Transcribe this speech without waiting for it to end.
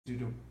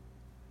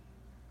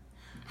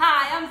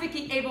Hi, I'm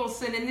Vicki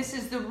Abelson, and this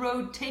is The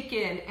Road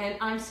Taken, and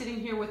I'm sitting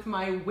here with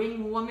my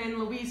wing woman,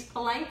 Louise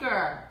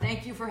Palanker.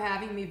 Thank you for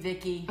having me,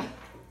 Vicki.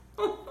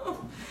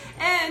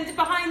 And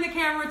behind the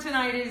camera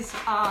tonight is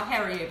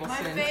Harry Abelson.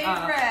 My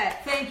favorite.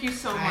 Thank you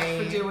so much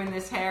for doing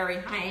this, Harry.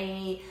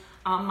 Hi.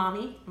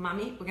 Mommy,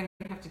 we're going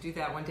to have to do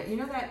that one day. You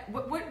know that,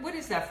 what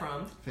is that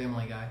from?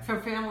 Family Guy.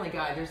 From Family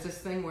Guy. There's this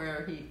thing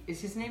where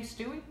is his name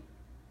Stewie?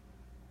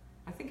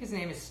 I think his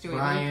name is Stewie.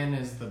 Brian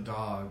is the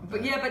dog.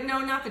 But no,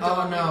 not the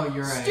dog. Oh, no,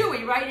 you're right.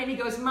 Stewie, right? And he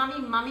goes,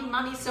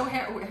 mommy. So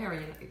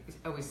Harry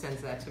always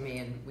sends that to me,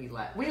 and we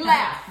laugh.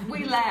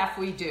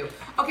 We do.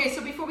 Okay,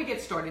 so before we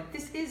get started,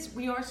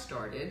 we are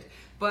started,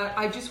 but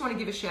I just want to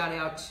give a shout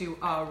out to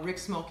Rick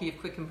Smolke of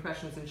Quick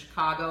Impressions in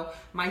Chicago,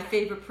 my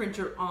favorite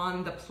printer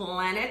on the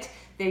planet.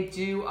 They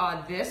do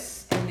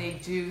this, and they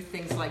do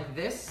things like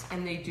this,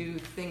 and they do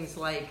things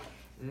like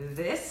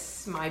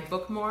this, my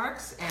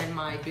bookmarks and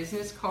my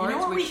business cards. You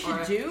know what we which should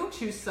are do?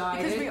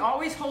 Two-sided. Because we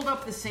always hold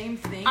up the same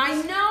things.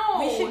 I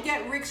know! We should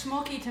get Rick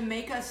Smolke to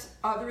make us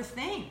other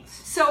things.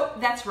 So,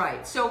 that's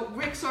right. So,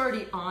 Rick's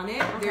already on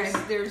it. Okay.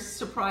 There's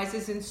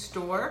surprises in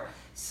store.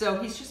 So,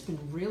 he's just been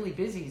really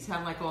busy. He's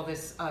had like all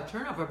this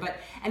turnover.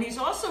 And he's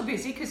also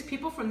busy because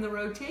people from The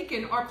Road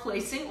Taken are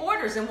placing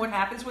orders. And what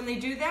happens when they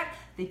do that?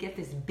 They get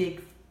this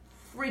big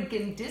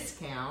friggin'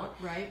 discount.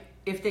 Right.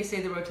 If they say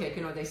The Road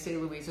Taken, or they say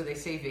Louise, or they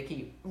say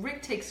Vicki.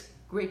 Rick takes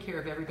great care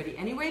of everybody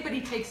anyway, but he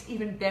takes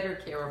even better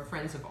care of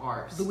friends of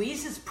ours.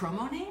 Louise's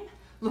promo name?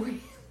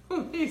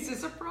 Louise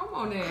is a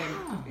promo name.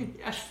 Oh.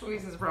 Yes,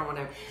 Louise is a promo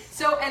name.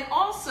 So, and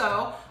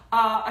also,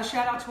 a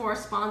shout out to our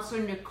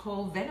sponsor,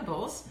 Nicole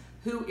Venables,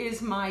 who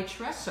is my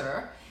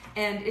tresser,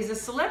 and is a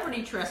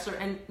celebrity tresser,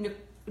 and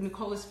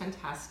Nicole is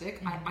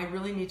fantastic. Mm-hmm. I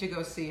really need to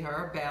go see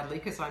her badly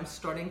because I'm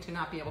starting to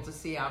not be able to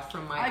see out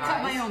from my eyes. I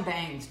cut my own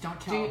bangs.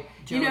 Don't tell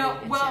Jody.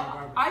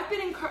 I've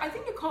been I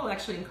think Nicole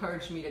actually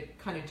encouraged me to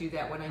kind of do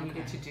that when I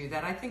needed to do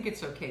that. I think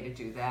it's okay to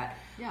do that.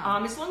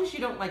 Yeah. As long as you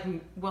don't like,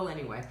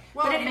 anyway.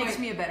 Well, but it anyway, makes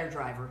me a better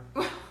driver.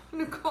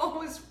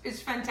 Nicole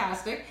is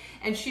fantastic,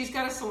 and she's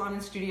got a salon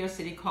in Studio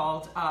City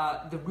called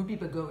the Ruby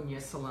Begonia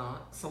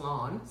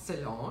Salon,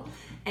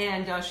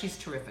 and she's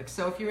terrific.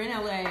 So if you're in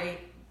LA,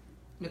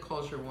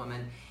 Nicole's your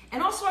woman.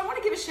 And also, I want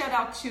to give a shout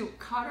out to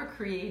Cotter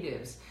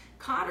Creatives.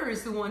 Cotter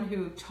is the one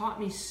who taught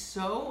me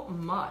so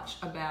much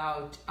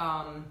about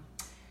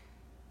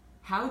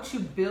how to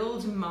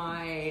build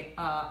my...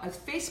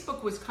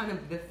 Facebook was kind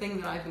of the thing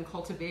that I've been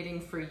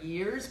cultivating for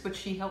years, but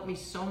she helped me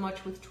so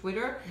much with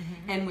Twitter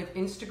and with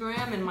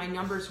Instagram, and my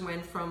numbers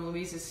went from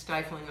Louise is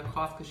stifling a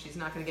cough because she's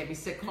not going to get me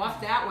sick.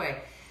 Cough that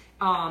way.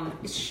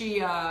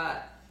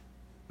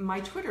 My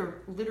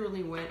Twitter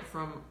literally went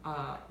from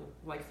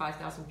like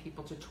 5,000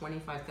 people to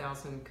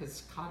 25,000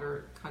 because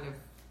Cotter kind of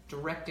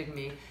directed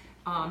me.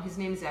 His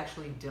name is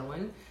actually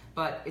Dylan,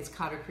 but it's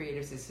Cotter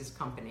Creatives is his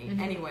company.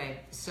 Anyway,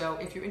 so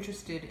if you're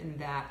interested in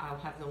that, I'll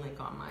have the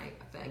link on my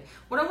thing.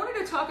 What I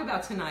wanted to talk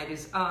about tonight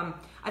is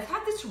I've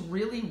had this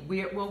really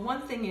weird,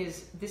 one thing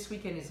is this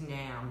weekend is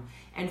NAMM.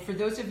 And for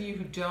those of you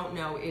who don't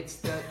know, it's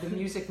the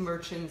Music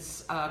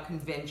Merchants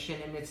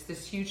Convention, and it's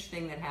this huge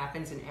thing that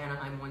happens in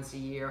Anaheim once a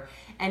year.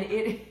 And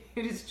it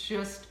is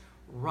just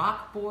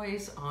rock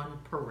boys on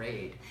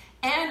parade.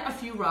 And a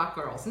few rock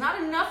girls. Not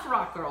enough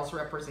rock girls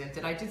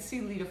represented. I did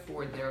see Lita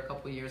Ford there a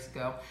couple of years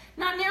ago.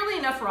 Not nearly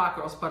enough rock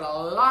girls, but a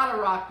lot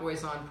of rock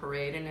boys on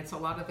parade. And it's a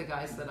lot of the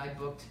guys that I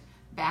booked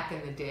back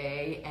in the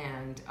day,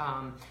 and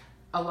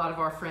a lot of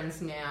our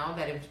friends now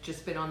that have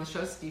just been on the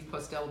show. Steve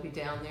Postel will be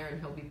down there, and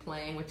he'll be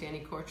playing with Danny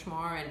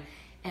Korchmar,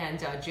 and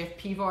Jeff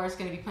Pivar is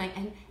going to be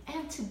playing.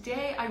 And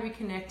today I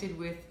reconnected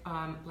with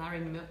Larry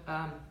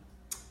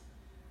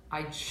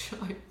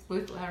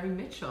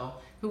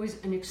Mitchell, who is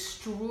an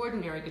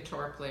extraordinary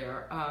guitar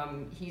player.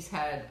 He's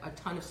had a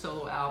ton of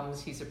solo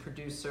albums. He's a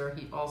producer.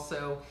 He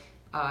also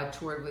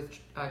toured with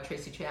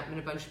Tracy Chapman,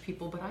 a bunch of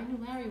people. But I knew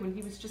Larry when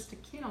he was just a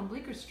kid on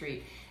Bleecker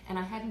Street, and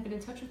I hadn't been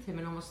in touch with him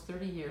in almost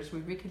 30 years.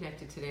 We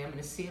reconnected today. I'm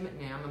going to see him at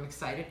NAMM. I'm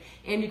excited.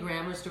 Andy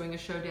Grammer's doing a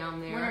show down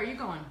there. Where are you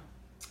going?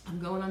 I'm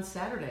going on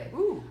Saturday.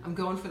 Ooh. I'm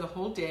going for the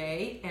whole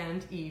day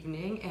and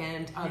evening.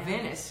 And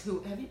Venice,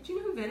 do you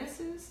know who Venice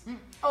is?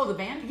 Oh, the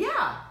band?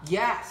 Yeah.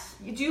 Yes.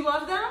 Do you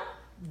love them?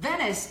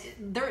 Venice,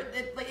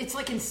 it's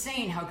like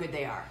insane how good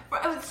they are.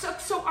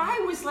 So I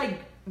was like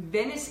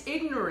Venice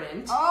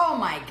ignorant. Oh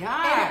my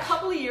God! And a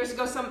couple of years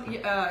ago,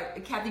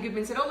 Kathy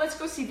Goodman said, "Oh, let's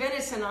go see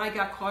Venice," and I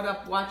got caught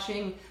up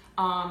watching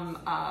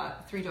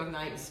Three Dog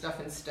Night and stuff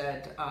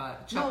instead.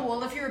 No,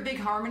 well, if you're a big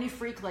harmony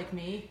freak like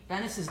me,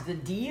 Venice is the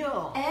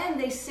deal. And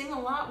they sing a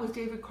lot with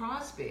David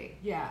Crosby.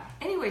 Yeah.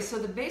 Anyway, so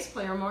the bass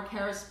player, Mark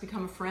Harris,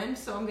 become a friend,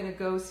 so I'm going to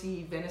go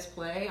see Venice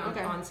play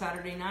on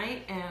Saturday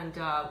night and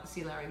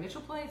see Larry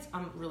Mitchell play.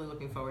 I'm really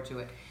looking forward to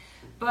it.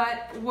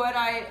 But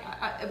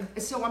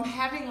so I'm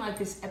having like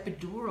this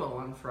epidural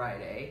on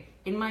Friday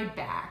in my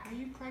back. Are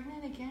you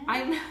pregnant again?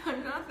 I'm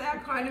not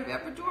that kind of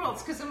epidural.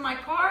 It's because of my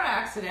car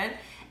accident.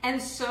 And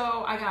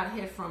so I got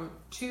hit from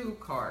 2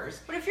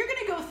 cars. But if you're going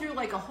to go through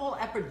like a whole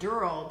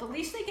epidural, the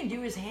least they can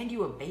do is hand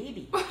you a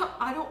baby.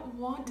 I don't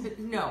want to.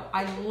 No,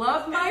 I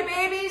love my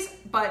babies,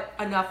 but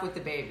enough with the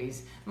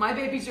babies. My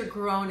babies are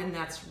grown, and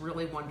that's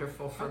really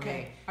wonderful for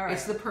me. All right.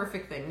 It's the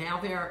perfect thing. Now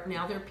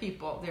they're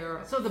people.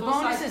 They're So the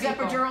bonus is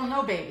people. epidural,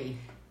 no baby.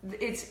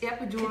 It's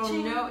epidural.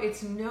 Ka-ching. No,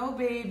 it's no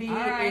baby. All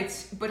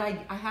right. But I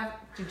have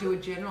to do a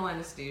general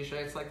anesthesia.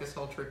 It's like this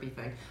whole trippy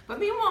thing. But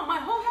meanwhile, my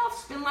whole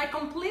health's been like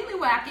completely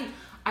wacky.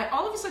 I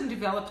all of a sudden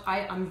developed,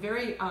 I'm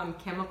very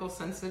chemical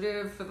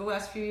sensitive for the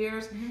last few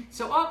years.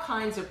 So all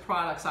kinds of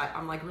products,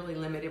 I'm like really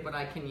limited what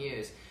I can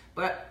use.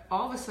 But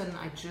all of a sudden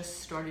I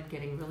just started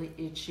getting really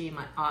itchy,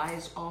 my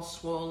eyes all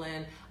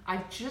swollen.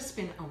 I've just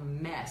been a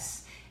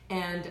mess.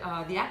 And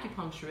the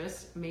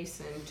acupuncturist,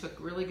 Mason, took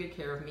really good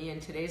care of me.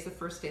 And today's the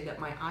first day that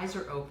my eyes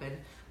are open,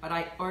 but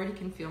I already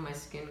can feel my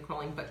skin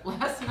crawling. But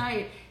last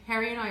night,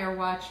 Harry and I are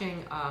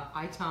watching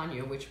I,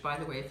 Tonya, which, by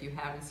the way, if you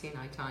haven't seen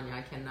I, Tonya,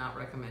 I cannot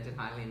recommend it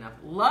highly enough.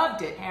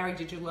 Loved it. Harry,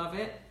 did you love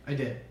it? I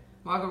did.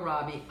 Margot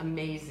Robbie,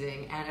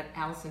 amazing. And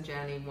Allison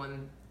Janney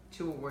won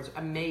 2 awards,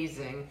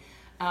 amazing.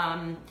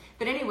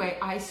 But anyway,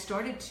 I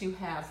started to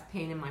have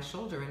pain in my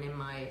shoulder and in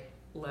my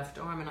left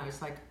arm, and I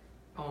was like,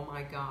 oh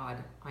my God,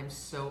 I'm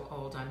so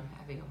old. I'm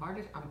having a heart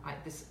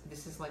attack. This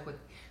is like what.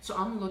 So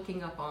I'm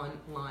looking up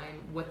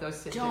online what those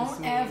symptoms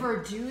Don't mean.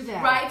 ever do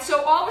that. Right.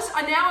 So all of a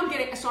sudden, now I'm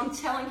getting. So I'm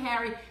telling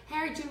Harry,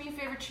 do me a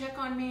favor, check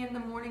on me in the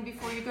morning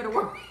before you go to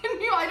work.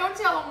 And I don't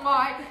tell him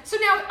why. So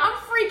now I'm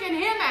freaking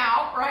him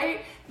out,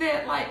 right?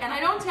 That like, and I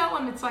don't tell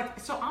him. It's like,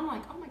 so I'm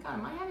like, oh my God,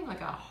 am I having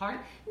like a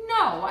heart?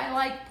 No, I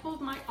like pulled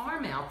my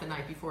arm out the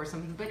night before or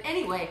something. But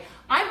anyway,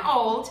 I'm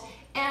old.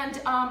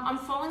 And I'm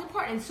falling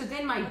apart. And so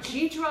then my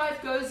G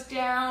drive goes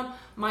down.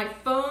 My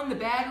phone, the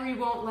battery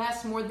won't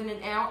last more than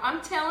an hour. I'm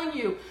telling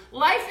you,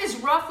 life is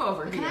rough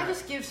over here. Can I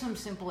just give some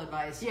simple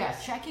advice?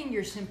 Yes. Checking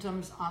your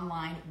symptoms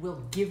online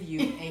will give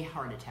you a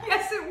heart attack.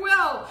 Yes, it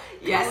will.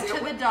 Yes, Go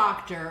to the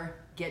doctor.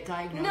 Get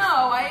diagnosed. No,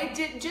 I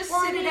did just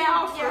sit it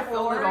out for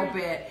a little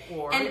bit.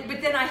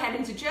 But then I had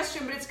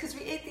indigestion, but it's because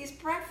we ate these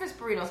breakfast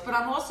burritos. But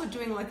I'm also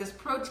doing like this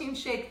protein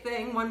shake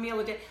thing, 1 meal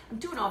a day. I'm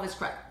doing all this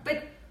crap.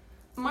 But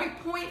my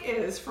point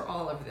is, for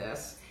all of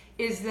this,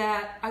 is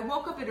that I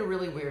woke up in a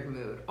really weird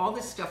mood. All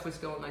this stuff was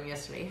going on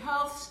yesterday.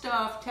 Health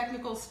stuff,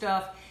 technical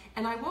stuff.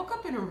 And I woke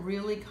up in a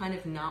really kind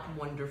of not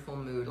wonderful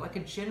mood, like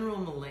a general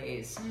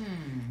malaise.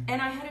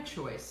 And I had a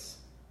choice.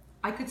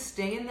 I could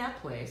stay in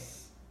that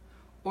place,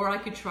 or I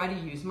could try to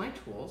use my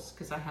tools,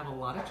 because I have a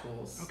lot of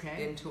tools.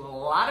 Okay. Been to a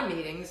lot of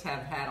meetings,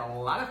 have had a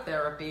lot of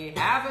therapy,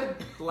 have a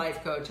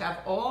life coach, have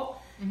all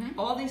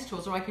these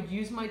tools, or I could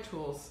use my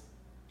tools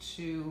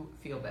to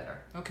feel better.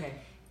 Okay.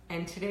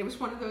 And today was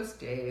one of those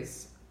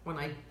days when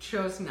I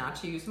chose not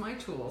to use my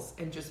tools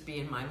and just be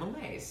in my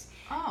malaise.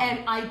 Oh.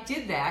 And I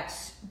did that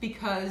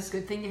because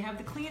Good thing you have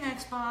the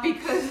Kleenex box.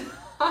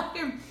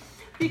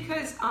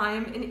 because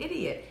I'm an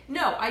idiot.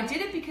 No, I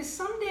did it because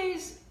some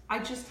days I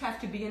just have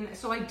to be in.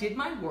 So I did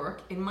my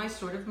work in my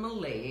sort of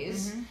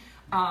malaise.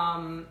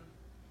 And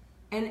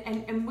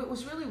what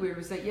was really weird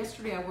was that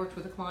yesterday I worked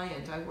with a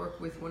client. I worked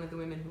with one of the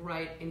women who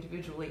write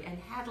individually and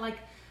had like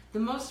the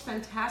most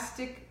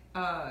fantastic,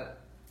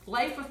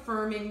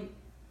 life-affirming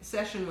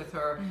session with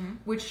her,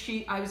 which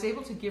I was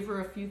able to give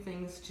her a few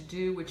things to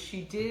do, which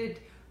she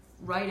did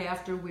right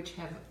after, which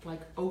have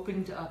like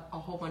opened up a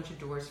whole bunch of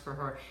doors for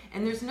her.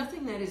 And there's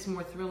nothing that is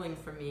more thrilling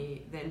for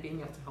me than being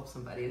able to help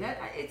somebody.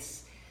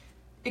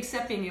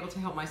 Except being able to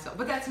help myself.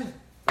 But that's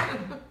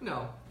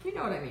no, you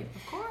know what I mean.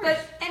 Of course. But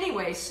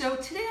anyway, so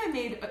today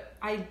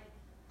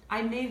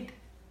I made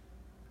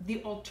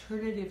the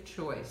alternative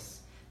choice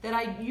that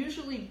I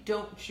usually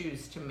don't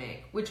choose to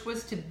make, which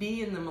was to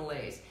be in the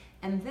malaise.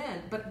 And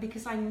then, but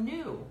because I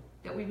knew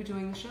that we were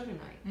doing the show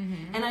tonight.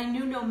 And I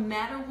knew no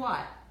matter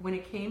what, when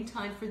it came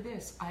time for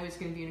this, I was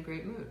going to be in a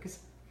great mood, because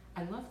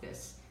I love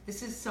this.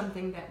 This is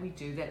something that we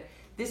do, that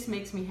this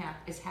makes me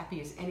as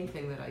happy as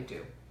anything that I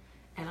do.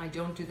 And I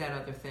don't do that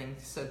other thing,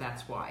 so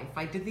that's why. If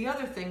I did the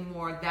other thing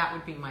more, that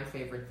would be my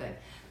favorite thing.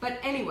 But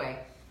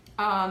anyway,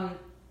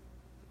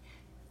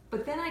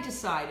 but then I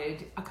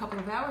decided a couple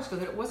of hours ago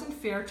that it wasn't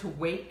fair to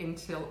wait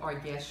until our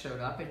guest showed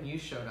up and you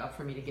showed up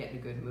for me to get in a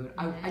good mood.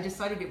 I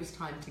decided it was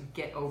time to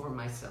get over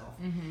myself.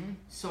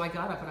 So I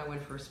got up and I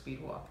went for a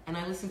speed walk. And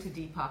I listened to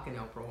Deepak and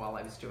Oprah while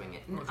I was doing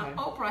it. And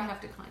Oprah, I have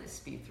to kind of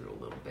speed through a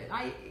little bit.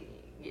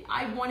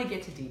 I want to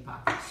get to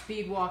Deepak.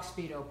 Speed walk,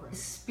 speed Oprah.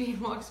 Speed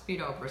walk,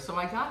 speed Oprah. So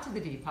I got to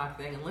the Deepak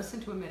thing and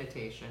listened to a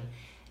meditation.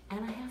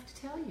 And I have to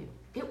tell you,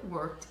 it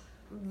worked.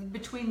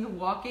 Between the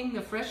walking,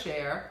 the fresh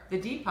air, the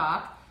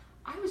Deepak,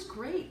 I was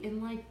great in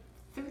like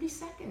 30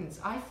 seconds.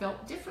 I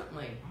felt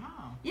differently.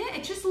 Wow. Yeah,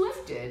 it just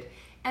lifted.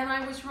 And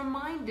I was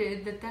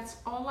reminded that that's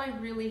all I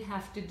really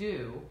have to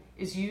do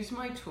is use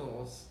my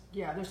tools.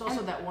 Yeah, there's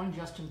also that one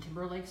Justin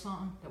Timberlake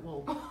song that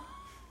will...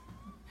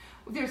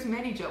 There's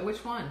many, Joe.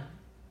 Which one?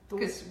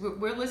 because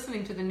we're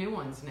listening to the new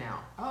ones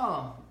now.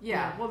 Oh,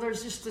 yeah. Well,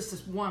 there's just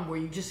this one where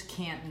you just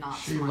can't not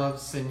She smile.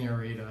 loves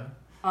Senorita.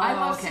 I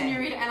love okay.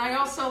 Senorita, and I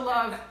also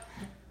love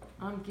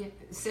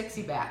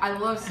Sexy Back. I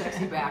love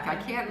Sexy Back. I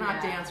can't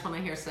not dance when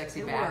I hear Sexy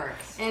It Back.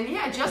 works. And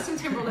yeah, Justin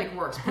Timberlake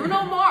works.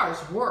 Bruno Mars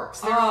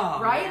works.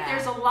 Right? Yeah.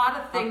 There's a lot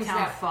of things Uptown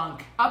that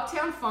Funk.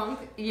 Uptown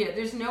Funk. Yeah,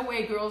 there's no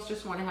way girls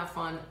just want to have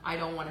fun. I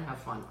don't want to have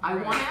fun. I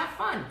want to have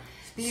fun.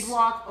 Speed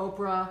walk,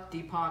 Oprah,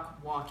 Deepak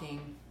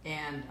walking,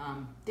 and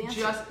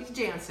dancing. Just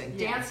dancing.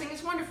 Yeah. Dancing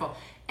is wonderful.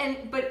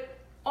 But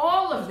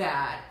all of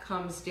that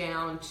comes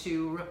down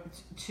to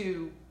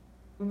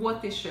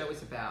what this show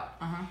is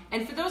about.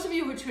 And for those of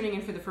you who are tuning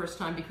in for the first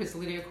time, because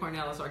Lydia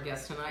Cornell is our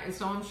guest tonight, and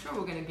so I'm sure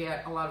we're going to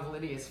get a lot of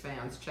Lydia's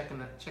fans checking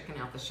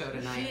out the show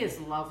tonight. She is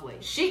lovely.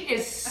 She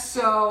is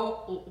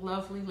so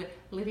lovely.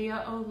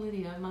 Lydia, oh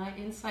Lydia, my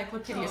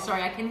encyclopedia.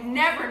 Sorry, I can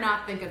never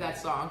not think of that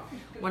song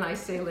when I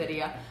say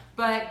Lydia.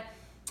 But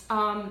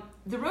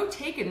the road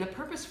taken, the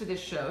purpose for this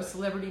show,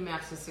 Celebrity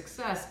Maps to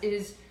Success,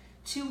 is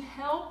to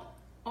help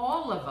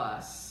all of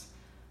us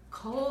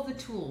cull the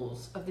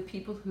tools of the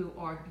people who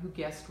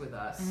guest with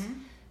us,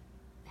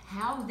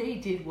 how they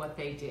did what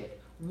they did.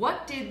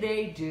 What did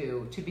they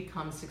do to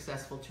become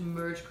successful, to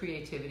merge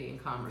creativity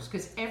and commerce?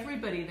 Because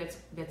everybody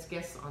that's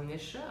guests on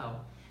this show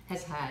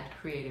has had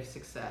creative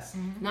success.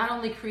 Not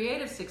only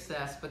creative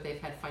success, but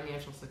they've had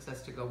financial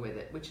success to go with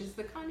it, which is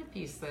the kind of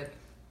piece that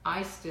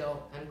I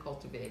still am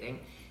cultivating.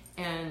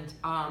 And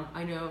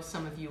I know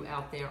some of you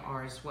out there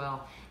are as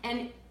well.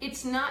 And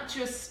it's not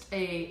just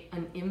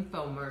an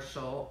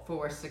infomercial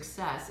for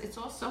success. It's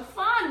also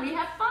fun. We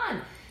have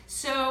fun.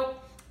 So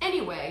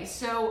anyway,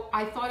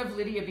 I thought of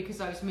Lydia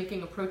because I was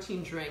making a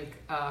protein drink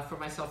for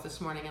myself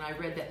this morning, and I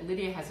read that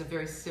Lydia has a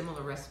very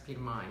similar recipe to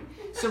mine.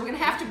 So we're going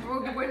to have to,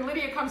 when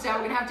Lydia comes out,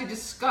 we're going to have to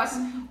discuss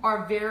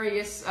our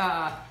various,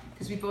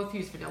 because we both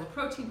use vanilla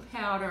protein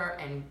powder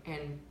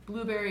and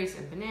blueberries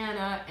and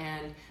banana,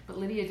 but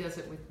Lydia does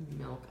it with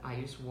milk. I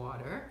use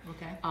water.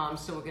 Okay.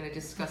 So we're going to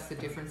discuss the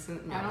difference.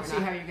 I don't see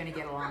how you're going to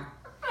get along.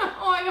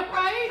 Oh, I know,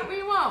 right?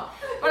 We won't.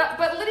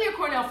 But Lydia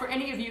Cornell, for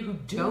any of you who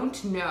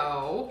don't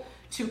know,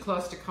 Too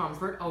Close to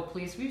Comfort. Oh,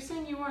 please. Were you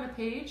saying you were on a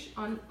page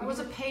on? I was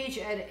a page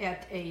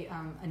at a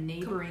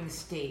neighboring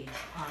stage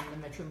on the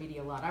Metro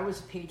Media lot. I was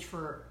a page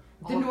for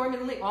The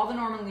Norman Lear. all the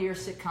Norman Lear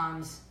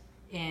sitcoms,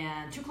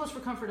 and Too Close for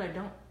Comfort.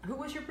 Who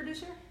was your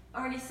producer?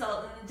 Arnie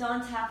Sultan,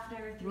 Don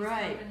Taffner, Three's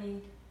Right.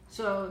 Company.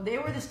 So they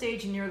were the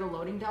stage near the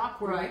loading dock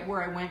where Right.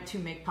 where I went to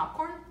make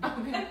popcorn.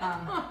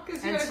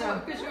 Because you,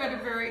 and you had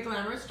a very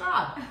glamorous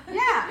job.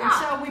 Yeah, and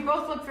so we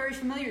both looked very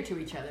familiar to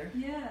each other.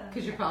 Yeah.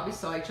 Because you probably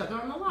saw each other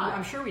on the lot.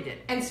 I'm sure we did.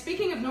 And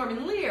speaking of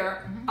Norman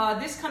Lear,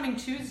 this coming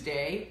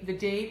Tuesday, the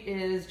date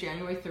is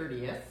January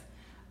 30th.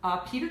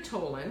 Peter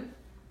Tolan,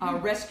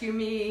 Rescue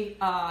Me,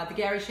 the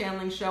Gary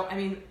Shandling Show. I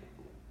mean,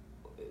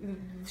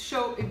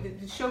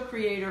 the show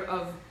creator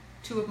of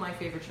two of my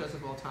favorite shows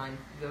of all time,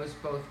 those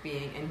both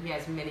being, and he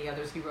has many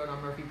others he wrote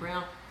on Murphy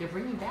Brown. They're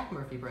bringing back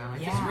Murphy Brown.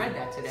 I just read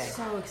that today.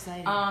 So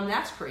exciting.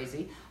 That's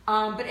crazy.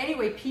 But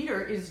anyway,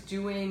 Peter is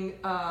doing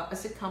a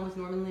sitcom with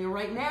Norman Lear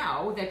right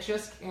now that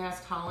just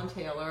cast Holland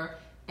Taylor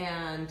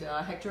and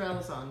Hector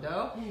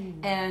Elizondo,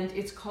 and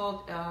it's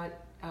called God.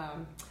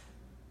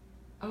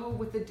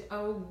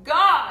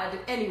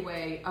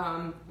 Anyway,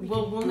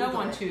 we'll know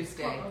on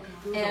Tuesday.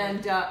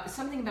 And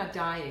something about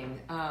dying.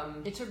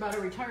 It's about a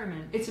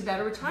retirement. It's about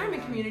a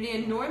retirement community,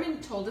 and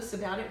Norman told us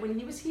about it when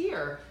he was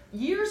here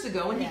years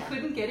ago, and he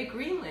couldn't get it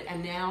greenlit.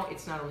 And now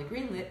it's not only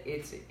greenlit;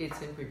 it's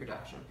in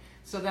pre-production.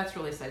 So that's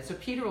really exciting. So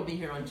Peter will be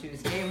here on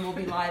Tuesday, and we'll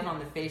be live on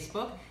the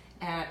Facebook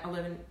at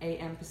 11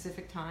 a.m.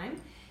 Pacific time,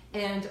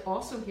 and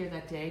also here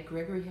that day,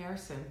 Gregory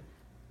Harrison.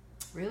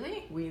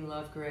 Really? We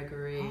love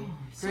Gregory. Oh,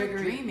 so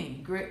Gregory,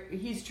 dreamy.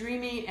 He's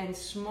dreamy and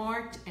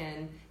smart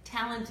and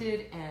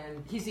talented,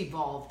 and He's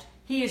evolved.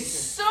 he is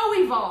so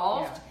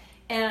evolved.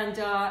 And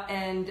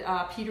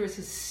Peter is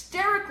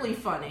hysterically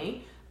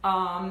funny.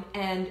 And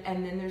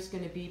then there's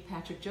going to be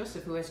Patrick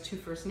Joseph, who has two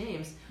first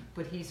names,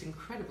 but he's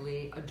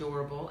incredibly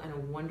adorable and a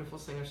wonderful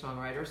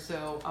singer-songwriter.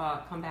 So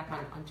come back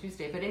on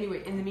Tuesday. But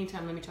anyway, in the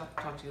meantime, let me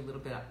talk to you a little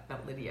bit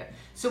about Lydia.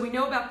 So we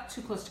know about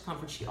Too Close to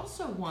Comfort. She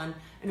also won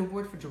an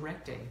award for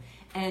directing.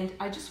 And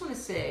I just want to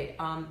say,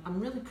 I'm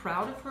really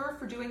proud of her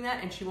for doing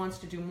that, and she wants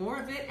to do more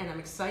of it, and I'm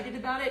excited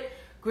about it.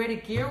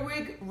 Greta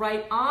Gerwig,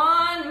 right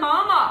on,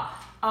 mama!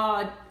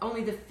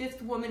 Only the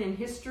fifth woman in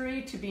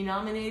history to be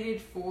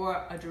nominated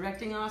for a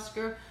directing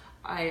Oscar.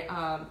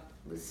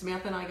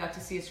 Samantha and I got to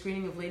see a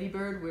screening of Lady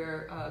Bird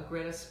where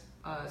Greta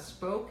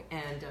spoke,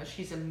 and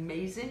she's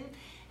amazing.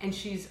 And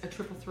she's a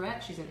triple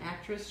threat. She's an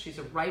actress. She's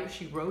a writer.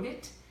 She wrote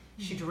it.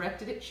 She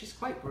directed it. She's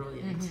quite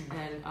brilliant,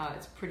 and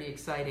it's pretty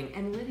exciting.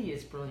 And Lydia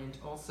is brilliant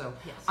also.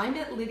 Yes. I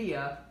met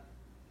Lydia,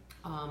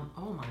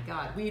 oh my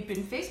God, we had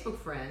been Facebook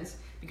friends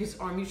because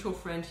our mutual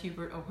friend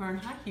Hubert O'Hearn,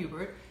 hi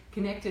Hubert,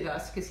 connected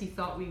us because he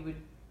thought we would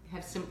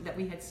have that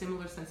we had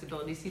similar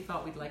sensibilities. He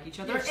thought we'd like each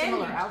other. They're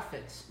similar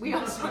outfits. We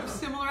also have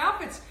similar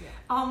outfits.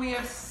 We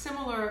have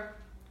similar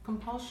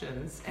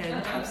compulsions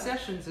and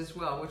obsessions as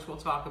well, which we'll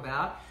talk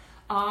about.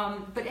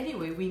 But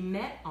anyway, we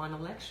met on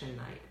election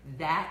night.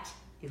 That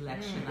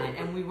election night,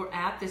 and we were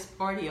at this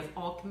party of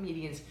all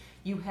comedians.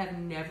 You have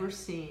never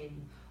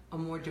seen a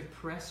more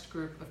depressed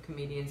group of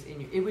comedians in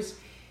you. It was.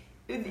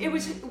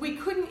 We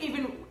couldn't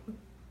even.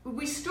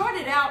 We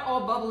started out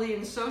all bubbly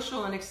and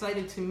social and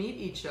excited to meet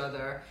each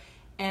other,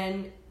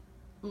 and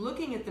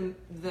looking at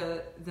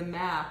the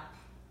map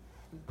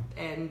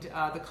and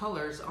the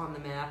colors on the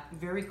map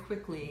very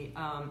quickly,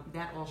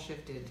 that all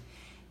shifted,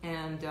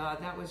 and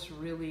that was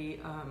really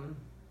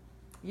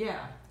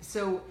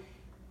So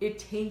it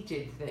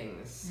tainted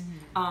things.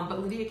 But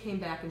Lydia came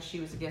back and she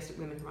was a guest at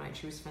Women's Right.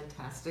 She was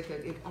fantastic.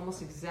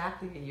 Almost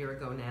exactly a year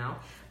ago now.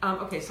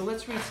 Okay, so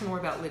let's read some more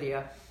about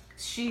Lydia.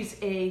 She's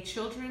a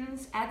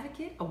children's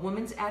advocate, a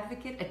woman's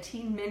advocate, a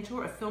teen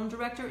mentor, a film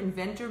director,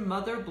 inventor,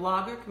 mother,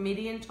 blogger,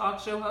 comedian, talk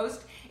show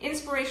host,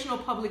 inspirational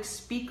public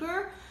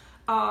speaker.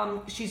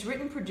 She's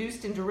written,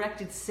 produced, and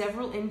directed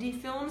several indie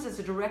films. As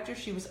a director,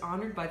 she was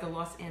honored by the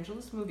Los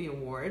Angeles Movie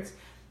Awards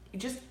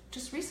just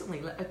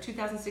recently,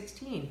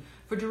 2016,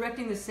 for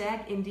directing the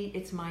SAG indie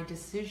It's My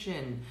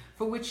Decision,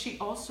 for which she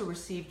also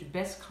received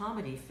Best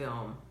Comedy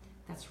Film.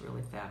 That's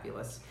really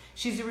fabulous.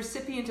 She's a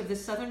recipient of the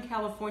Southern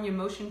California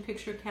Motion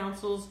Picture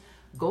Council's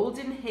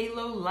Golden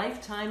Halo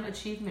Lifetime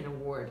Achievement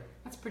Award.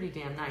 That's pretty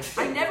damn nice.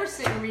 I never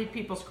sit and read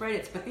people's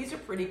credits, but these are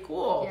pretty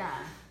cool. Yeah.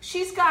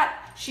 She's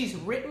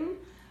written,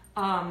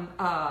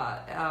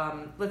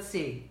 let's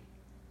see.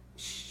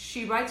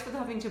 She writes for the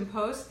Huffington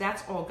Post.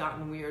 That's all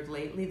gotten weird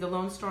lately. The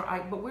Lone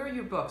Star, but where are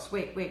your books?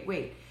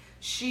 Wait.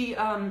 She,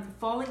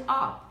 Falling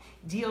Up,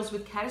 deals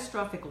with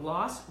catastrophic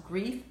loss,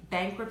 grief,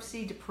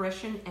 bankruptcy,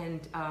 depression,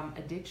 and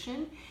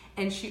addiction.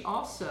 And she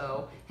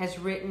also has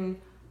written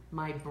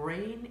My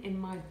Brain in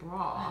My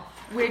Bra,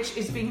 which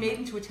is being made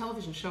into a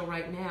television show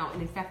right now.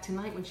 And in fact,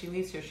 tonight when she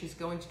leaves here, she's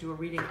going to do a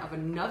reading of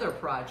another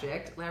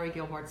project. Larry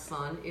Gilhart's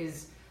son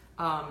is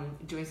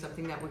doing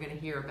something that we're going to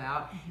hear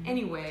about.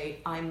 Anyway,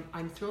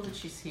 I'm thrilled that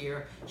she's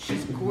here.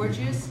 She's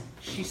gorgeous,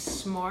 she's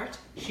smart,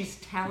 she's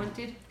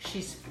talented,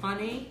 she's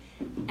funny,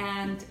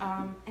 and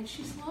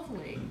she's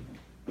lovely.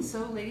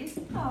 So, ladies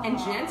and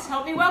gents,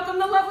 help me welcome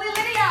the lovely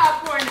Lydia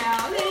Cornell.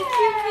 Thank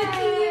you,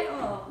 Vicky.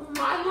 Oh,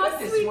 I love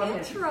this sweet woman.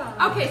 intro.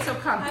 Okay, so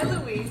come. Hi,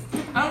 Louise.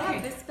 Can I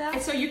have this back?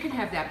 And so you can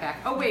have that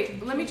back. Oh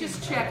wait, let me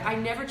just check. I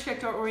never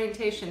checked our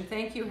orientation.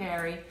 Thank you,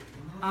 Harry.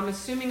 I'm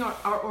assuming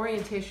our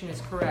orientation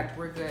is correct.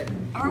 We're good.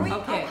 Are we?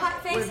 Okay. Oh, hi.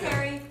 Thanks,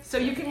 Harry. So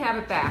you can have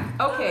it back.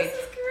 Okay. Oh, this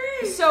is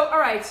great. So, all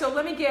right. So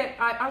let me get.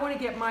 I want to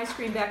get my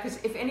screen back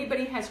because if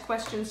anybody has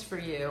questions for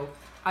you,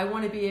 I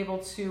want to be able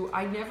to.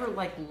 I never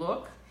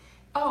look.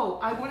 Oh,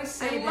 I want to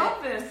say I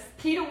love this.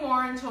 Peter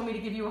Warren told me to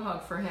give you a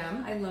hug for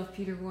him. I love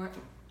Peter Warren.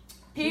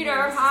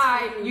 Peter,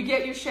 hi. You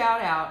get your shout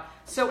out.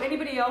 So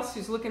anybody else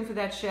who's looking for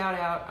that shout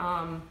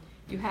out,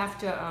 you have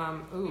to.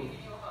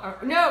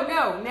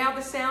 No. Now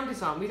the sound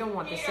is on. We don't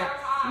want the sound.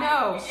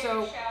 No.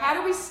 So how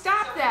do we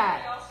stop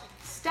that?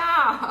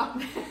 Stop.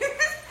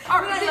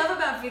 What I love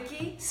about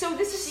Vicky, So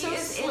this is she so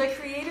is slick. a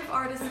creative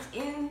artist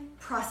in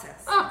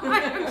process.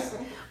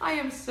 I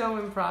am so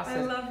in process.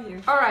 I love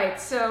you. All right,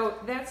 so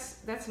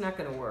that's not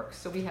going to work.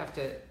 So we have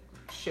to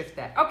shift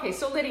that. Okay,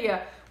 so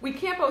Lydia, we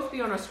can't both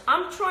be on our.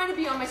 I'm trying to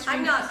be on my screen.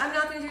 I'm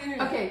not going to do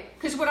internet. Okay,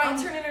 because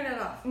I'll turn internet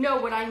off. No,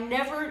 what I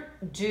never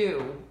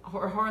do,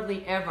 or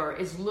hardly ever,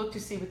 is look to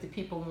see what the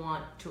people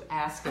want to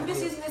ask of I'm just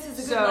you. using this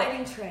as a good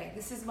lighting tray.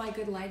 This is my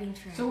good lighting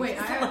tray. So wait,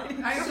 I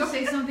have to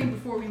say something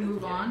before we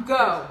move on.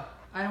 Go.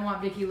 I don't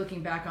want Vicky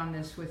looking back on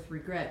this with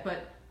regret,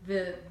 but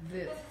the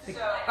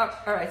Oh,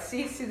 all right,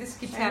 see, this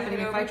keeps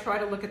happening. If I try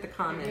to look at the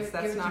comments, Give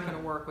that's it to not me.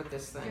 going to work with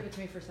this thing. give it to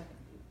me for a second.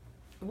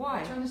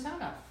 Why? Turn the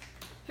sound off.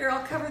 Here,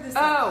 I'll cover this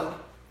up. Oh,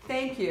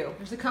 thank you.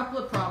 There's a couple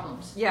of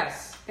problems.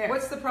 Yes. There.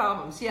 What's the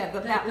problems? Yeah,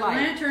 that The light.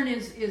 lantern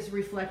is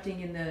reflecting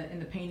in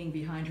the painting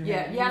behind her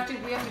Yeah, head.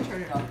 we have to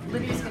turn it off.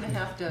 Lydia's going to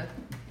have to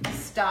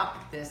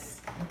stop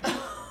this.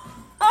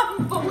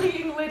 I'm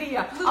bullying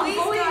Lydia. Louise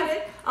got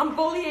it. I'm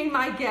bullying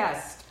my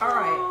guest. All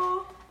right.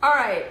 Aw. All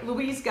right.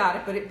 Louise got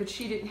it, but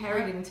she didn't.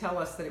 Harry didn't tell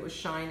us that it was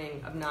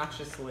shining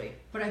obnoxiously.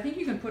 But I think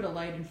you can put a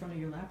light in front of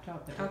your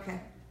laptop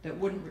that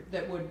would.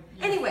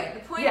 Anyway,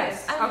 the point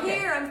Yes, is, I'm okay.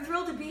 here. I'm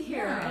thrilled to be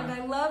here, Yeah. and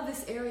I love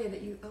this area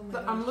that you. Oh my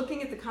But gosh. I'm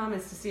looking at the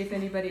comments to see if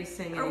anybody's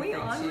saying Are we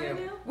anything on to you.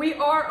 right now? We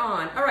are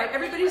on. All right.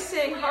 Everybody's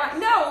saying hi.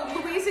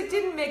 No, Louise, it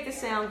didn't make the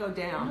sound go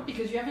down.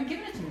 Because you haven't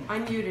given it to me. I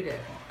muted it.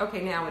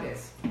 Okay, now it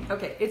is.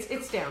 Okay,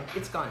 it's down.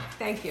 It's gone.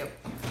 Thank you.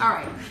 All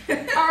right.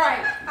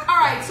 All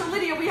right. So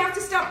Lydia, we have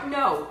to stop.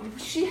 No,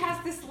 she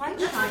has this light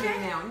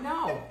shining now.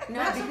 No,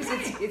 That's because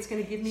okay. it's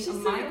going to give me She a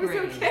said migraine.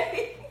 it was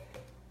okay.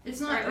 It's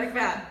not Right, like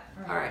that.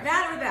 All right.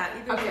 That or that.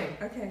 Either Okay. way.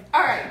 Okay.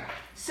 All right.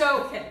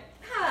 So. Okay.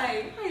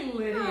 Hi. Hi,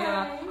 Lydia.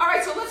 Hi. All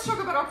right, so let's talk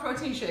about our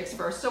protein shakes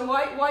first. So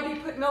why do you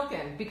put milk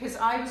in? Because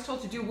I was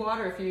told to do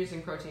water if you're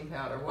using protein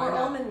powder. Why Or not?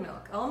 almond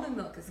milk. Almond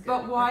milk is good.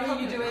 But why Or are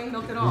you coconut doing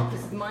milk at all?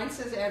 Because mine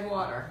says add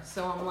water.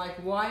 So I'm like,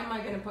 why am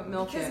I going to put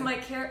milk Because in?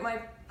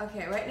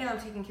 okay, right now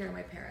I'm taking care of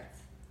my parents.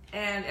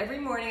 And every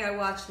morning I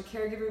watch the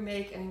caregiver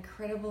make an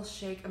incredible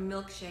shake, a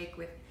milkshake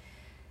with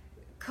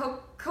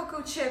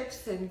cocoa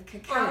chips and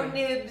cacao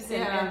nibs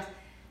and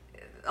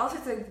all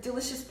sorts of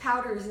delicious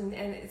powders, and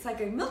it's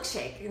like a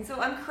milkshake. And so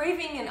I'm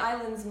craving an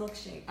Islands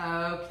milkshake.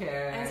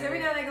 Okay. And so every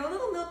now and then I go, a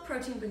little milk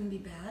protein wouldn't be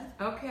bad.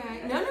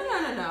 Okay.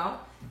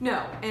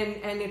 No,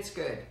 and it's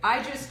good.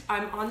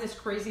 I'm on this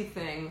crazy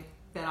thing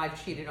that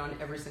I've cheated on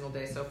every single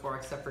day so far,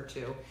 except for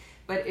 2.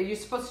 But you're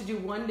supposed to do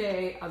 1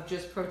 day of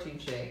just protein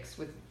shakes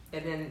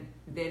and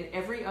then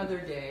every other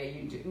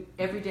day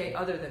every day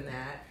other than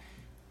that,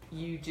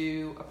 you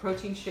do a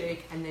protein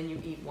shake and then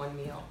you eat 1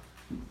 meal.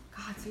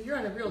 God, so you're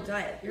on a real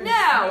diet.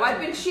 I've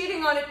been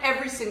cheating on it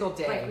every single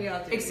day. Like we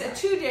all do. Except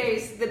 2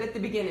 days that at the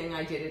beginning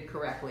I did it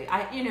correctly.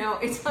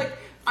 It's like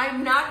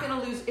I'm not going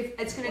to lose. If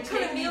it's going to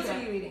take me. What kind of meals are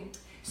you eating?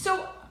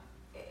 So,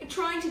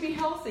 trying to be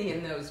healthy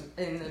in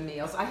the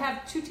meals. I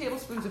have 2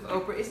 tablespoons of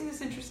okra. Isn't this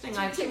interesting?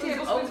 I have 2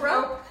 tablespoons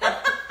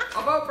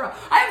of okra.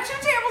 I have 2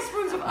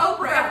 tablespoons of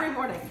okra every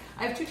morning.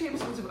 I have 2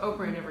 tablespoons of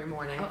okra in every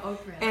morning. Oh,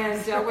 okra.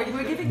 And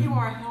we're giving you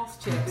our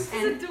health tips. This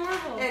is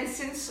adorable. And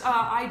since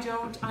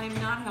I'm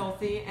not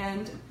healthy,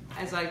 and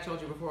as I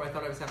told you before, I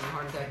thought I was having a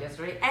heart attack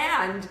yesterday,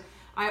 and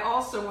I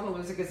also want to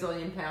lose a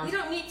gazillion pounds. You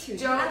don't need to.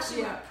 You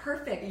actually look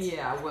perfect.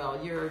 Yeah, well,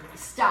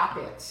 stop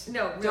it.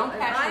 No, don't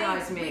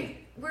patronize me.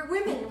 We're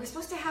women. We're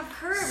supposed to have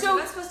curves. So,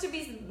 we're not supposed to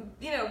be,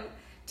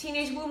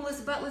 teenage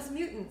wombless, buttless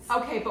mutants.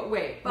 Okay, but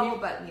wait. Bubble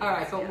butt mutants. All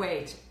right, but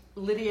wait.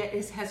 Lydia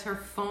has her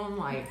phone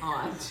light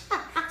on,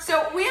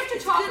 so we have to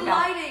talk good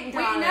about lighting.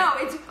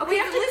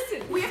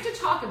 We have to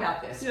talk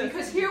about this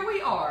because here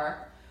we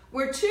are.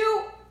 We're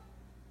 2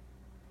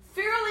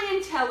 fairly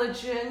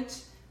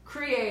intelligent,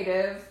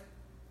 creative,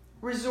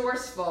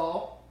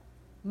 resourceful,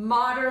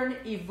 modern,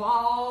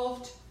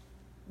 evolved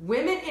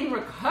women in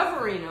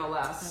recovery, no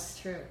less. That's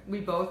true.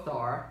 We both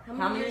are.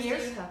 How many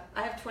years do you have?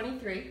 I have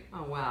 23.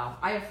 Oh, wow.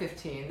 I have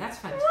 15. That's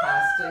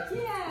fantastic.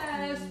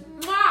 Yes.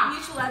 Mwah!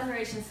 Mutual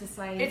Admiration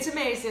Society. It's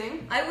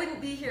amazing. I wouldn't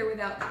be here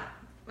without that.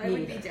 I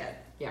would be dead.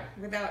 Yeah.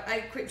 I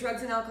quit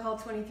drugs and alcohol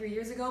 23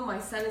 years ago. My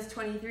son is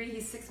 23.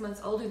 He's 6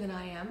 months older than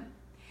I am.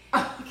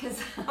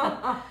 Because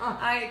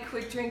I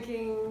quit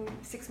drinking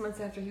 6 months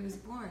after he was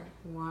born.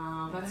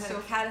 Wow. That's a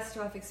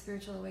catastrophic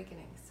spiritual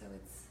awakening. So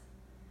it's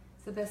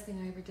the best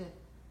thing I ever did.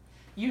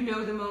 You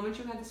know the moment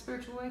you had the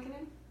spiritual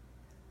awakening?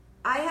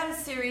 I had a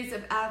series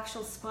of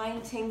actual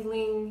spine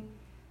tingling,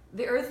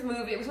 the earth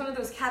moved. It was one of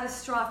those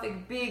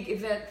catastrophic big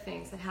event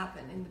things that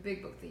happen in the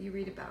big book that you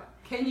read about.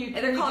 And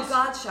they're called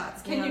God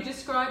shots. Can you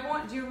describe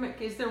one?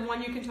 Is there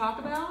one you can talk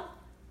about?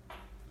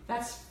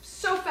 That's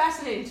so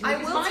fascinating to me. I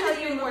will tell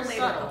you a little later.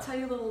 Subtle. I'll tell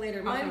you a little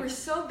later. Mine were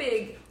so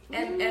big,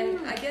 and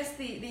I guess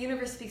the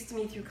universe speaks to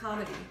me through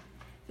comedy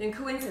and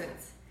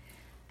coincidence.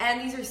 And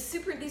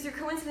these are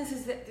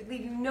coincidences that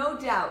leave you no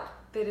doubt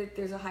that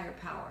there's a higher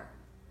power.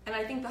 And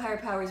I think the higher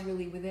power is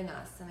really within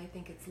us, and I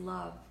think it's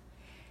love.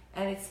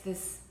 And it's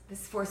this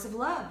force of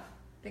love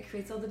that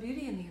creates all the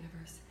beauty in the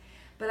universe.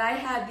 But I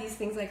had these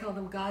things, I call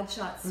them God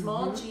shots,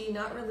 small g,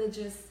 not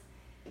religious,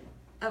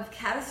 of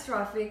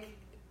catastrophic.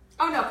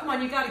 Oh no, come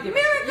on, you gotta give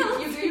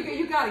miracles. us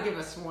you gotta give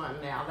us one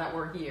now that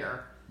we're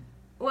here.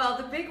 Well,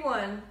 the big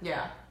one,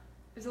 yeah.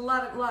 There's a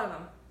lot of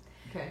them.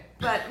 Okay.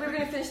 But we're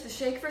going to finish the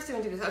shake first. We're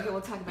going to do this. Okay,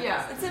 we'll talk about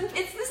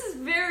this. This is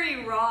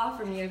very raw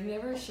for me. I've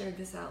never shared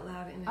this out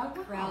loud in a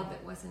crowd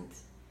that wasn't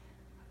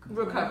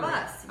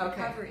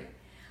recovery.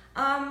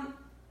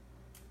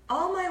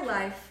 All my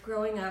life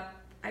growing up,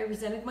 I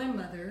resented my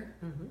mother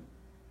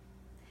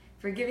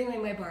for giving away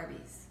my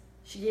Barbies.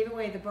 She gave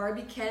away the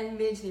Barbie Ken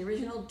Midge, the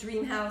original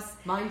Dream House.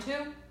 Mine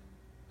too?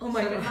 Oh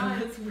my God,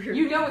 that's weird.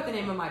 You know what the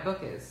name of my book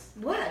is.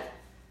 What?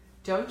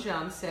 Don't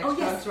Jump, Sex,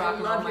 Drugs, Rock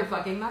and Roll, My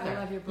Fucking Mother. I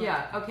love your book.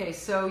 Yeah, okay,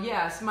 so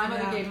yes, my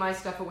mother gave my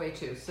stuff away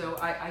too, so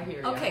I hear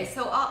you. Okay,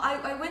 so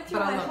I went through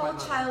my whole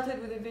childhood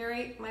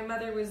with my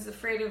mother was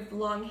afraid of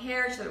long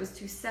hair, she thought it was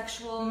too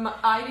sexual.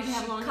 I didn't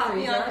have long hair. She caught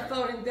me on the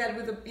phone in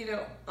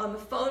bed on the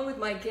phone with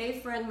my gay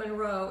friend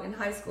Monroe in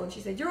high school, and she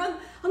said, "You're on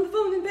the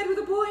phone in bed with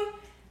a boy?"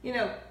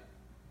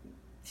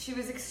 She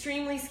was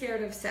extremely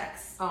scared of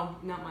sex. Oh,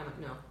 not my,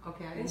 no.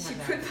 Okay, I didn't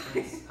have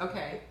that.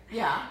 Okay,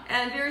 yeah.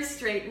 And very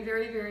straight and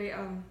very, very,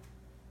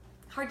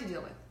 hard to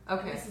deal with.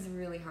 Okay. This is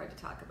really hard to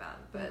talk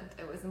about, but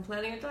I wasn't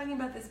planning on talking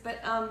about this.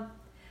 But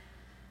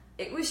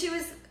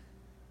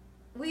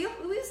we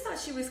always thought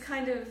she was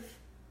kind of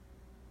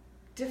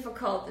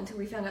difficult until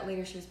we found out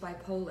later she was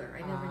bipolar.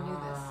 I never knew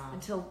this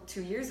until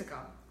 2 years ago.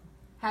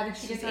 How did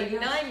she She's get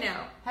diagnosed? 89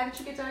 now. How did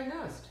she get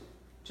diagnosed?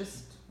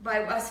 Just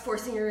by us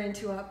forcing her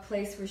into a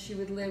place where she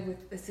would live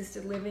with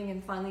assisted living,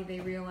 and finally they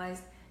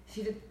realized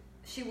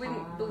she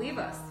wouldn't believe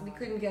us. We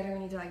couldn't get her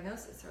any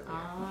diagnosis earlier.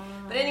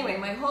 But anyway,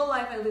 my whole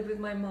life I lived with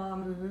my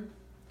mom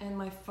and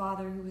my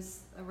father, who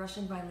was a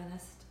Russian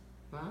violinist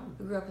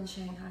who grew up in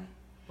Shanghai.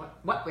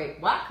 What?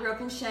 Wait, what? Grew up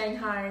in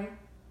Shanghai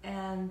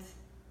and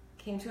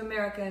came to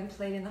America and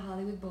played in the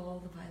Hollywood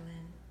Bowl, the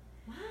violin.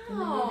 Wow. In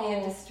the movie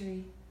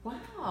industry.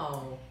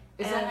 Wow.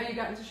 Is that how you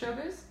got into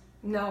showbiz?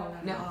 No,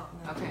 not at all.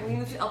 No. Okay. We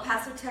moved to El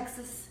Paso,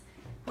 Texas,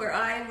 where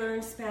I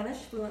learned Spanish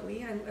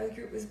fluently. I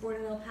was born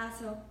in El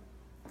Paso.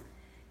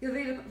 Yo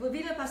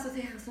vine a Paso,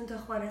 Texas, junto a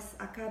Juárez.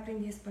 Acá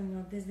aprendí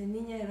español desde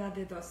niña edad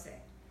de 12.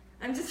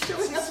 I'm just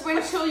showing up. Just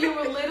wait till you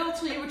were little,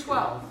 till you were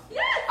 12.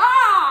 Yes!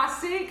 Ah,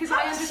 see? Because How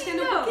I did understand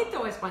she un know?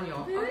 poquito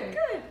español. Very Okay.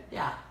 good.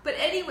 Yeah. But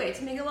anyway,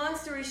 to make a long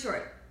story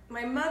short,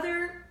 my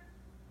mother,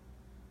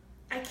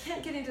 I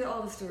can't get into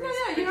all the stories.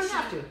 No, you but don't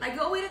have to. I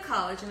go away to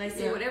college and I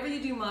say, Yeah. whatever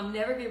you do, Mom,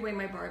 never give away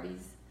my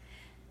Barbies.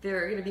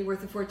 They're going to be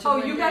worth a fortune. Oh,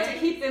 one you got day. to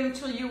keep them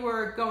till you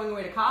were going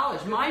away to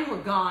college. Mine were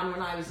gone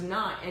when I was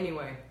 9.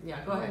 Anyway,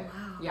 yeah, go Oh, ahead.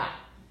 wow. Yeah.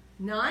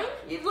 9?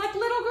 You're like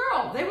little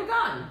girl. They were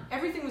gone.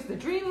 Everything was the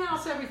dream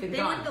house, everything They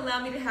gone. wouldn't allow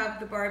me to have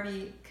the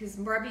Barbie because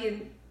Barbie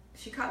and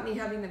she caught me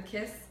having them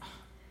kiss.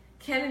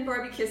 Ken and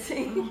Barbie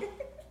kissing.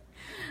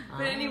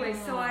 But anyway,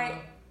 so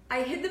I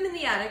hid them in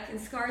the attic in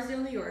Scarsdale,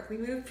 New York. We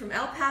moved from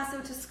El Paso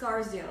to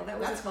Scarsdale. That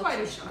was That's a quite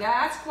culture a shock.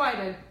 that's quite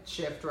a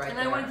shift right And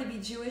there. I wanted to be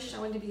Jewish. I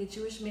wanted to be a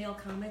Jewish male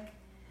comic.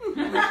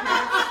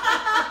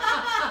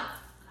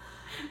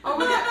 Oh,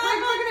 we're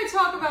going to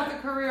talk about the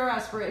career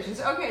aspirations.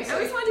 Okay, I so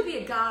always wanted to be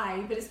a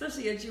guy, but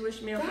especially a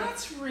Jewish male comic.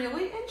 that's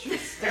really interesting.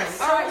 That's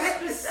All so right,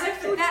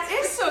 specific. that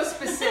is so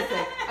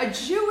specific. A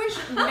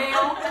Jewish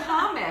male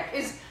comic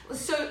is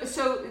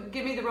so.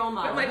 Give me the role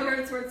model. But my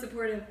parents weren't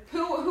supportive.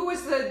 Who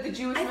was the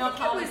Jewish I male think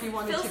it comic was you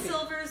wanted Phil to be?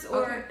 Silvers,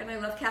 or Okay. and I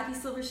love Kathy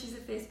Silver. She's a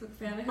Facebook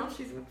fan. I hope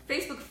she's a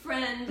Facebook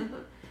friend.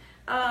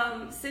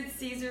 Sid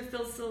Caesar,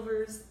 Phil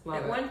Silvers. Love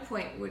At it. one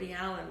point, Woody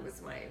Allen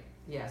was my,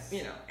 Yes.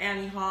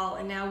 Annie Hall,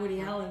 and now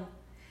Woody Allen.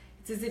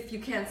 It's as if you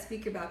can't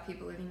speak about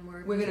people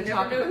anymore. We're going You to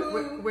never talk. know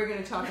About, who. we're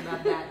going to talk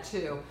about that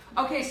too.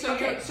 Okay, so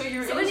Okay.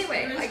 you're So in,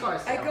 anyway, you're in I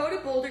Scarsdale. go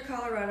to Boulder,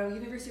 Colorado,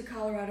 University of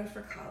Colorado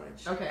for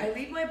college. Okay. I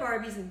leave my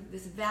Barbies in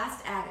this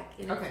vast attic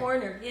in a Okay.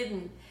 corner,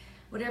 hidden.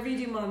 Whatever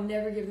you do, Mom,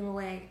 never give them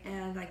away.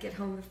 And I get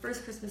home the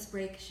first Christmas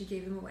break, she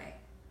gave them away.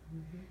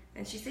 Mm-hmm.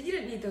 And she said, you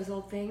didn't need those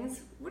old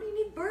things. What do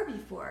you need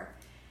Barbie for?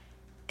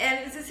 And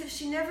it was as if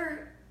she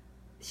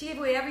gave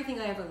away everything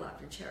I ever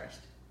loved or cherished.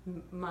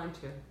 Mine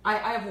too. I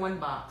have one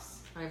box.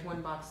 I have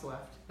one box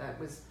left. That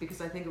was because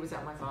I think it was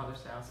at my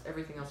father's house.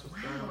 Everything else was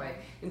thrown Wow. away,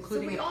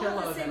 including we a all have the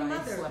pillow that same I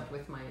mother. slept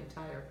with my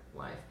entire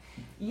life.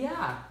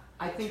 Yeah,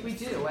 I think we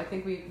do. I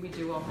think we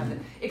do all have that.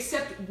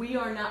 Except we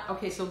are not.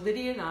 Okay, so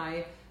Lydia and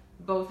I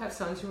both have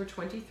sons who are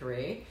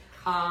 23.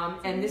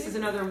 And this is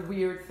another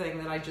weird thing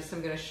that I just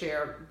am going to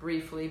share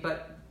briefly.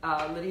 But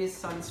Lydia's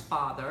son's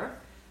father,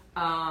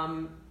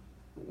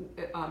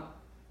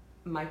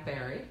 Mike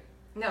Barry.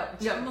 No,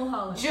 Jim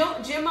Mulholland.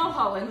 Jim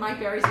Mulholland, Mike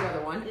Barry's the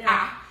other one.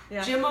 Yeah.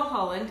 Yeah. Jim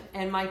Mulholland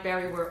and Mike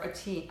Barry were a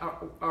team,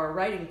 or a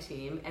writing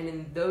team, and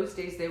in those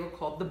days they were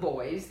called the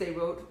Boys. They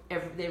wrote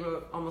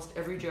almost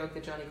every joke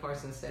that Johnny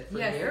Carson said for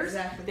Yes, years.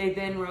 exactly. They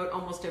then wrote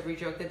almost every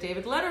joke that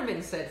David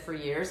Letterman said for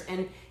years.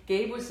 And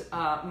Gabe was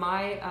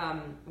my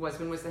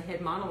husband was the head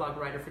monologue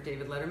writer for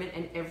David Letterman,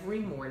 and every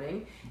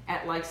morning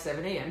at like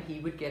 7 a.m. he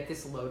would get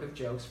this load of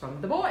jokes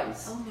from the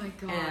Boys. Oh my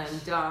gosh.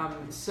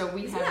 And so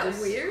we Isn't have that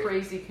this weird?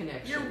 crazy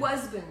connection. Your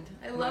husband.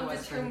 I love the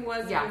husband. term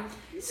husband. Yeah.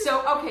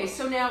 So okay,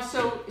 so now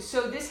so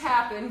this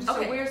happened. So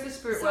Okay. where's the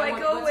spirit? So I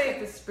go let's away-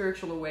 get the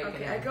spiritual awakening.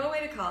 Okay, I go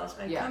away to college.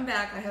 I Yeah. come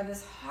back. I have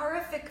this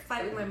horrific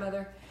fight with my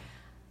mother.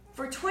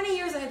 For 20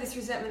 years, I had this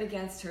resentment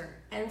against her,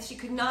 and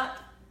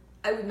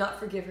I would not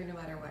forgive her no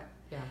matter what.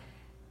 Yeah.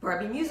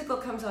 Barbie musical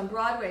comes on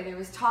Broadway. There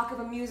was talk of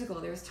a musical.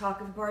 There was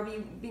talk of Barbie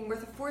being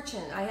worth a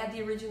fortune. I had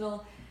the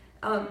original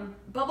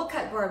bubble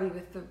cut Barbie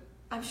with the.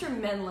 I'm sure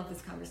men love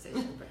this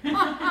conversation, but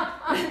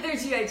they're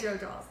GI Joe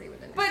dolls. They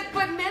would understand.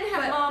 But men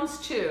have But- moms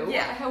too.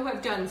 Yeah. Who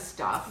have done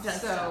stuff. Done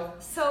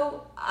stuff.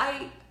 So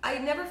I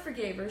never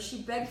forgave her.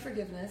 She begged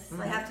forgiveness.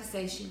 I have to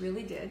say she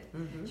really did.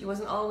 She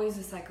wasn't always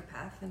a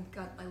psychopath. And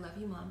God, I love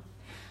you, Mom.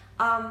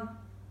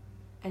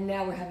 And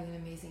now we're having an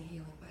amazing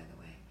healing, by the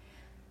way.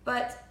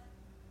 But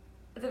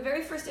the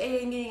very first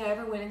AA meeting I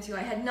ever went into,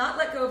 I had not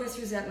let go of this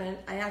resentment.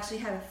 I actually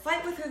had a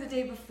fight with her the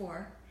day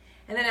before.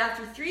 And then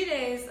after 3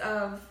 days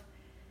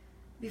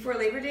before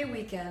Labor Day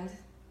weekend,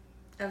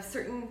 of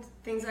certain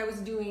things I was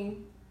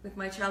doing with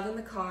my child in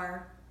the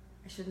car,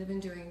 I shouldn't have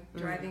been doing,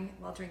 driving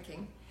while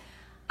drinking,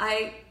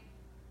 I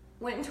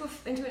went into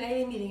an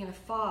AA meeting in a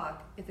fog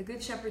at the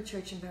Good Shepherd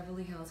Church in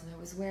Beverly Hills, and I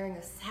was wearing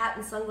a hat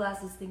and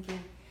sunglasses thinking,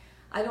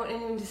 I don't want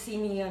anyone to see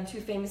me, I'm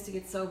too famous to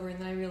get sober, and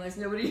then I realized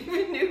nobody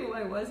even knew who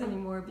I was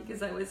anymore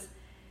because I was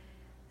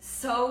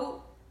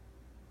so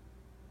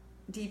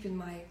deep in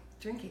my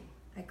drinking.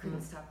 I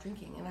couldn't stop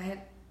drinking, and I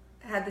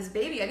had this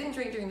baby. I didn't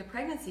drink during the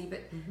pregnancy,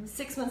 but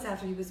 6 months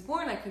after he was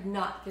born, I could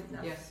not get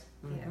enough. Yes.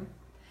 You know?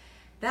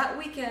 That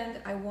weekend,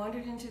 I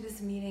wandered into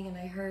this meeting and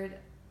I heard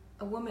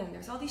a woman.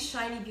 There's all these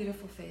shiny,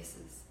 beautiful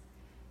faces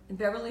in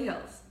Beverly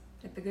Hills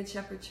at the Good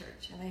Shepherd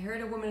Church. And I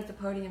heard a woman at the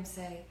podium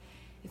say,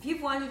 if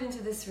you've wandered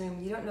into this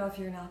room, you don't know if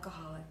you're an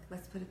alcoholic.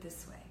 Let's put it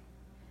this way.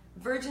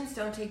 Virgins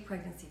don't take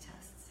pregnancy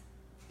tests.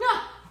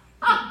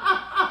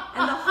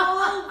 And the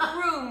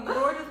whole room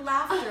roared with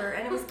laughter,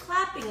 and it was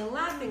clapping and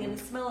laughing, and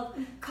the smell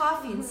of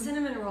coffee and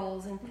cinnamon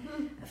rolls, and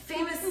a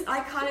famous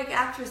iconic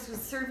actress was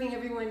serving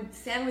everyone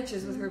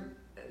sandwiches with her.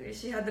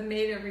 She had them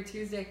made every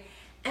Tuesday.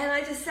 And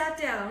I just sat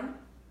down,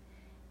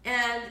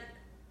 and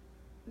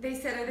they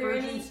said, "Are there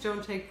any?" Virgins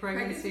don't take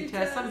pregnancy pregnancy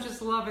tests. I'm tests?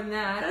 just loving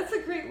that. That's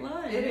a great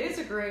line. It is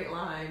a great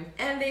line.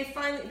 And they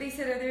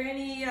said, "Are there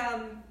any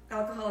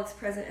alcoholics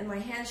present?" And my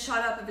hand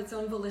shot up of its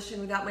own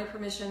volition without my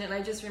permission, and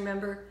I just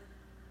remember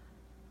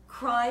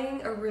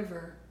crying a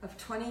river of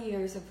 20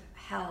 years of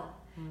hell.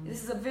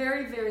 This is a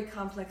very, very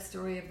complex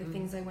story of the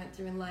things I went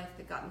through in life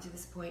that got me to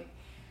this point.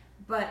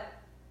 But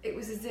it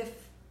was as if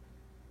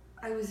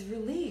I was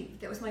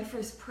relieved. That was my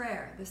first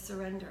prayer, the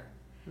surrender.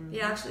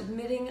 The actual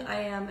admitting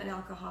I am an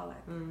alcoholic.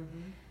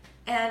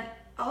 And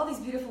all these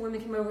beautiful women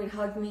came over and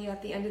hugged me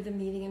at the end of the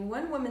meeting. And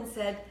one woman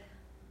said,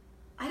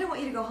 "I don't want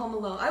you to go home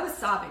alone." I was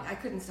sobbing. I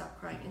couldn't stop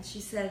crying. And she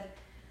said,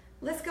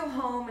 "Let's go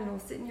home and we'll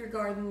sit in your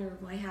garden or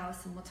my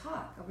house and we'll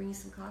talk. I'll bring you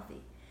some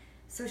coffee."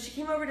 So she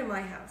came over to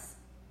my house.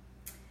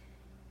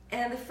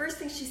 And the first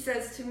thing she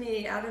says to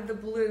me out of the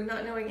blue,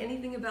 not knowing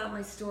anything about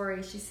my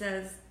story, she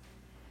says,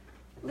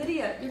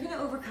 "Lydia, you're going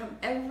to overcome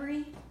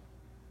every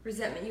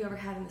resentment you ever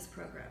had in this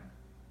program.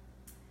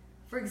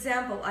 For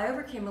example, I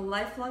overcame a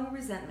lifelong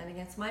resentment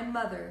against my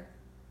mother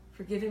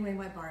for giving away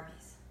my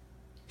Barbies."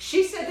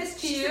 She said this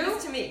to She you? said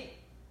this to me,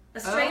 a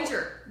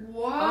stranger,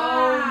 Wow.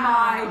 Oh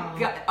my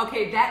God.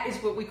 Okay, that is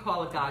what we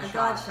call a God a shot.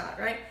 God shot,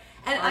 right?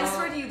 And I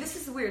swear to you, this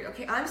is weird.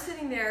 Okay, I'm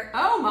sitting there,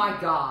 Oh my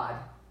God.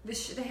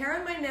 the hair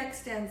on my neck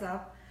stands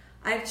up,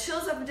 I have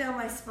chills up and down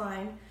my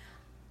spine.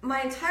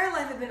 My entire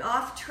life I've been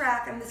off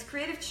track. I'm this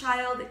creative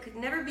child that could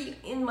never be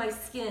in my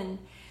skin.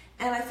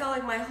 And I felt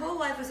like my whole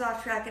life was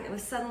off track and it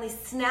was suddenly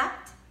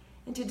snapped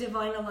into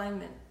divine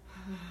alignment.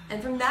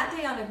 And from that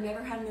day on, I've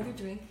never had another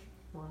drink.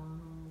 Wow.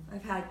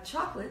 I've had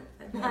chocolate.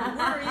 I've had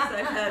worries.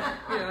 I've had,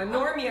 a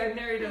normie. I've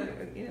married a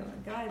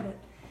guy that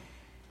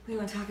we don't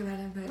want to talk about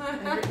him, but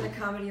I've written a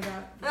comedy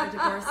about the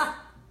divorce.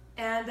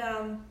 And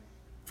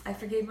I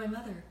forgave my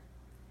mother.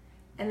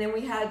 And then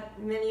we had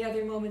many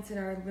other moments in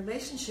our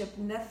relationship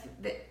that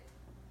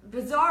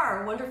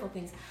bizarre, wonderful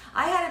things.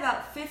 I had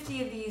about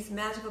 50 of these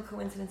magical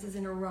coincidences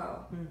in a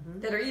row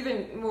that are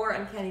even more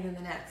uncanny than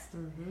the next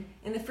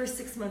in the first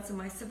 6 months of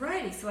my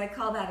sobriety. So I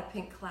call that a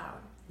pink cloud.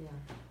 Yeah.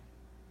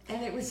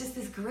 And it was just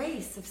this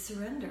grace of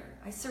surrender.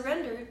 I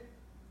surrendered.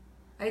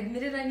 I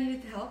admitted I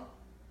needed help.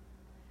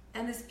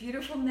 And this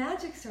beautiful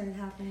magic started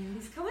happening,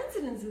 these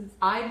coincidences.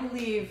 I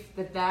believe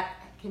that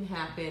can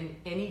happen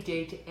any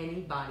day to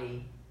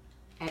anybody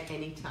at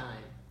any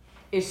time.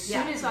 As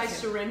soon as I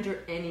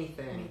surrender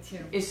anything, Me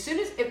too. as soon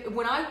as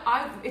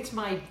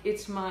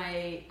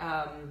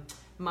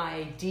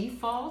my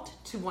default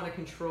to want to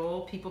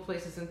control people,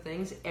 places, and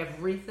things.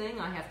 Everything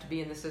I have to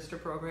be in the sister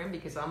program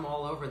because I'm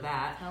all over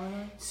that.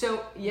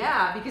 So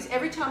yeah, because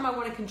every time I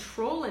want to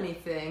control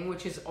anything,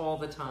 which is all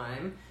the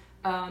time,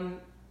 I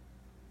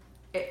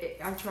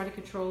try to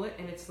control it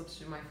and it slips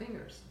through my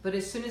fingers. But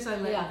as soon as I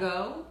let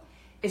go.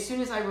 As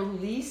soon as I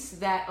release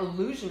that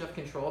illusion of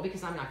control,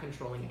 because I'm not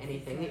controlling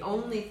anything, the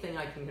only thing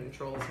I can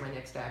control is my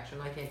next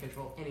action. I can't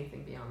control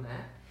anything beyond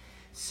that.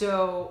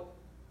 So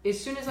as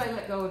soon as I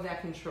let go of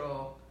that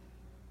control,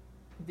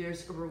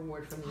 there's a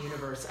reward from the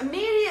universe.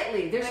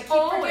 Immediately, there's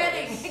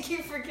I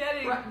keep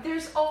forgetting. Right,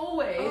 there's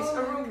always a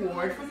my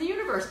reward God. from the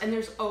universe, and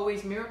there's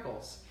always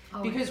miracles.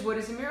 Always. Because what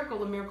is a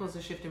miracle? A miracle is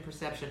a shift in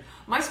perception.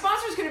 My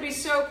sponsor's going to be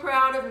so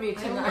proud of me I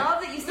tonight.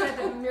 love that you said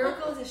that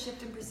miracle is a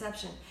shift in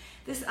perception.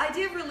 This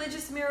idea of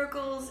religious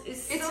miracles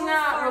is It's so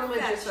not far-fetched.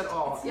 religious at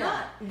all. It's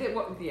yeah. not.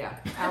 The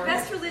The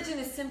best religion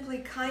is simply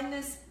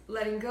kindness,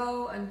 letting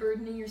go,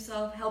 unburdening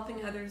yourself,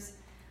 helping others.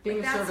 Being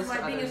of that's service why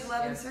to being others, of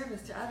love and yes.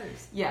 service to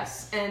others.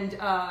 Yes, and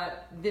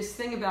this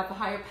thing about the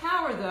higher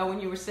power, though, when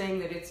you were saying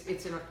that it's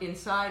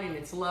inside and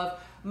it's love,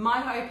 my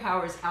higher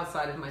power is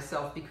outside of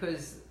myself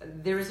because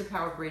there is a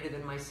power greater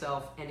than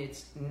myself, and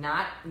it's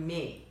not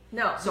me.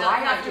 No, So not I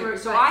have you. to.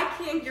 So Right.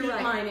 I can't You're keep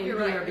right. mine in You're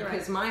here right. You're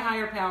because right. my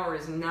higher power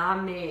is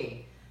not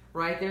me.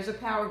 Right? There's a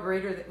power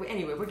greater.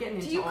 Anyway, we're getting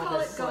into Do you all call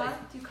this. it God?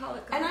 Like, Do you call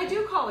it God? and I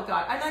do call it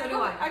God. And So do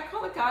I. I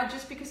call it God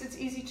just because it's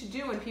easy to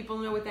do and people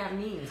know what that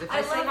means. If I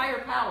I say like- higher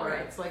power, right.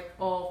 it's like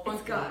all funky.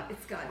 It's God.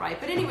 It's God. Right.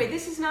 But anyway,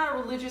 this is not a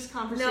religious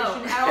conversation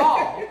No. at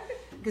all.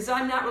 Because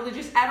I'm not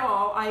religious at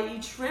all. I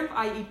eat shrimp.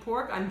 I eat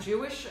pork. I'm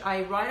Jewish.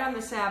 I ride on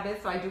the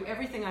Sabbath. I do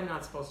everything I'm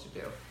not supposed to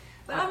do.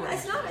 But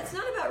it's not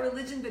about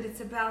religion, but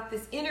it's about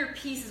this inner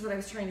peace is what I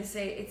was trying to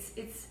say.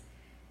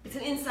 It's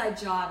an inside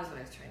job is what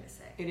I was trying to say.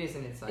 It is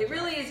an inside It job.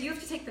 really is. You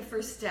have to take the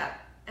first step.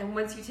 And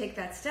once you take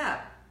that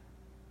step,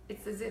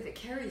 it's as if it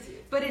carries you.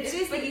 But it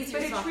is the easier,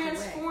 but it softer way.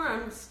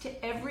 transforms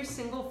to every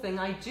single thing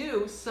I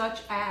do,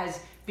 such as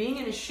being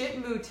in a shit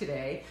mood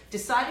today,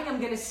 deciding I'm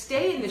going to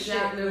stay in the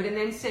shit mood, and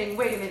then saying,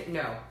 "Wait a minute,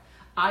 no,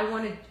 I'm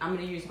going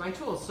to use my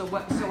tools." So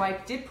I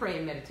did pray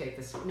and meditate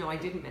this. No, I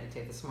didn't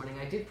meditate this morning.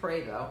 I did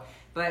pray though,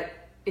 but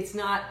it's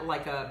not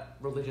like a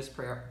religious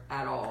prayer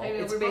at all. I know,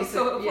 It's we're both basic.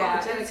 so Yeah,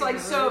 apologetic it's like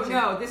about so. religion.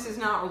 No, this is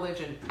not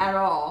religion at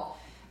all.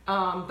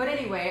 But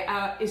anyway,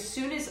 as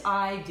soon as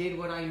I did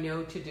what I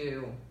know to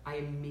do, I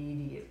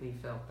immediately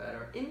felt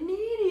better.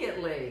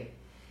 Immediately,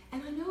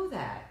 and I know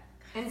that.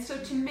 And so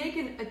to make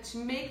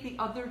the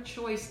other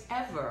choice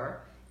ever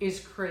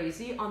is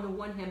crazy on the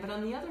one hand, but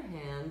on the other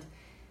hand,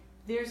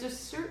 there's a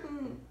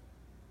certain.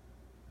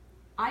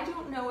 I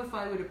don't know if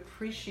I would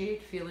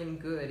appreciate feeling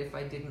good if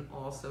I didn't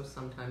also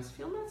sometimes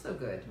feel not so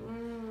good.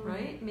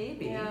 Right?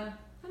 Maybe. Yeah.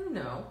 I don't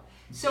know.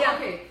 So Yeah.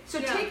 okay, so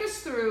Yeah. take us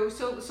through.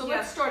 So Yeah.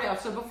 let's start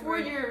out. So before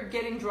Right. you're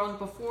getting drunk,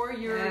 before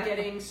you're Yeah.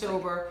 getting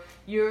sober,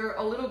 you're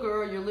a little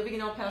girl. You're living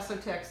in El Paso,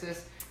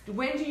 Texas.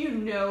 When do you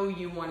know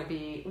you want to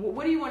be?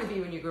 What do you want to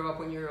be when you grow up?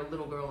 When you're a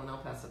little girl in El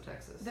Paso,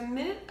 Texas? The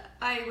minute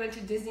I went to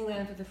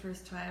Disneyland for the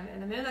first time,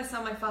 and the minute I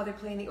saw my father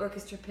play in the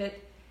orchestra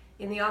pit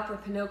in the opera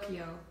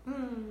Pinocchio,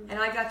 and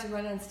I got to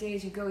run on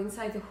stage and go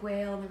inside the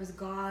whale, and there was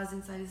gauze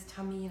inside his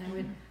tummy, and I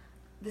would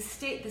the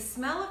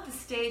smell of the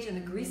stage and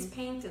the grease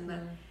paint and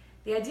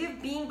the idea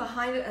of being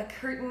behind a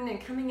curtain and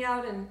coming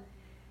out, and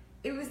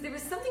there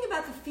was something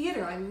about the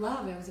theater I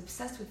loved. I was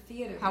obsessed with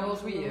theater. How When I old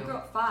was a were little you?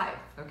 Girl, 5.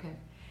 Okay.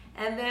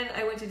 And then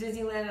I went to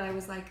Disneyland, and I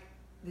was like,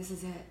 this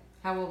is it.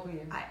 How old were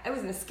you? I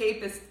was an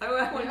escapist.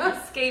 I wanted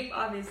to escape,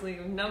 obviously,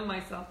 and numb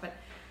myself. But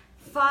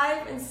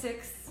 5 and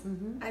 6,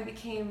 I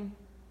became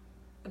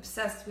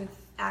obsessed with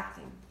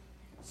acting.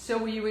 So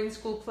were you in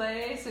school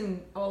plays and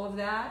all of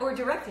that? Or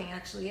directing,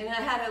 actually. And I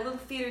had a little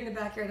theater in the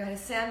backyard. I had a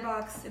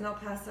sandbox in El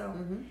Paso.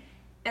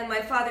 And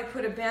my father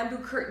put a bamboo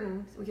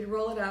curtain so we could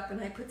roll it up,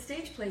 and I put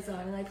stage plays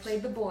on, and I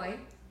played the boy.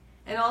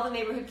 And all the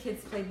neighborhood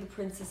kids played the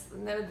princess.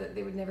 And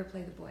they would never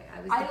play the boy.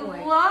 I was the boy.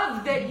 I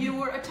love that you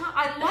were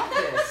I love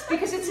this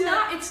because it's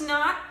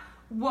not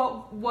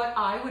what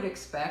I would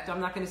expect.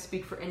 I'm not going to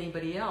speak for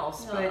anybody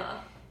else, but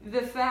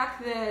the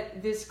fact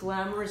that this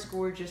glamorous,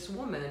 gorgeous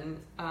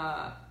woman.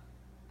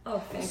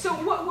 Thank So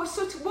you. what was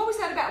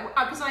that about?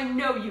 Because I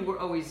know you were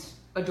always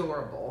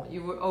adorable.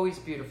 You were always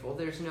beautiful.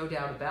 There's no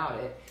doubt about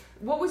it.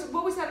 What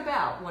was that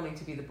about? Wanting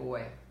to be the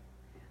boy?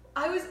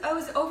 I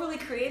was overly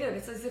creative.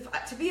 It's as if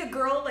to be a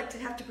girl, like to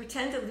have to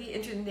pretend to be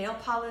into nail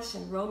polish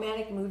and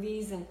romantic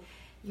movies and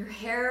your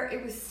hair.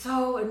 It was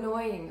so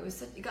annoying.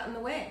 It got in the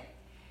way.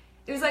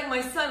 It was like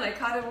my son. I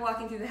caught him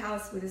walking through the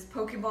house with his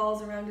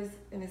Pokeballs around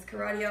his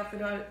karate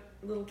outfit on, a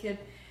little kid,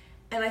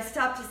 and I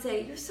stopped to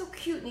say, "You're so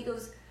cute," and he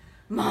goes,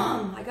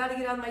 "Mom, I got to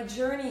get on my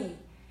journey."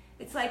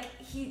 It's like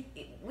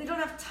we don't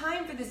have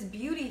time for this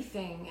beauty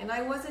thing, and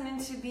I wasn't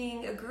into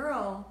being a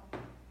girl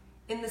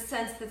in the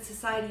sense that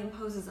society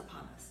imposes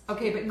upon us.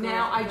 Okay, but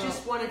now I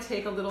just want to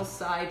take a little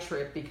side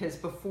trip because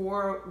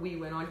before we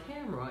went on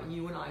camera,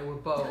 you and I were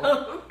both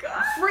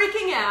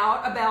freaking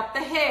out about the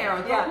hair,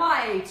 the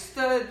lights,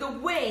 the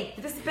weight,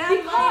 this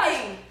bad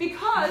lighting.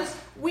 because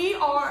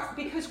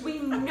we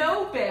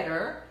know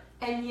better,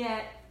 and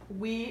yet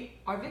we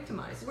are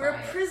victimized. We're by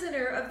a it.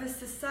 prisoner of this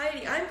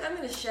society. I'm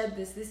going to shed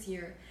this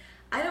year.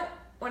 I don't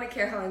want to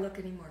care how I look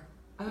anymore.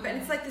 But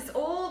it's like this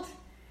old.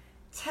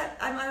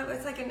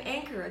 It's like an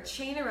anchor, a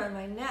chain around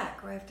my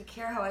neck, where I have to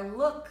care how I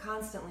look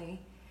constantly,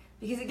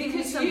 because it gives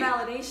me some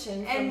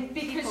validation. And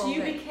because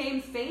you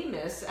became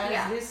famous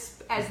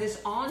as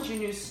this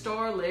ingenue,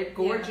 starlit,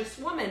 gorgeous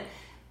woman.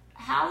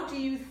 How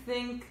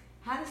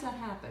does that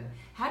happen?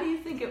 How do you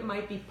think it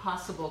might be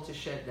possible to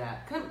shed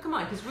that? Come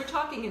on, because we're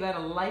talking about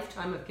a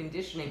lifetime of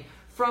conditioning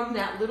from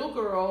that little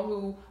girl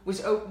who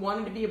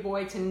wanted to be a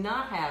boy to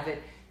not have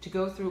it, to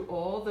go through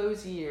all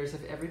those years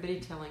of everybody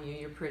telling you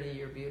you're pretty,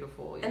 you're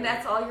beautiful. And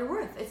that's all you're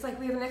worth. It's like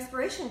we have an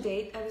expiration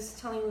date. I was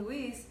telling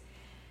Louise,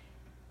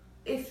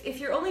 if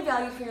you're only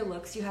valued for your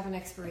looks, you have an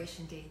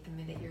expiration date the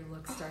minute your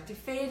looks start to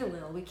fade a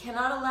little. We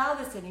cannot allow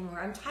this anymore.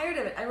 I'm tired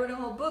of it. I wrote a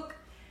whole book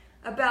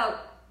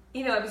about,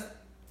 I was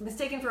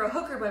mistaken for a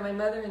hooker by my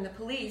mother and the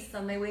police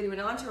on my way to an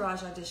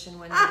Entourage audition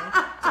one day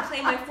to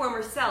play my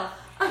former self.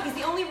 Because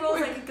the only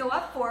roles I could go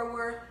up for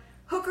were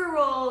hooker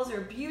roles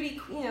or beauty,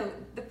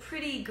 the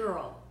pretty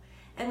girl.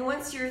 And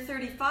once you're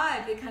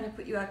 35, they kind of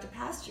put you out to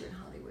pasture in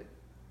Hollywood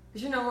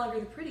because you're no longer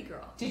the pretty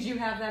girl. Did you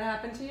have that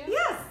happen to you?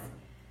 Yes,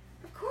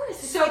 of course.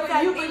 It's So like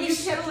that you Amy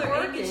kept Schumer,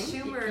 working. Amy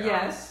Schumer,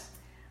 Yes.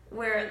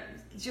 where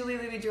Julie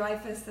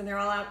Louis-Dreyfus and they're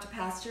all out to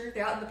pasture.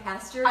 They're out in the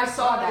pasture. I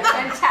saw that.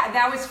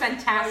 That was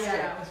fantastic. Oh,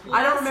 yeah, that was good.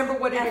 I don't remember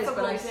what it is, That's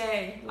but the whole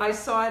day. I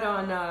saw it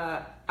on.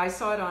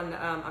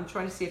 I'm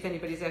trying to see if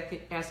anybody's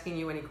asking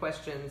you any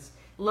questions.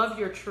 Love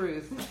your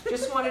truth.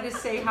 Just wanted to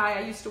say hi.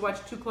 I used to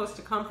watch Too Close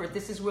to Comfort.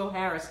 This is Will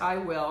Harris. Hi,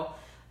 Will.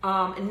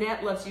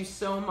 Annette loves you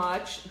so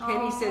much.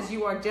 Penny says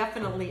you are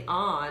definitely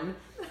on.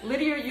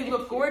 Lydia, you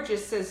look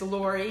gorgeous, says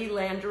Lori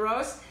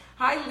Landros.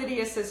 Hi,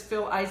 Lydia, says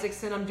Phil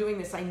Isaacson. I'm doing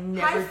this. I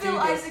never do Phil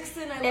this.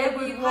 Isaacson. I love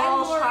Edward you.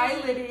 Walsh. Lori.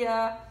 Hi,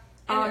 Lydia.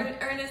 And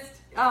Ernest.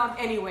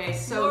 Anyway,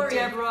 so Lori.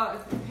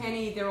 Deborah,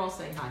 Penny, they're all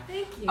saying hi.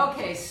 Thank you.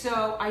 Okay,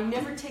 so I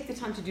never take the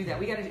time to do that.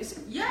 We gotta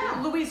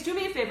Louise, do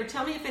me a favor.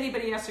 Tell me if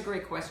anybody asks a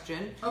great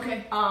question.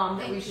 Okay.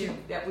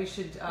 That we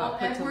should Well, put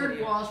to Edward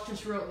Lydia. Walsh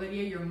just wrote,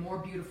 Lydia, you're more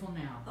beautiful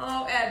now.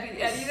 Oh,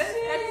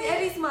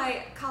 Eddie's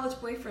my college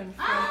boyfriend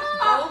from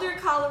Ah! Boulder,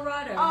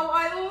 Colorado. Oh,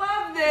 I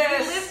love We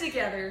this. lived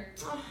together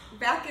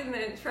back in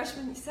the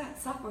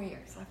sophomore year.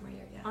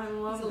 Yeah, I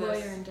love he's a this.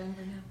 lawyer in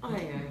Denver now.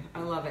 I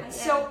love it. Hi,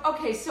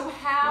 So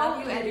how,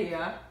 Love you, Eddie.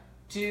 Lydia,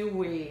 do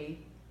we,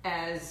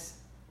 as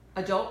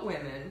adult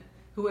women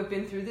who have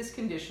been through this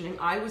conditioning,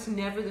 I was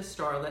never the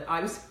starlet.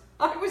 I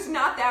was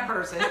not that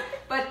person.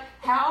 But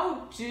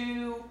how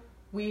do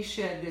we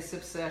shed this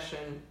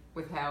obsession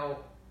with how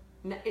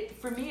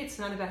for me, it's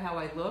not about how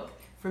I look.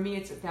 For me,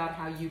 it's about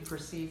how you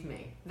perceive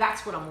me.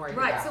 That's what I'm worried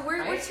Right, about. so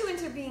we're too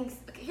into being.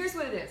 Okay, here's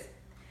what it is.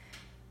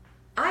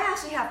 I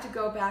actually have to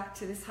go back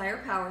to this higher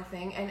power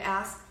thing and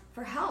ask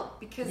for help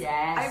because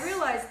Yes. I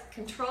realized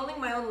controlling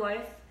my own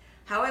life,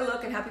 how I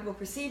look and how people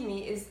perceive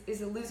me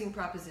is a losing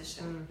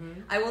proposition.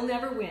 Mm-hmm. I will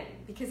never win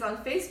because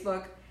on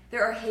Facebook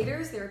there are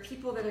haters, there are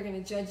people that are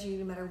going to judge you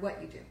no matter what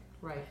you do.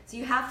 Right. So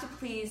you have to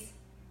please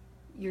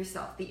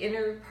yourself, the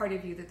inner part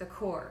of you, the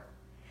core.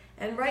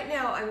 And right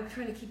now I'm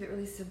trying to keep it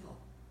really simple.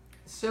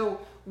 So,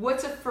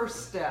 what's a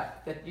first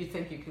step that you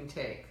think you can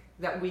take,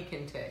 that we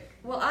can take?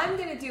 Well, I'm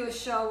going to do a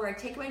show where I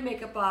take my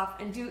makeup off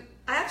and do.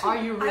 I actually.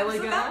 Are you really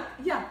gonna?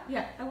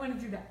 Yeah, I want to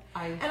do that.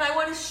 I And I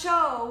want to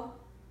show.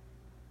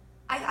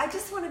 I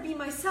just want to be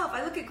myself.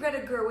 I look at Greta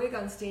Gerwig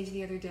on stage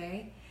the other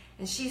day,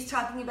 and she's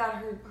talking about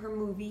her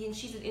movie, and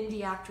she's an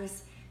indie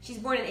actress. She's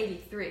born in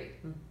 '83,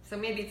 so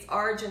maybe it's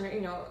our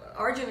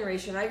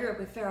generation. I grew up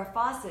with Farrah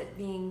Fawcett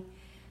being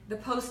the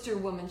poster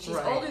woman. She's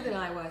Right. older than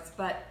I was,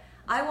 but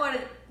I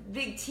wanted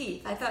big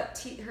teeth. I thought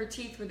her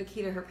teeth were the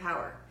key to her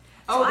power.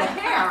 Oh, So the I-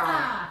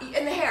 hair.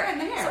 And the hair.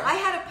 And the hair. So I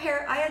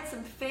had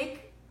some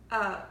fake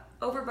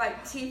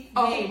overbite teeth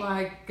Oh made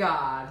my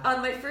God.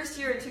 on my first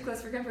year in Too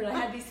Close for Comfort. I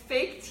had these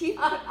fake teeth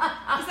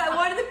because I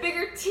wanted the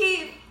bigger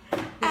teeth,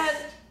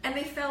 and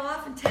they fell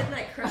off. And Ted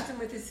Knight crushed them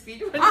with his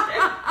feet one day.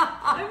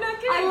 I'm not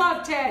kidding. I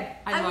love Ted.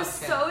 I love was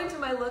Ted. so into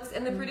my looks,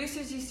 and the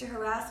producers used to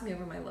harass me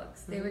over my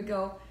looks. They would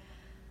go,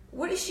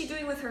 "What is she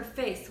doing with her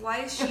face? Why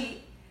is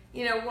she,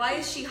 why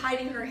is she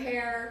hiding her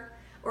hair?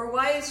 Or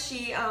why is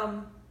she?"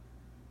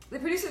 The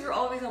producers were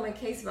always on my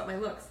case about my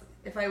looks.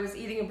 If I was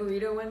eating a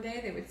burrito one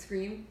day, they would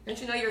scream, "Don't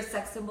you know you're a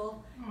sex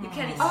symbol? You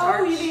can't eat starch."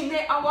 Oh, you mean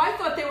I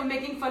thought they were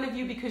making fun of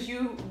you because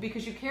you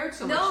cared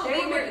so No, much.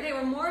 they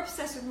were more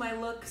obsessed with my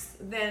looks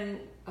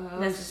than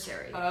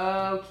necessary.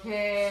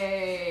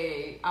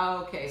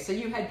 Okay. So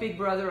you had Big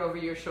Brother over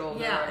your shoulder.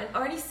 Yeah, and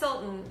Arnie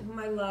Sultan, whom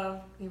I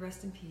love, may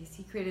rest in peace.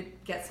 He created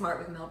Get Smart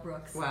with Mel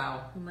Brooks.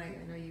 Wow. Whom I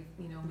know you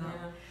know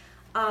Mel.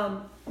 Yeah.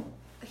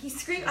 He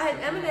screamed. I had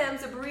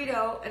M&M's, a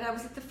burrito, and I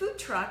was at the food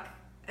truck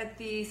at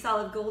the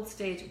Solid Gold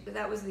stage. But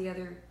that was the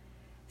other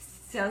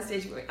sound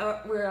stage where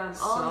All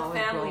Solid the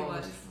Family Gold.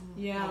 was. I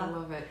Yeah.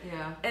 love it.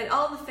 Yeah. And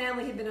All the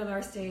Family had been on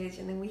our stage,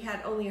 and then we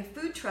had only a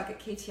food truck at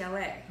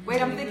KTLA.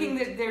 Wait, I'm We thinking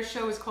moved- that their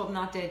show is called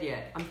Not Dead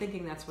Yet. I'm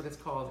thinking that's what it's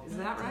called. Is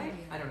Not that Dead right?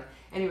 Yet. I don't know.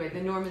 Anyway,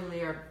 the Norman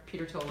Lear,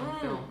 Peter Tolan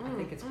film. I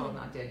think it's called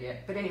Not Dead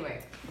Yet. But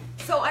anyway.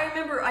 So I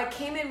remember I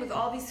came in with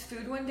all these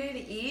food one day to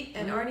eat,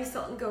 and Arnie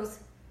Sultan goes,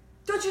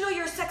 "Don't you know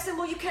you're a sex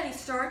symbol? You can't eat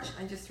starch."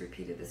 I just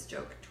repeated this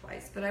joke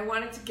twice, but I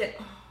wanted to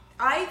get.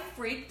 I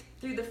freaked,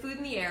 threw the food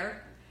in the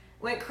air,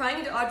 went crying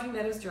into Audrey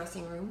Meadows'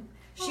 dressing room.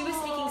 She was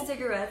sneaking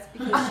cigarettes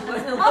because she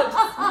wasn't allowed to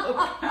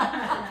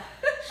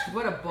smoke.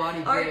 What a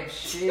body Ar- babe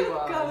she was.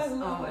 God, I Oh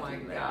love my Audrey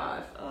Meadows.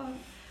 God. Oh.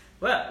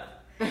 Well.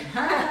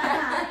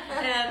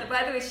 And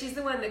by the way, she's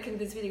the one that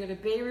convinced me to go to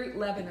Beirut,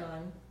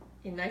 Lebanon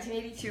in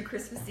 1982,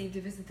 Christmas Eve,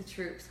 to visit the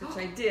troops, which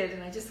I did,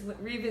 and I just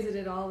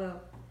revisited all the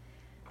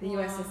Wow.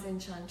 USS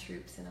Incheon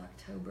troops in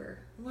October.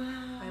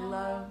 Wow.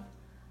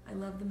 I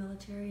love the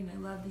military, and I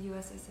love the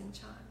USS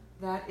Incheon.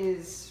 That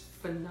is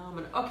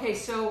phenomenal. Okay,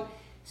 so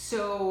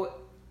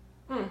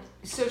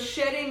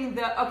shedding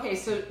the. Okay,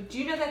 so do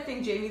you know that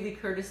thing Jamie Lee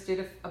Curtis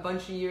did a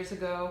bunch of years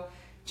ago?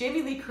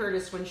 Jamie Lee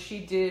Curtis, when she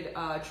did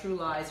True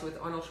Lies with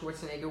Arnold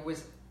Schwarzenegger,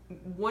 was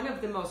one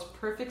of the most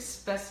perfect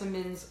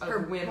specimens of Her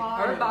women.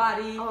 body. Her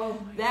body. Oh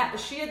my That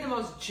she had the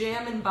most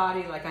jammin'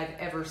 body like I've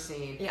ever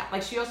seen. Yeah.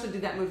 Like she also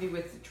did that movie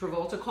with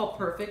Travolta called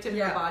Perfect, and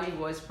Yeah. her body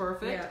was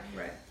perfect. Yeah,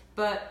 right.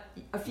 But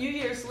a few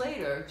years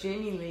later,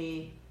 Jamie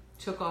Lee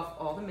took off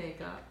all the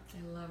makeup.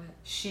 I love it.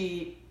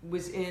 She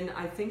was in,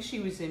 I think she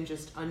was in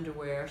just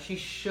underwear. She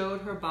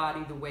showed her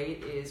body the way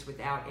it is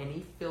without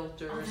any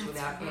filters, that's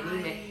without any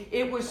right. makeup.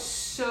 It was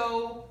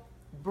so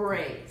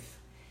brave.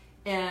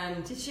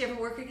 And Did she ever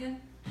work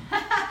again?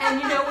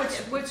 and you know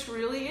what's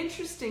really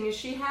interesting is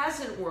she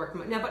hasn't worked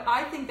now, but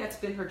I think that's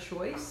been her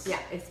choice. Yeah,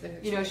 it's been her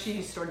You know, choice.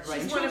 she started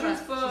writing She's one of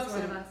children's us. books. She's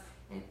one of and- us.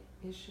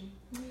 Is she?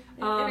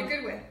 In a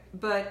good way.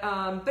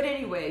 But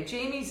anyway,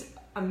 Jamie's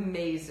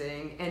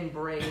amazing and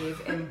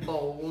brave and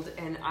bold,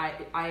 and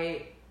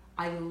I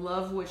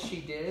love what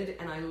she did,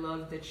 and I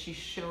love that she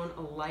shone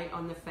a light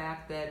on the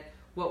fact that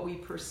what we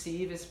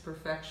perceive as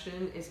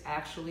perfection is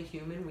actually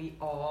human. We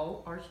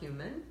all are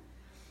human.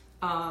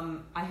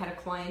 I had a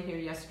client here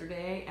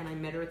yesterday, and I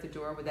met her at the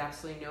door with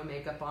absolutely no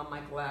makeup on, my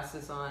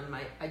glasses on,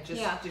 I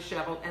just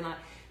disheveled, and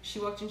she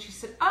walked in, she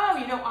said, "Oh,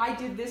 you know, I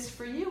did this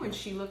for you," and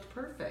she looked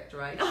perfect,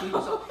 right? She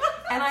was all,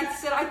 and I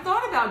said, "I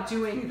thought about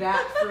doing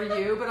that for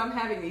you, but I'm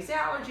having these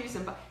allergies,"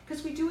 and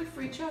because we do it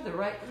for each other,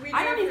 right? We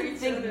I do don't it for even each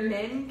think other.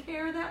 men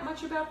care that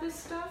much about this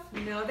stuff.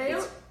 No, they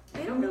don't.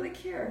 They don't really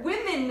care.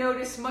 Women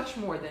notice much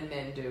more than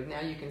men do. Now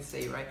you can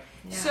see, right?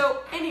 Yeah. So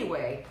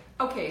anyway,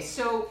 okay,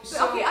 so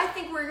Okay, I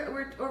think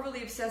we're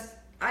overly obsessed.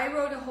 I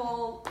wrote a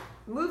whole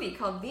movie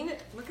called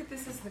Venus. Look at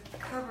this as the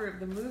cover of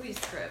the movie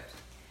script,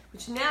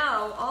 which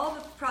now all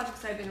the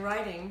projects I've been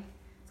writing,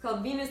 it's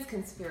called Venus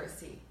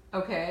Conspiracy.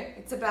 okay,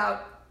 It's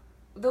about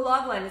the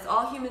log line is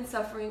all human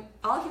suffering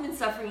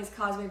is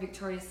caused by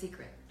Victoria's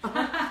Secret.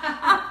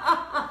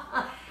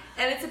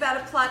 And it's about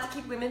a plot to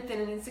keep women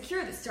thin and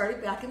insecure that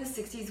started back in the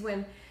 60s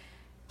when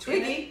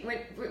Twiggy.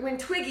 When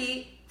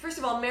Twiggy, first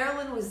of all,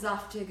 Marilyn was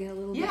Zoftig and a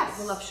little bit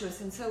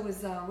voluptuous, and so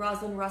was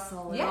Rosalind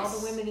Russell and all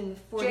the women in the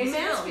 40s. Jane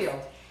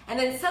Mansfield. And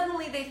then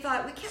suddenly they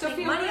thought, we can't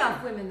make money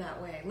off women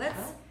that way.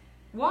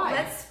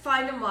 Let's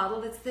find a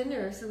model that's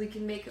thinner so we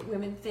can make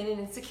women thin and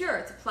insecure.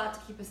 It's a plot to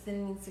keep us thin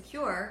and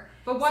insecure.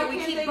 But why so we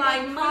can't keep they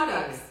buying make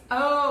products?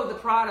 money? Oh, the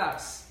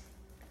products.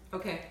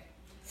 Okay.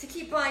 To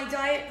keep buying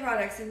diet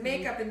products and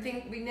makeup and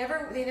things. They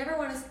never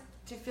want us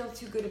to feel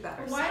too good about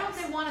ourselves. Why don't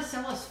they want to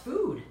sell us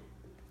food?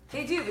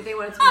 They do, but they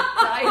want it to be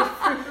diet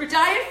food.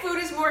 Diet food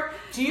is more.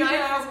 Do you Diet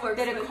know food is more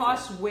that it expensive.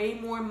 costs way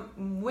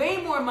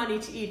more money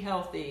to eat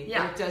healthy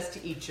than it does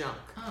to eat junk?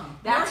 Oh.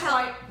 That's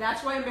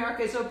why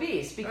America is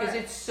obese, because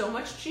it's so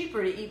much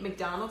cheaper to eat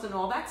McDonald's and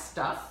all that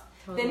stuff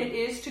than it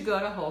is to go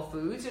to Whole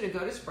Foods or to go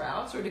to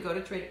Sprouts or to go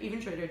to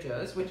Trader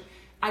Joe's, which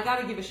I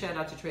got to give a shout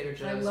out to Trader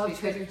Joe's. I love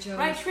Trader Joe's.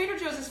 Right, Trader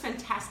Joe's is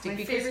fantastic.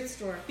 My favorite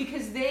store.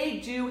 Because they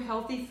do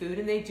healthy food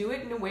and they do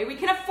it in a way we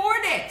can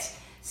afford it.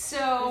 So,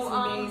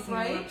 It's amazing.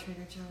 right? I love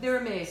Trader Joe's. They're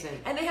amazing.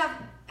 And they have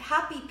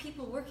happy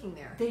people working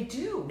there. They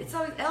do. It's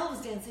always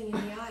elves dancing in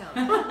the aisle.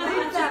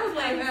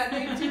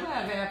 They do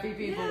have happy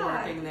people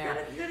working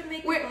there. You gotta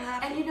make people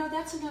happy. And you know,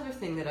 that's another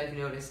thing that I've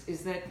noticed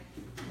is that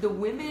the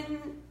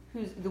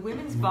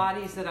women's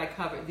bodies that I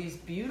cover, these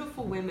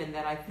beautiful women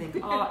that I think,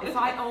 oh, if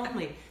I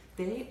only,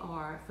 they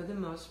are for the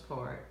most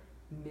part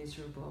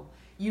miserable.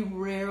 You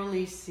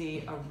rarely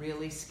see a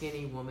really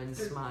skinny woman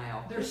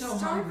smile. They're so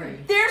hungry.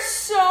 They're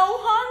so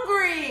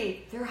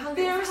hungry. They're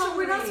hungry. They're First of all,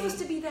 we're not hungry.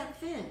 supposed to be that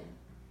thin.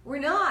 We're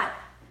not.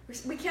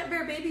 We can't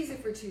bear babies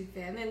if we're too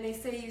thin. And they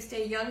say you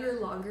stay younger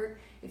longer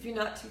if you're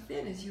not too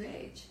thin as you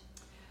age.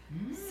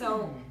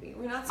 So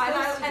we're not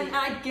supposed to be. And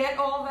I get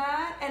all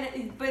that,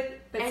 but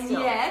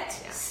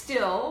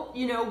still,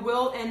 you know,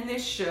 we'll end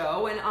this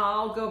show and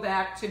I'll go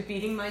back to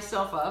beating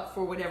myself up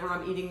for whatever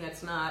I'm eating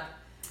that's not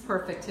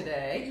perfect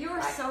today. You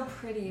are so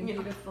pretty and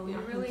beautiful. You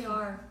yeah. really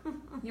are.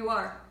 You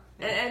are.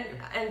 And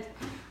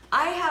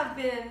I have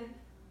been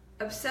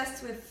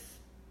obsessed with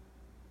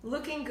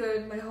looking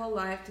good my whole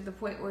life to the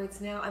point where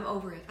it's now I'm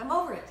over it. I'm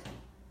over it.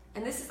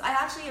 And this is I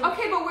actually am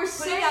Okay, but we're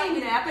saying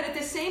that, but at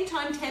the same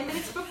time, 10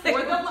 minutes before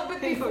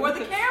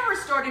the camera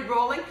started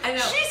rolling, I know.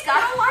 she's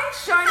got a light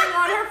shining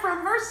on her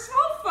from her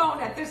cell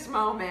phone at this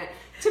moment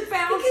to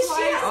bounce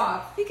light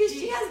off. Because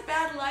she has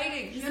bad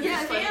lighting. You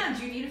understand,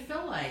 you need a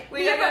fill light.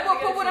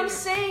 But what I'm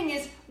saying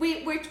is,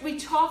 we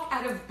talk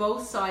out of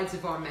both sides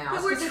of our mouths.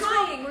 But we're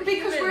trying. We're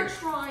because human. we're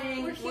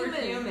trying. We're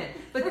human.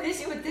 But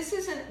this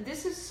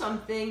is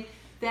something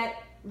that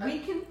we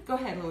can. Go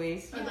ahead,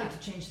 Louise. I'd like to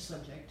change the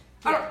subject.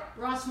 Yeah.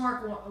 Ross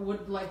Mark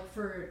would like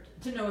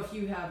to know if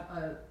you have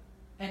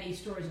any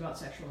stories about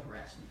sexual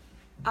harassment.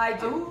 I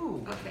do.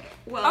 Ooh. Okay.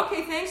 Well.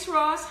 Okay. Thanks,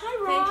 Ross.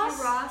 Hi, Ross. Thank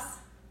you, Ross.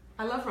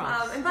 I love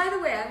Ross. And by the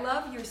way, I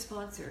love your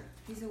sponsor.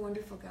 He's a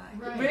wonderful guy.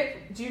 Right.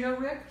 Rick, do you know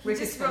Rick? He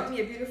just wrote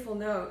me a beautiful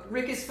note.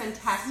 Rick is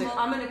fantastic.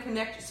 I'm going to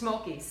connect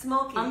Smokey.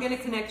 I'm going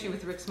to connect you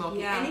with Rick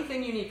Smokey. Yeah.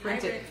 Anything you need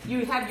printed. Rick.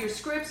 You have your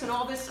scripts and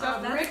all this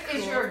stuff. that's Rick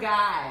is cool. your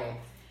guy.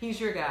 He's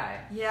your guy.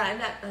 Yeah,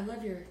 and I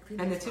love your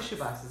Kleenex And the box. tissue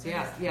boxes.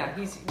 Yeah.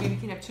 We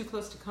can have too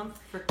close to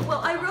comfort. Well,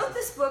 I wrote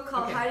this book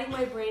called Okay. Hiding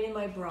My Brain in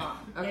My Bra,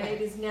 and Okay.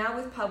 it is now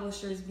with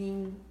publishers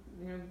being,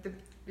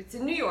 it's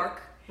in New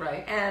York,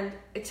 Right. and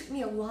it took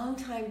me a long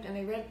time, and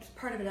I read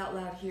part of it out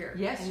loud here.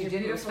 Yes, in you your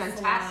did. It was beautiful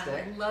fantastic.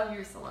 salon. I love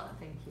your salon.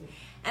 Thank you.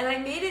 And I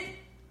made it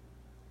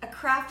a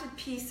crafted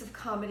piece of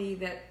comedy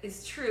that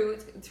is true.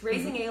 It's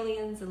raising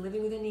aliens and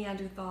living with a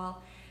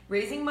Neanderthal,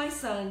 raising my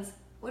sons,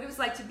 what it was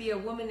like to be a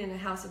woman in a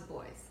house of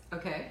boys.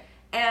 Okay.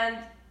 And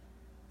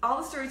all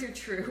the stories are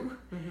true,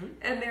 Mm-hmm.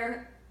 and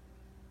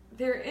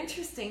they're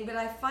interesting, but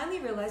I finally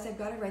realized I've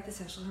got to write the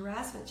sexual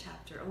harassment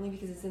chapter, only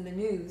because it's in the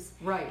news.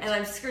 Right. And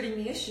I'm skirting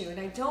the issue, and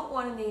I don't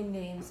want to name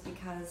names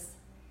because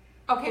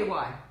Okay,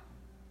 why?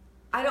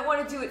 I don't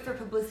want to do it for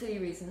publicity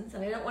reasons,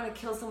 and I don't want to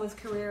kill someone's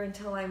career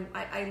until I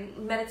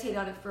meditate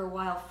on it for a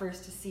while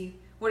first to see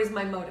what is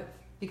my motive.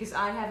 Because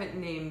I haven't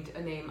named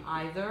a name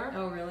either.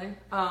 Oh, really?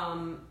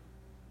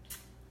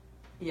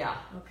 Yeah.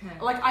 Okay.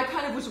 Like, I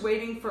kind of was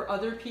waiting for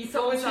other people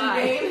So was to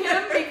I. name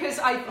him because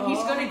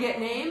he's going to get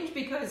named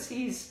because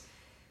he's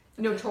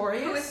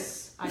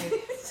notorious.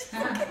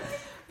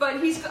 But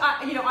he's,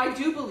 I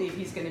do believe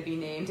he's going to be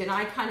named, and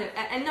I kind of,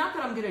 and not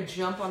that I'm going to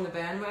jump on the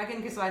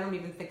bandwagon because I don't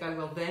even think I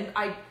will then.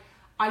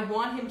 I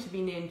want him to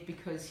be named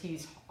because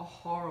he's a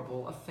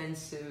horrible,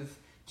 offensive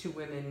to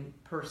women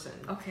person.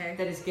 Okay.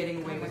 That is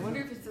getting away I with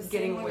wonder if it's the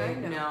getting same one away. I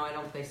know. No, I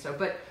don't think so.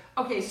 But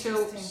okay,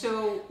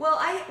 so Well,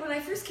 when I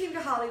first came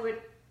to Hollywood,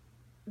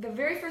 the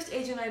very first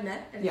agent I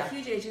met at Yeah. a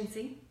huge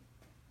agency,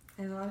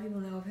 and a lot of people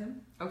know of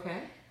him,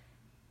 okay.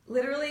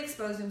 literally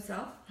exposed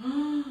himself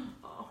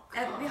Oh,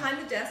 behind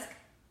the desk.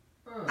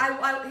 Oh.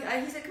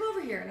 He said, "Come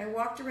over here," and I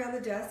walked around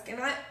the desk,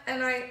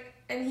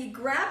 and he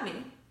grabbed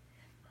me,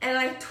 and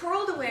I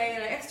twirled away,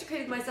 and I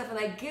extricated myself, and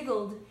I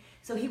giggled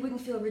so he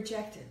wouldn't feel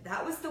rejected.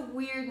 That was the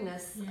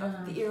weirdness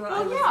of the era.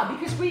 Oh yeah,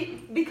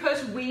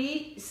 because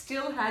we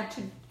still had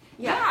to.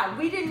 Yeah,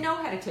 we didn't know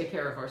how to take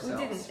care of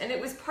ourselves. We didn't, and it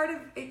was part of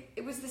it.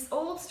 It was this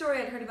old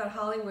story I'd heard about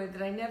Hollywood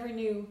that I never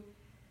knew.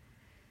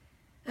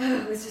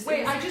 It was just.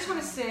 Wait, I just want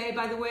to say,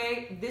 by the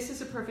way, this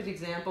is a perfect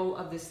example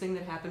of this thing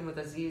that happened with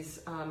Aziz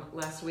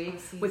last week.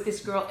 With this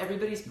girl,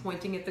 everybody's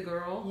pointing at the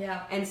girl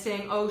and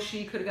saying, "Oh,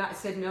 she could have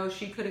said no,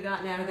 she could have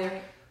gotten out of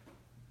there."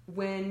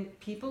 When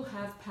people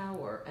have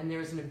power and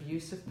there's an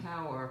abuse of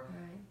power,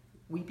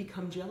 we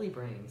become jelly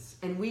brains,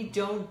 and we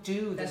don't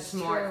do the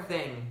smart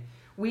thing.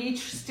 We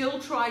still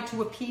try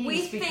to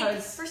appease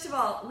because... First of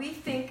all, we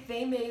think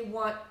they may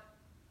want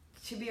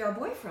to be our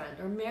boyfriend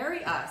or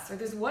marry us. Or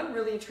there's one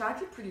really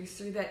attractive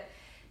producer that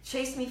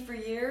chased me for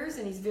years,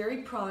 and he's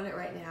very prominent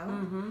right now.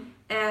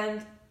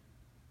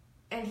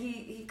 And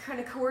he kind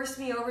of coerced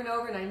me over and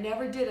over, and I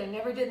never did. And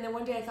then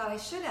one day I thought I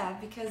should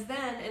have, because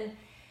then...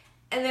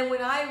 And then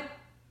when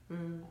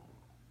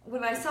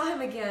I saw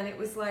him again, it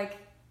was like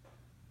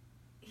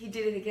he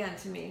did it again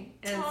to me,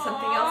 and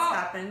something else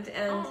happened,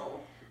 and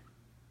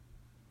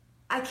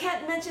I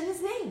can't mention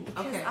his name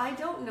because I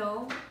don't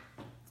know.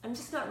 I'm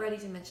just not ready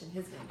to mention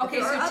his name. But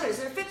there are others.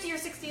 There are 50 or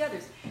 60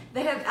 others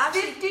that have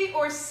actually 50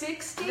 or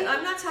 60.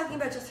 I'm not talking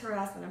about just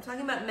harassment. I'm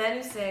talking about men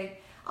who say,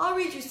 "I'll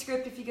read your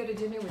script if you go to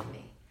dinner with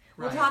me.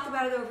 We'll talk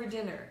about it over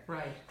dinner."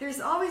 Right.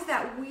 There's always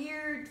that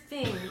weird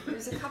thing.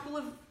 There's a couple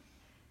of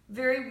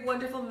very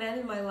wonderful men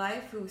in my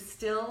life who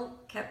still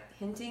kept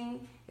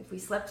hinting if we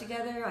slept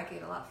together, I could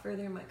get a lot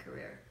further in my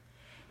career.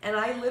 And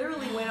I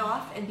literally went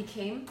off and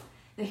became...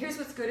 Now here's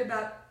what's good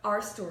about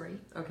our story.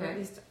 Okay. Or at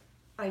least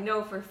I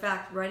know for a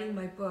fact, writing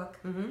my book,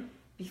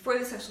 before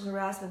the sexual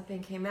harassment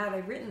thing came out,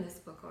 I'd written this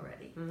book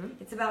already.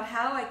 It's about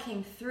how I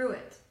came through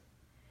it.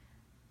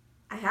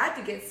 I had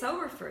to get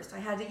sober first. I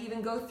had to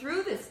even go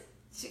through this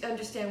to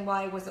understand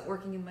why I wasn't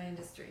working in my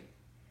industry.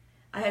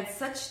 I had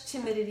such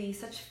timidity,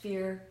 such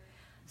fear.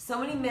 So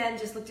many men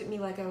just looked at me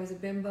like I was a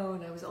bimbo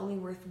and I was only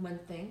worth one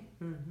thing.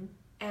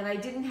 And I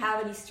didn't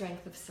have any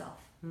strength of self,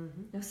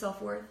 no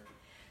self-worth.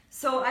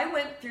 So I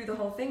went through the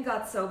whole thing,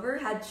 got sober,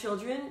 had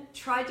children,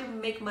 tried to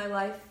make my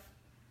life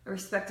a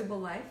respectable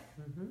life,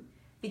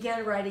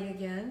 began writing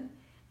again,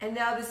 and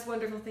now this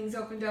wonderful thing's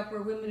opened up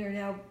where women are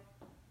now,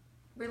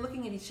 we're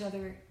looking at each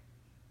other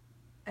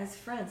as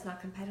friends, not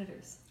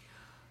competitors.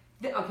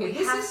 Okay,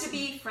 we have to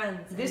be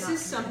friends. This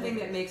is something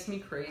that makes me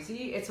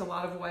crazy. It's a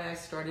lot of why I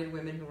started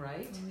Women Who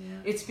Write.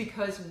 It's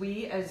because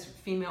we as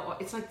female,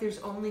 it's like there's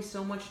only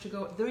so much to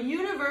go. The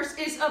universe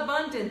is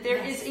abundant.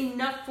 There is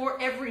enough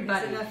for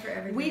everybody. There's enough for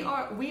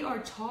everybody. We are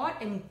taught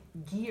and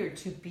geared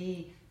to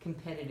be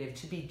competitive,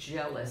 to be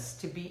jealous,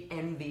 to be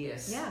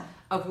envious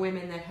of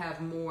women that have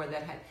more,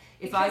 that have...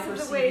 Because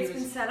of the way it's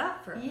been set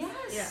up for us.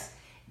 Yes.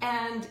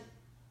 And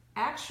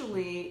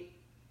actually,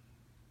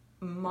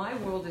 my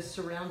world is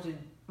surrounded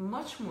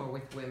much more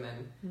with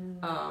women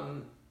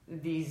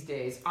these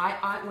days.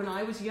 I when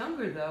I was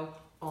younger, though,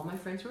 all my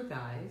friends were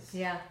guys.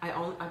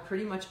 I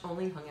pretty much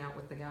only hung out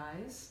with the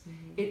guys.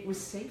 It was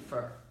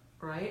safer,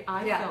 right?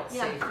 I felt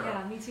safer.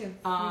 Yeah, me too.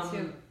 Me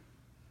too.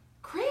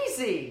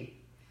 Crazy.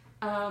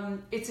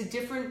 It's a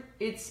different.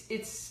 It's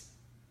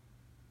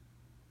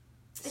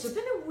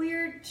been a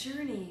weird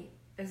journey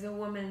as a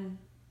woman,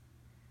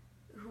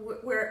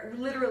 where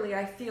literally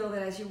I feel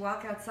that as you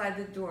walk outside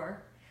the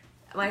door.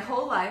 My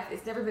whole life,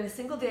 it's never been a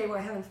single day where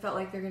I haven't felt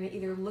like they're going to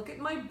either look at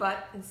my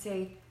butt and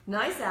say,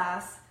 "Nice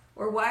ass,"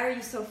 or "Why are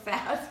you so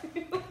fat?"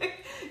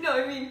 No,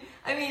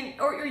 I mean,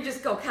 or you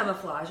just go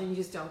camouflage and you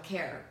just don't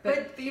care.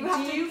 But you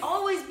have to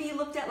always be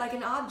looked at like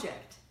an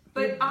object.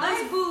 But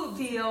I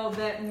feel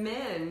that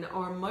men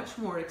are much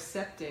more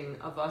accepting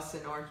of us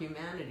and our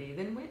humanity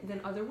than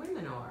other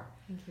women are.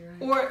 I think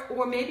you're right.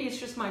 Or maybe it's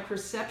just my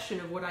perception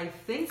of what I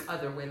think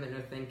other women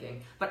are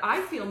thinking. But I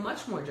feel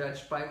much more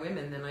judged by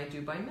women than I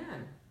do by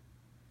men.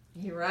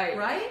 You're right.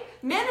 Right?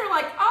 Men are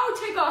like,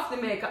 "Oh, take off the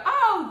makeup.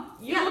 Oh,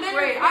 you look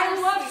great. I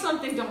love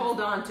something to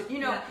hold on to." You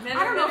know,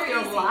 I don't know if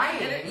they're lying.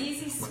 Men are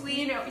easy,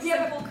 sweet,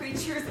 simple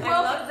creatures. I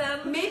love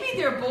them. Maybe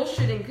they're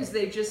bullshitting because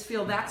they just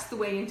feel that's the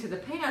way into the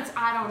pants.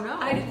 I don't know.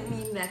 I didn't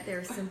mean that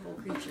they're simple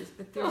creatures,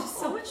 but they're just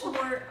so much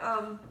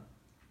more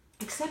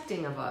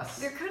accepting of us.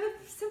 They're kind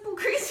of simple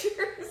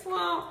creatures.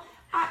 Well,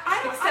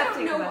 I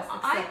don't know.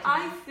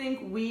 I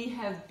think we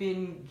have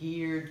been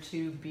geared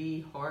to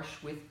be harsh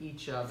with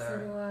each other. So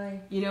do I.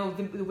 You know,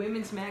 the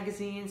women's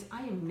magazines,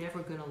 I am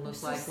never going to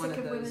look like one of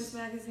those. Women's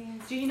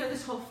magazines. Do you know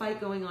this whole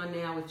fight going on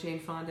now with Jane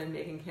Fonda and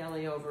Megyn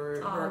Kelly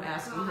over her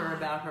asking her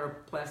about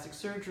her plastic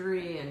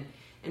surgery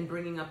and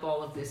bringing up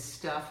all of this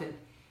stuff? And,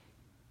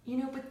 you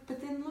know, but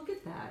then look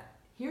at that.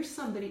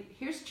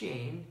 Here's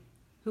Jane,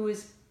 who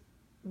is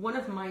one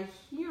of my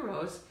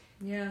heroes.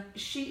 Yeah.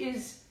 She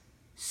is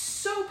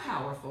so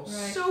powerful,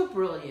 so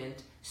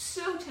brilliant,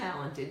 so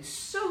talented,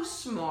 so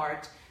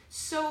smart,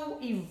 so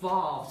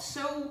evolved,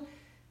 so...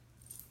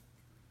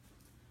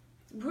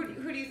 Who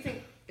do you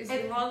think is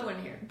the wrong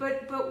one here?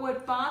 But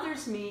what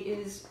bothers me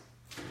is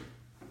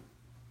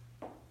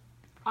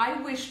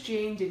I wish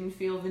Jane didn't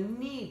feel the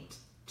need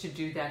to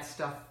do that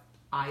stuff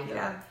either.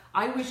 Yeah.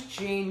 I wish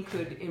Jane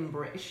could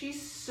embrace.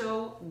 She's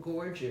so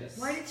gorgeous.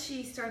 Why did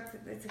she start?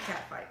 It's a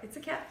cat fight. It's a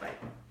cat fight.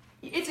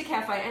 It's a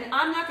cat fight, and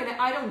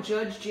I don't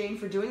judge Jane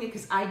for doing it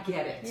because I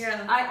get it.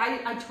 Yeah.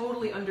 I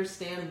totally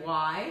understand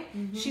why.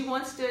 She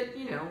wants to,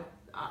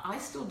 I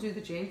still do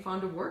the Jane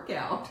Fonda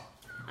workout.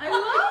 I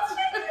love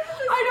it.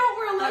 I don't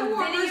wear leg On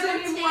warmers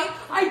anymore. videotape?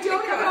 I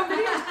don't have it on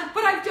videos,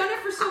 but I've done it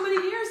for so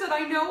many years that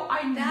I know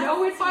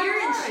it by You're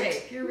in heart.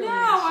 shape. You're really no,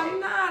 in shape. I'm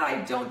not.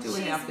 I don't do it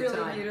She's half the really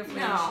time. beautifully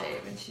no. in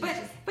shape, and she's but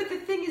just... but the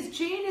thing is,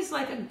 Jane is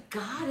like a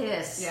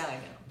goddess. Yeah, I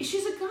know.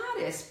 She's a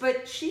goddess,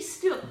 but she's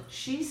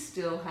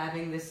still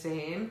having the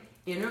same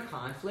inner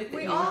conflict that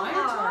We you and all I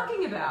are. are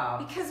talking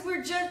about. Because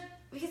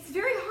it's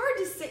very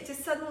hard to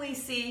suddenly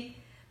see.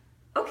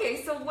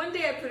 Okay, so one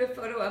day I put a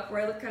photo up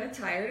where I look kind of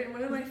tired, and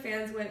one of my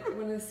fans one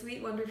of the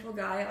sweet, wonderful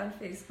guy on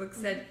Facebook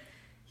said,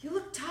 "You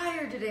look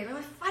tired today." And I'm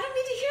like, I don't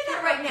need to hear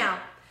that right now.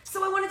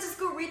 So I want to just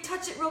go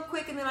retouch it real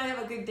quick, and then I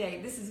have a good day.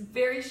 This is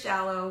very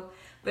shallow,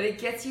 but it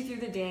gets you through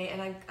the day,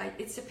 and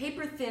it's a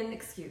paper thin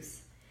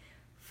excuse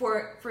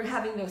for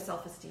having no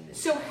self-esteem.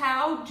 So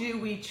how do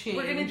we change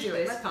We're gonna do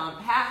it. this?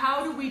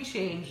 How do we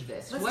change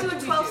this? Let's What do a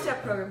we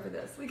 12-step program for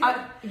this. We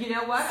got You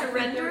know what? I think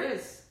surrender. there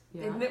is.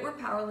 Yeah. admit we're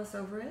powerless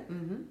over it.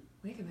 Mm-hmm.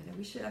 Wait a minute,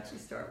 we should actually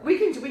start. We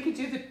could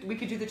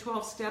do the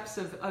 12 steps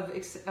of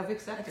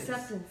acceptance.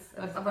 Acceptance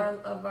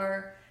of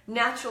our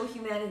natural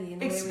humanity.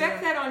 And the way we Expect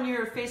are. that on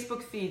your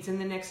Facebook feeds in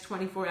the next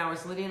 24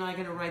 hours. Lydia and I are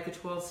going to write the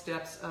 12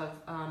 steps of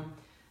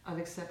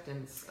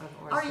acceptance of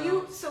ourselves. Are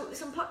you so?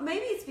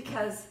 Maybe it's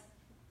because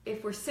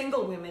if we're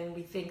single women,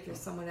 we think there's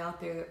someone out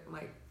there that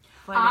might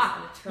find us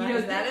on a try.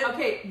 Is that it?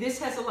 Okay, this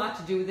has a lot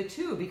to do with it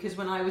too, because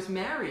when I was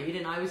married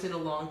and I was in a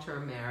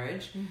long-term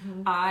marriage,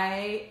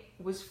 I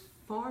was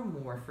far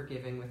more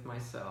forgiving with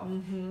myself.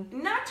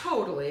 Not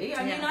totally.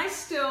 I mean, I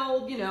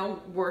still,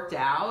 worked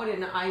out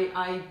and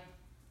I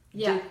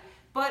did,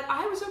 but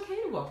I was okay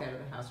to walk out of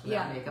the house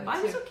without makeup.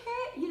 I was okay.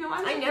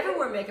 I never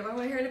wore makeup. I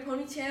wore hair in a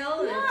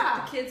ponytail, and I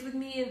took the kids with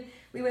me, and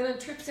we went on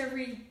trips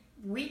every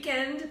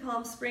weekend to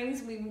Palm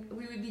Springs. We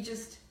would be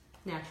just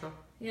natural.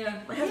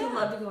 Yeah, my husband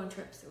loved to go on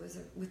trips. It was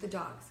with the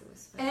dogs. It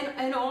was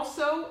and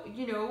also,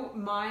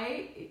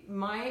 my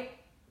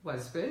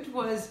husband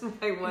was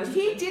husband.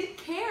 he didn't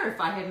care if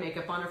I had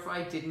makeup on or if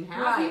I didn't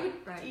have.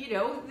 Right, He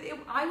would,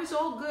 I was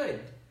all good.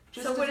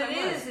 Just so what as it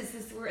I was. is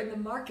this: we're in the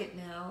market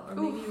now, or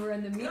maybe we're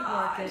in the meat God.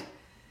 market.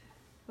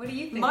 What do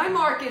you think? My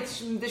markets,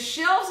 the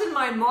shelves in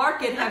my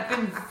market have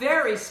been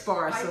very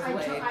sparse of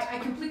late. I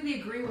completely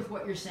agree with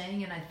what you're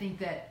saying, and I think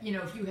that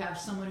if you have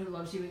someone who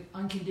loves you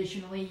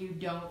unconditionally,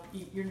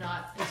 you're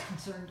not as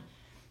concerned.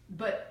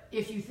 But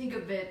if you think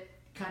of it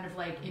kind of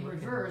like in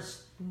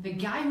reverse, the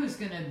guy who's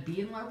going to be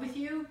in love with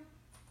you,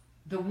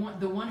 the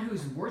one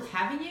who's worth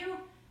having you,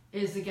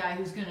 is the guy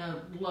who's going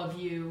to love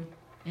you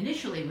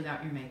initially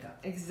without your makeup.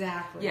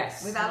 Exactly.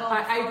 Yes. Without all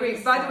I agree.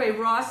 stuff. By the way,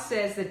 Ross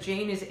says that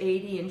Jane is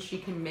 80 and she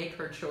can make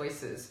her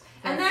choices.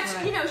 And that's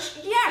right.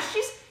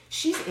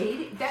 she's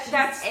 80.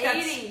 That's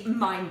 80.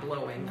 mind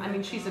blowing. Oh I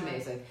mean, my she's God.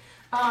 amazing.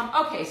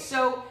 Okay,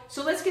 so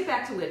let's get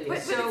back to Lydia. But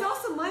it's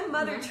also my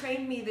mother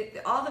trained me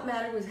that all that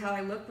mattered was how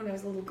I looked when I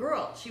was a little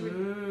girl.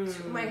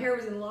 My hair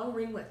was in long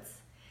ringlets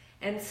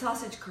and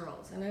sausage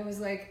curls, and I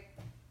was like,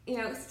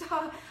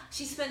 stop.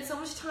 She spent so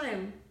much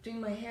time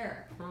doing my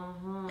hair.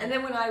 And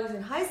then when I was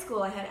in high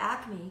school, I had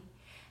acne,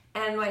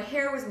 and my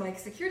hair was my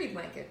security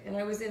blanket. And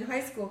I was in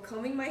high school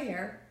combing my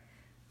hair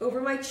over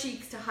my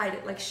cheeks to hide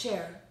it, like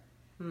Cher.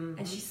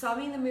 And she saw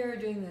me in the mirror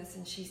doing this,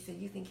 and she said,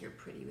 "You think you're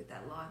pretty with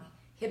that long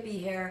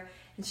hippie hair?"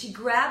 And she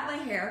grabbed my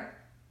hair,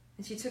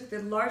 and she took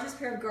the largest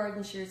pair of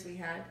garden shears we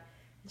had,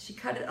 and she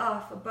cut it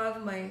off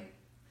above my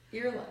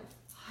earline.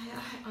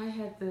 I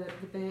had the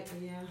bang,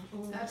 yeah.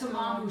 Oh, That's a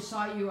mom who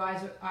saw you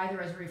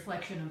either as a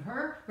reflection of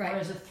her Right. or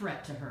as a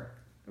threat to her.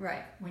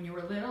 Right. When you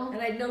were little.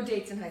 And I had no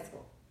dates in high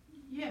school.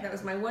 Yeah. That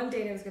was my one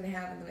date I was going to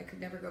have, and then I could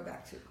never go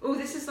back to. Oh,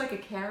 this is like a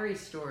Carrie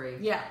story.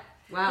 Yeah.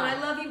 Wow. And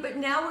I love you, but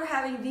now we're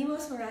having the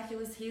most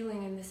miraculous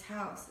healing in this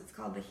house. It's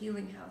called the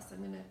Healing House.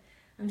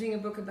 I'm doing a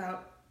book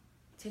about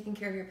taking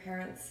care of your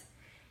parents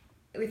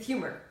with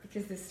humor,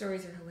 because the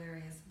stories are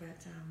hilarious.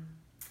 But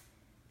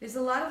there's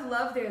a lot of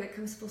love there that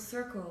comes full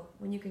circle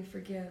when you can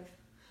forgive.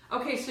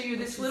 Okay, so you're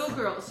this little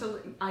girl. So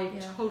I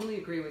Yeah. totally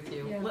agree with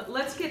you. Yeah.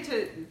 Let's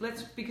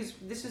because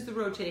this is the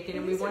road taken,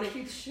 and we These are want to.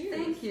 cute shoes.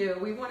 Thank you.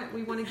 We want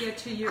to get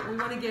to your. We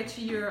want to get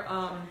to your.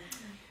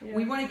 Yeah.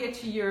 We want to get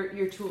to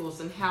your tools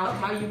and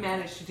how you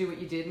managed to do what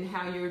you did and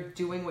how you're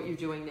doing what you're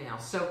doing now.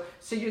 So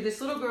you're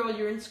this little girl.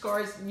 You're in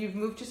You've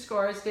moved to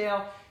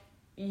Scarsdale.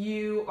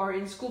 You are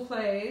in school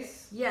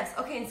plays. Yes.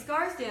 Okay, in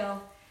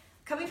Scarsdale,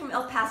 coming from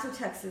El Paso,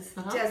 Texas,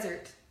 the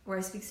desert, where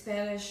I speak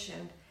Spanish,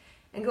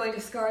 and going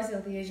to Scarsdale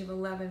at the age of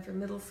 11 for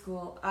middle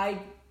school, I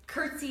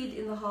curtsied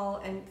in the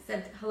hall and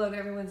said hello to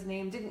everyone's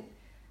name.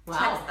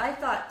 Wow. I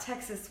thought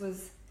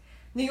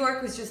New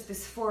York was just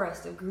this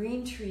forest of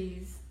green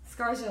trees.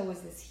 Scarsdale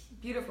was this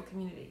beautiful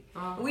community.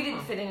 We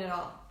didn't fit in at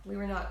all. We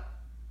were not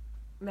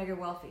mega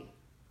wealthy.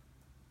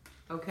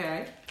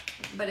 Okay.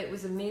 But it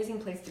was an amazing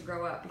place to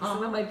grow up because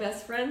some of my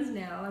best friends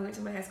now, I went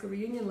to my high school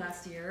reunion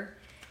last year,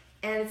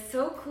 and it's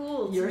so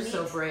cool. You're to meet.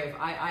 so brave.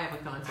 I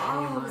haven't gone to any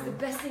Oh, of it was the mine.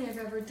 best thing I've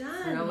ever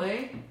done.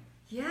 Really?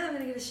 Yeah, I'm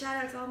going to give a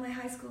shout out to all my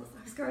high school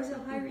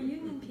Scarsdale High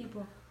reunion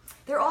people.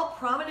 They're all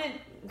prominent,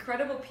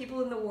 incredible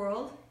people in the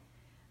world.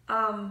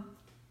 I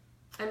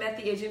met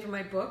the agent for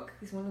my book.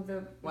 He's one of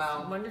the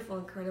wonderful,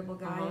 incredible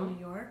guy in New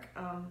York.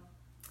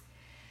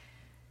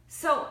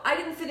 So I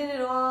didn't fit in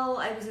at all.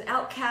 I was an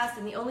outcast,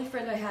 and the only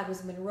friend I had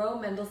was Monroe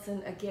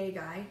Mendelsohn, a gay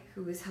guy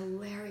who was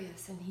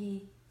hilarious. And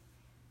he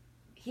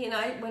and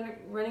I went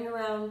running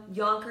around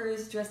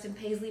Yonkers, dressed in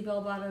paisley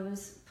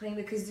bell-bottoms, playing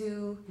the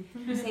kazoo,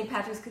 St.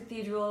 Patrick's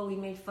Cathedral. We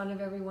made fun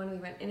of everyone. We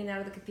went in and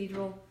out of the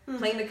cathedral,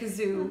 playing the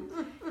kazoo.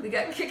 We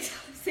got kicked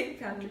out of St.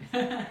 Patrick's.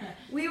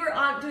 We were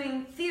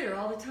doing theater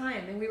all the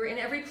time, and we were in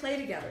every play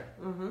together.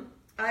 Mm-hmm.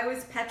 I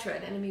was Petra,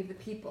 an enemy of the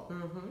people,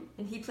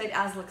 and he played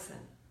Aslickson.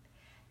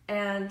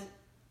 And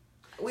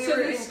we so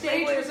were the in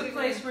stage Playboy, was a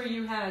place where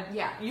you had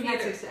had theater.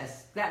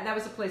 success. That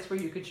was a place where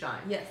you could shine.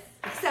 Yes,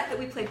 except that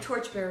we played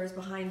torchbearers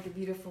behind the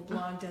beautiful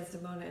blonde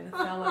Desdemona and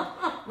Othello.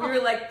 We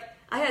were like,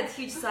 I had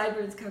huge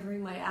sideburns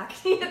covering my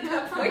acne at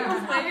that point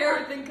because my hair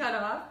had been cut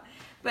off.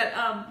 But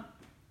I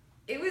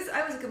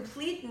was a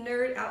complete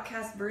nerd,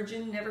 outcast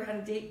virgin, never had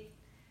a date,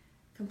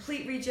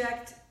 complete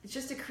reject,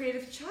 just a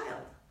creative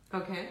child.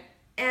 Okay.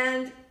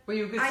 And were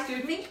you a good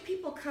student? I think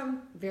people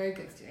come very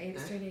good student,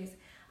 straight A's.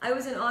 I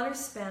was in honors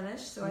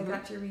Spanish, so I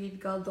got to read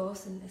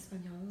Galdós in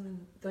Español and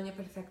Doña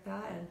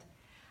Perfecta, and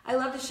I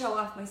love to show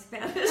off my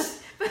Spanish.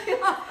 But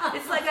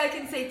it's like I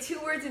can say 2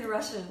 words in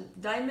Russian: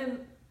 "Дай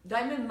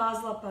мне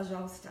масло,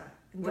 пожалуйста."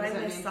 What does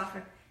that mean?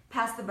 Сахар.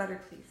 Pass the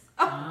butter, please.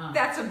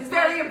 That's a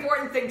very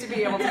important thing to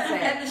be able to say.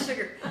 And the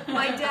sugar.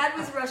 My dad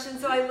was Russian,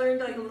 so I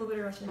learned like a little bit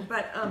of Russian.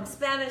 But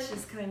Spanish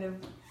is kind of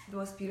the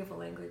most beautiful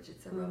language.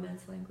 It's a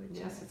romance language.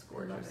 Yes, it's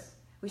gorgeous. I love it.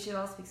 We should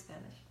all speak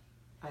Spanish.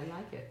 I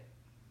like it.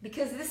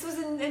 Because this was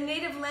in a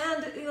native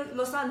land,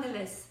 Los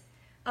Angeles,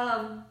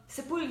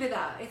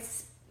 Sepulveda.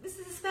 This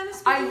is a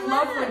Spanish-speaking I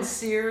love land. when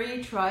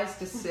Siri tries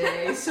to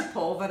say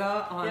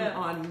Sepulveda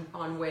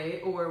on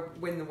Way, or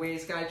when the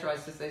Waze guy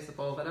tries to say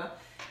Sepulveda.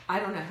 I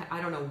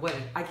don't know what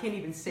I can't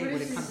even say what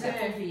it comes out.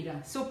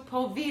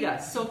 Sepulveda.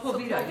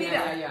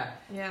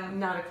 Yeah.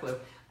 Not a clue.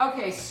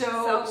 Okay,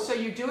 so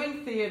you're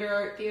doing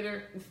theater.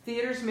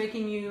 Theater's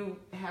making you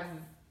have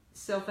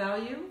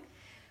self-value?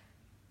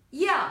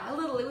 Yeah, a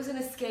little. It was an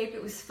escape.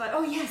 It was fun.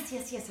 Oh, yes.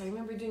 I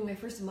remember doing my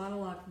first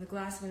monologue from the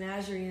Glass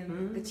Menagerie,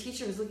 and the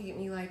teacher was looking at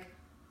me like,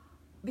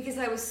 because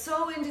I was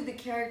so into the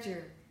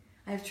character.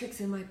 I have tricks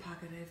in my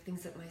pocket. I have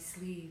things up my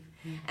sleeve.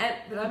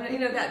 But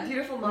I'm, that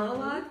beautiful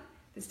monologue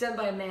that's done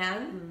by a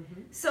man.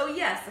 So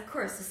yes, of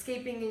course,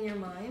 escaping in your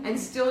mind. And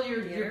still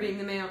you're being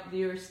the male.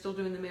 You're still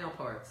doing the male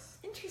parts.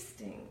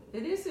 Interesting.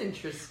 It is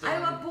interesting.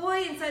 I'm a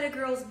boy inside a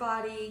girl's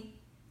body,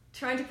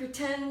 trying to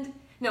pretend.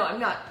 No, I'm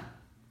not.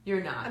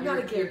 You're not. I'm not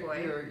a gay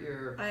boy.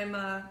 You're. I'm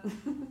a.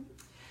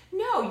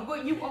 No,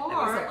 what you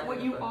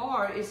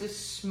are is a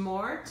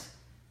smart,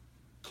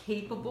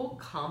 capable,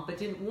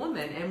 competent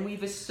woman, and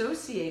we've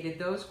associated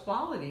those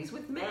qualities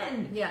with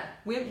men. Yeah.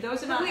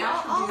 Those are not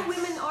all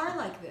attributes. women are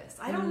like this.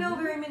 I don't know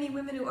very many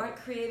women who aren't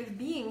creative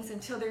beings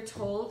until they're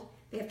told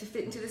they have to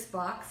fit into this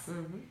box,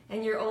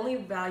 and your only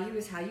value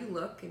is how you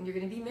look, and you're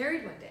going to be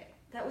married one day.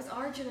 That was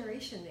our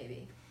generation,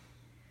 maybe.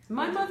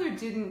 My mother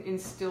didn't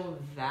instill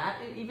that,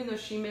 even though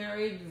she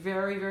married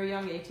very, very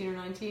young, 18 or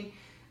 19.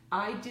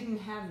 I didn't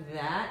have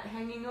that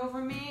hanging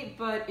over me,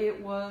 but it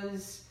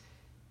was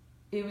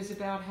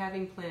about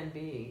having plan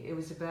B. It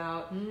was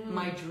about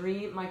my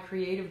dream, my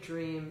creative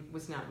dream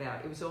was not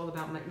that. It was all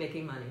about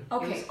making money.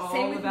 Okay, it was all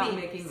same with about me.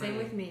 making money. Same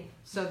with me.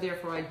 So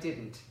therefore I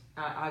didn't.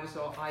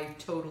 I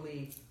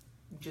totally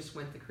just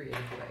went the creative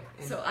way.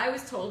 And So I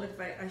was told if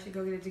I should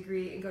go get a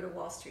degree and go to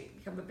Wall Street,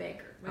 become a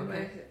banker.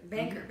 Okay.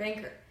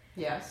 Banker.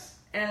 yes.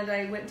 And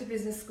I went to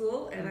business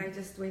school, and I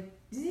just went,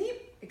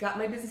 zeep, I got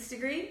my business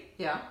degree.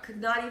 Yeah. Could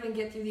not even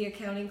get through the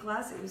accounting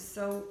class. It was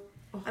so,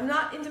 I'm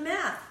not into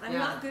math. I'm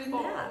not good at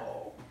math.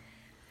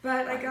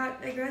 But I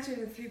graduated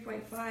with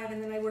 3.5,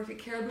 and then I worked at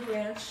Caribou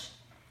Ranch,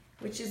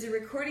 which is a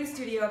recording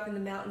studio up in the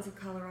mountains of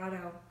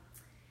Colorado.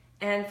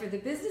 And for the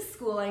business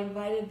school, I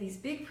invited these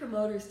big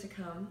promoters to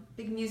come,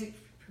 big music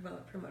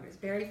promoters,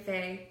 Barry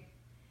Fay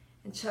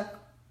and Chuck.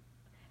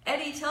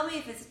 Eddie, tell me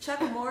if it's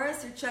Chuck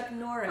Morris or Chuck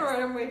Norris. All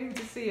right, I'm waiting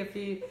to see if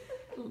he.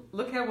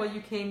 Look how well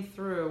you came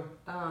through.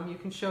 You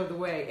can show the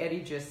way.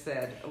 Eddie just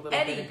said a little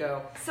bit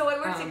ago. So I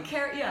worked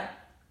at Yeah,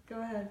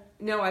 go ahead.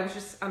 No, I was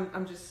just.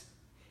 I'm just.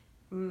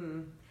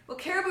 Well,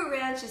 Caribou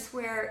Ranch is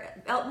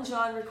where Elton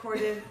John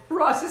recorded.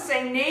 Ross is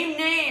saying name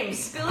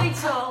names. Billy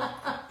Joel.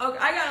 Oh,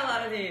 I got a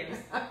lot of names.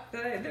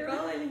 They're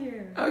all in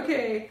here.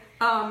 Okay.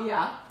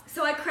 Yeah.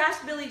 So I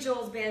crashed Billy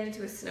Joel's band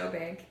into a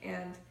snowbank,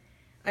 and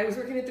I was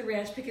working at the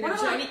ranch picking up What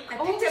Joni.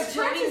 about I picked up Otis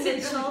Joni Redding?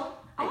 Mitchell.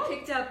 Oh. I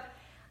picked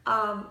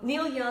up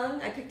Neil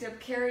Young. I picked up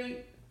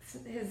Carrie,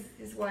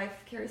 his wife,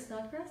 Carrie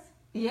Snodgrass.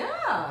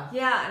 Yeah.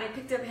 Yeah, and I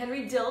picked up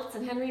Henry Diltz,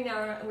 and Henry and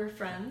I we're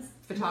friends.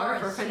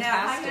 Photographer, Morris.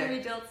 fantastic. Yeah, hi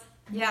Henry Diltz.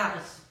 Yeah.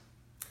 Morris.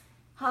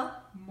 Huh?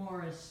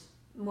 Morris.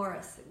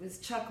 Morris. It was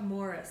Chuck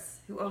Morris,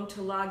 who owned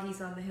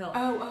Tulagi's on the Hill.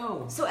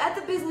 Oh. So at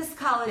the business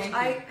college, Thank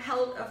I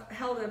you.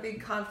 held a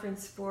big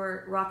conference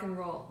for rock and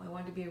roll. I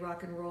wanted to be a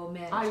rock and roll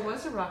manager. I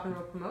was a rock and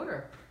roll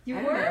promoter. You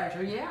and were? a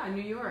manager, yeah, in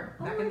New York,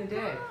 back Oh in my the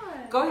day.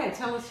 God. Go ahead,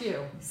 tell us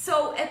you.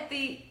 So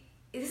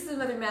this is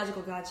another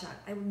magical God shot.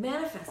 I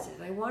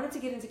manifested. I wanted to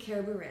get into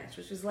Caribou Ranch,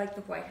 which was like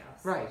the White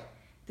House. Right.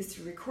 This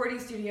recording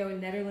studio in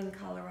Nederland,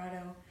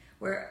 Colorado,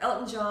 where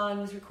Elton John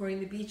was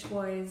recording the Beach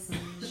Boys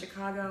in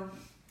Chicago.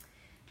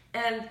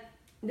 And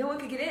no one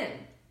could get in.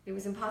 It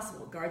was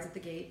impossible. Guards at the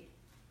gate.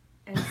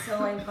 And so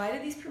I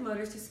invited these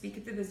promoters to speak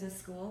at the business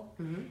school.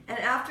 Mm-hmm. And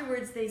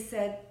afterwards they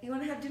said, "You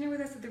want to have dinner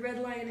with us at the Red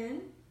Lion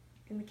Inn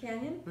in the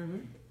canyon?" Mm-hmm.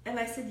 And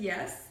I said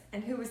yes.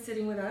 And who was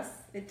sitting with us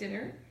at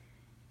dinner?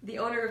 The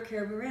owner of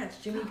Caribou Ranch,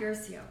 Jimmy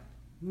Guercio.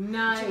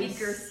 Nice. Jimmy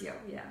Guercio,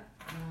 yeah.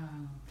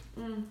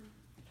 Wow. Mm.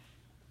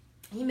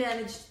 He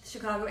managed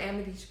Chicago and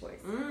the Beach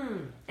Boys.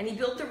 Mm. And he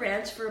built the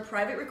ranch for a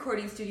private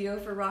recording studio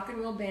for rock and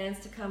roll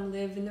bands to come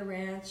live in the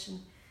ranch and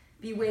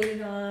be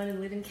waited on and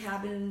live in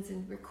cabins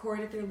and record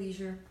at their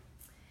leisure.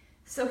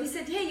 So he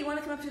said, "Hey, you want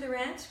to come up to the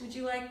ranch? Would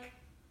you like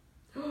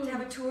to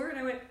have a tour?" And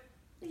I went,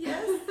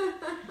 "Yes."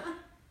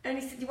 And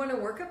he said, "You want to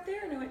work up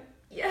there?" And I went,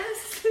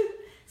 "Yes."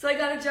 So I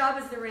got a job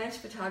as the ranch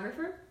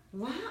photographer.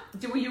 Wow.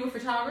 Were you a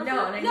photographer?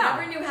 No, and I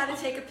never knew how to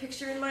take a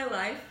picture in my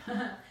life.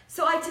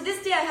 So to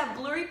this day, I have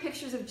blurry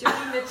pictures of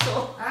Joni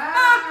Mitchell.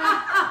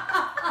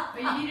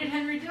 But you needed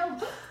Henry Dill.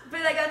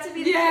 But I got to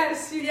be the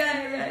Yes, you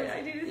yeah,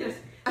 I did. Yes.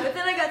 But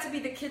then I got to be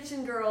the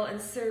kitchen girl and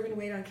serve and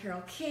wait on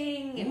Carole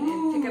King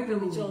and pick up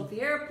Billy Joel at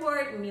the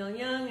airport and Neil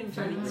Young and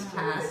Johnny Mitchell. It was the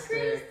Fantastic.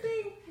 greatest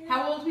thing.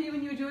 How old were you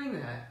when you were doing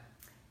that?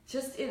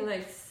 Just in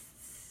my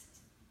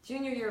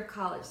junior year of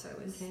college, so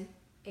I was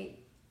Okay.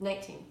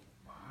 19.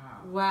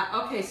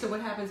 Wow. Okay, so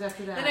what happens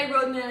after that? Then I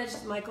road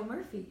managed Michael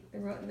Murphy, the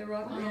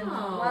rock band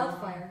Oh.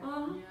 Wildfire.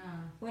 Oh. Yeah.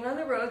 Went on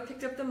the road,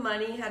 picked up the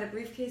money, had a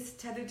briefcase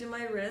tethered to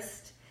my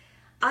wrist.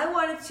 I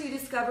wanted to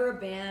discover a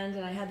band,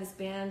 and I had this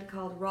band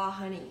called Raw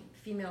Honey,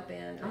 female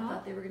band. I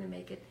thought they were going to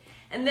make it.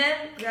 And then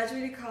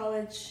graduated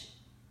college,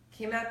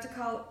 came out to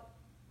college.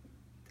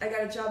 I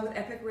got a job with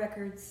Epic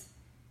Records,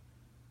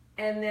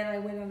 and then I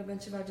went on a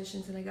bunch of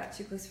auditions, and I got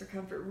Too Close for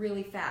Comfort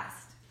really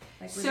fast.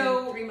 Like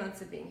within 3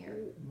 months of being here.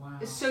 Wow.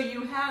 So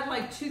you had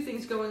like two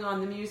things going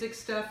on: the music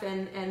stuff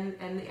and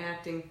the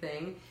acting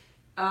thing.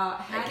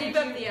 I gave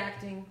up the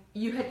acting.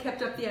 You had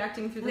kept up the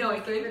acting through the No, whole I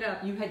thing? gave it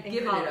up. You had in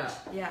given college. it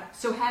up. Yeah.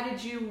 So how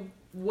did you?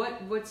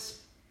 What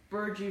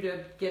spurred you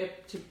to get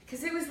it to?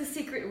 Because it was the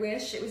secret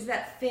wish. It was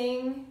that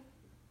thing.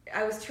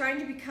 I was trying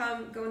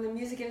to go in the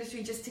music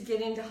industry just to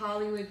get into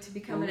Hollywood to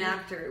become an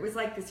actor. It was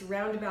like this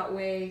roundabout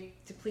way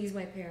to please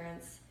my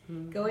parents.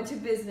 Go into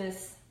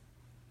business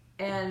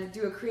and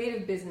do a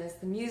creative business,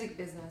 the music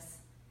business.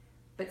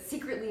 But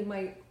secretly,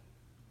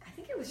 I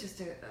think it was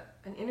just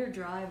an inner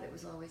drive that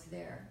was always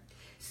there.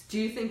 Do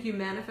you think you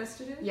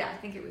manifested it? Yeah, I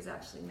think it was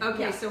actually.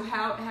 Okay, Yeah. so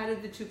how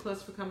did the Too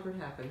Close for Comfort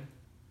happen?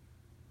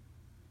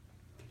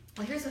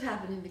 Well, here's what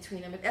happened in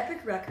between. I'm at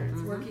Epic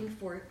Records working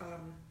for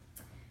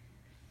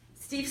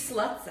Steve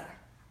Slutza.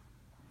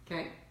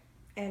 Okay.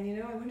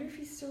 And I wonder if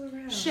he's still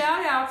around.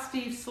 Shout out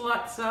Steve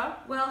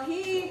Slutza. Well,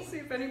 See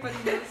if anybody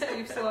knows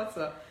Steve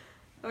Slutza.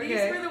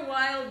 These were the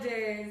wild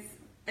days.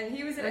 And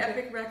he was at Okay.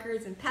 Epic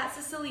Records, and Pat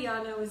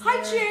Siciliano was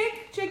Hi, there.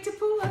 Jake. Jake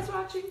DePula's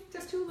watching.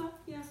 Tula.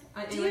 Yeah.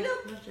 Do you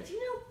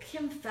know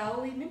Kim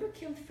Fowley? Remember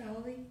Kim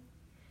Fowley?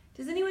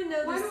 Does anyone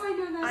know Why this do I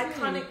know that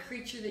iconic name?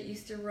 creature that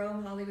used to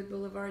roam Hollywood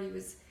Boulevard? He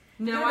was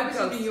No, kind I of a was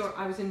in ghost. New York.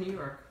 I was in New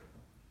York.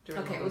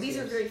 during Okay, all well, those these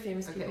are years. very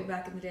famous Okay. people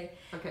back in the day.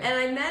 Okay. And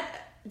I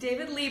met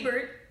David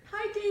Liebert.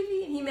 Hi,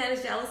 Davey. And he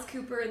managed Alice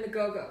Cooper and the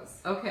Go-Go's.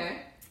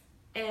 Okay.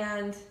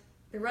 And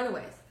the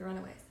Runaways.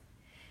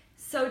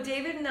 So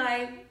David and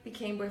I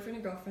became boyfriend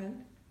and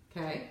girlfriend.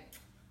 Okay.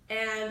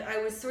 And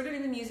I was sort of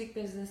in the music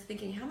business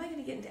thinking, how am I going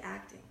to get into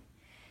acting?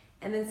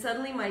 And then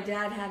suddenly my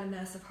dad had a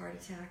massive heart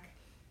attack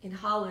in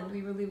Holland.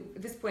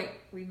 At this point,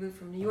 we moved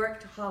from New York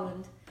to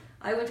Holland.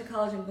 I went to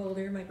college in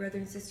Boulder. My brother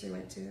and sister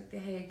went to The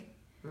Hague,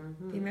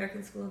 the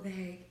American School of The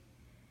Hague.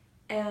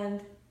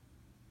 And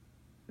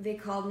they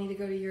called me to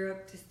go to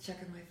Europe to check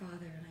on my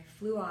father. And I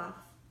flew off.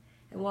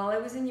 And while I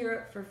was in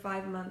Europe for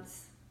 5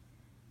 months,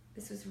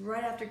 this was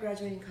right after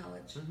graduating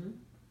college,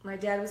 my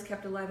dad was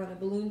kept alive on a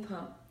balloon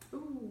pump.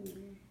 Ooh.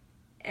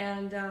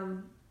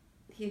 And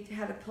he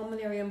had a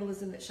pulmonary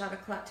embolism that shot a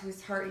clot to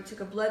his heart. He took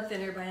a blood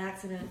thinner by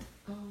accident.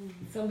 Oh.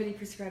 Somebody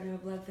prescribed him a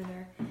blood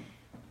thinner.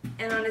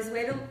 And on his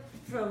way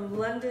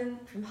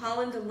from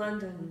Holland to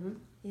London,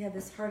 he had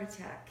this heart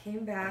attack.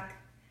 Came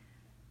back.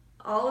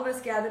 All of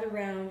us gathered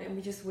around, and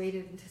we just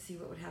waited to see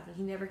what would happen.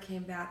 He never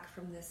came back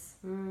from this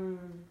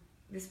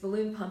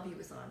balloon pump he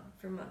was on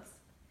for months.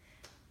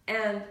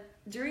 And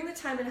during the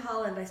time in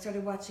Holland, I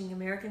started watching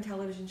American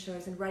television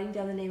shows and writing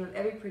down the name of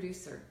every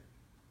producer.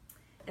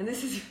 And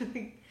this is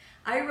really...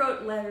 I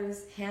wrote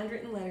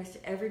handwritten letters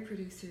to every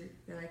producer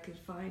that I could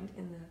find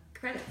in the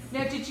credits.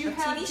 Now, did you Of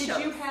have TV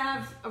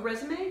shows. a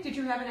resume? Did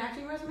you have an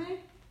acting resume?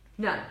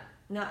 None.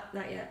 Not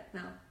yet,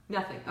 no.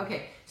 Nothing.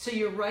 Okay. So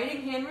you're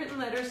writing handwritten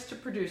letters to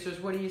producers.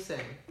 What are you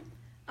saying?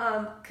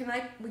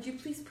 Would you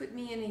please put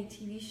me in a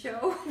TV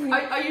show?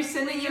 Are you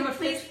sending them a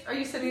picture? Are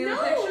you sending them a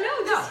No, picture?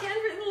 just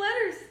handwritten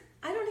letters.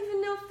 I don't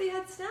even know if they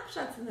had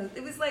snapshots in those.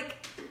 It was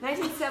like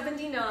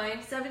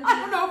 1979, 70. I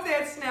don't know if they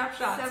had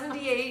snapshots.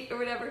 78 or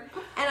whatever.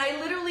 And I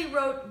literally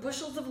wrote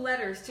bushels of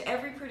letters to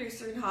every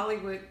producer in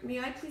Hollywood. May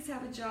I please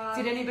have a job?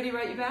 Did anybody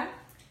write you back?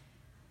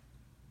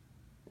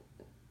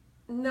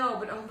 No,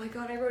 but oh my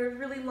God, I wrote a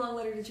really long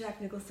letter to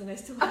Jack Nicholson. I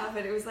still have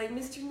it. It was like,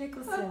 Mr.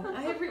 Nicholson,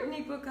 I have written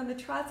a book on the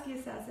Trotsky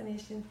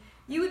assassination.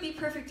 You would be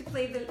perfect to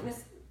play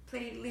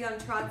Leon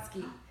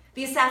Trotsky,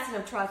 the assassin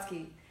of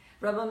Trotsky,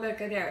 Ramon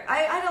Mercader.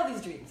 I had all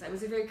these dreams. I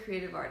was a very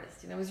creative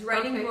artist, and I was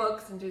writing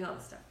books and doing all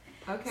this stuff.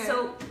 Okay.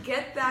 So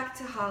get back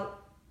to how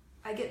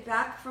I get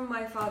back from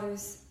my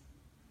father's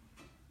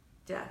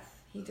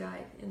death. He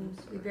died, and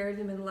we buried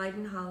him in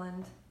Leiden,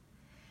 Holland.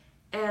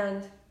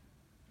 And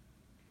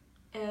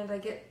I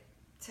get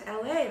to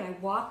LA, and I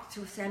walk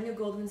to Samuel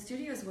Goldwyn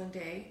Studios one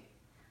day.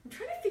 I'm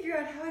trying to figure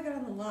out how I got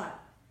on the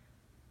lot,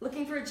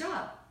 looking for a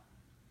job.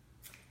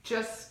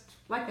 Just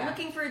like that.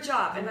 Looking for a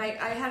job, and I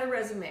had a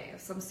resume of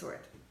some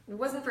sort. It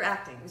wasn't for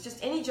acting. It was just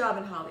any job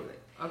in Hollywood.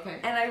 Okay.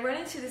 And I run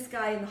into this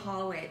guy in the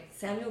hallway at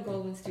Samuel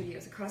Goldwyn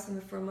Studios across from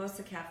the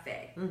Formosa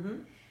Cafe. Mm-hmm.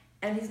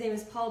 And his name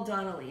is Paul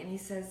Donnelly. And he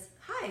says,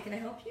 "Hi, can I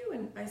help you?"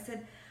 And I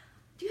said,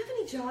 "Do you have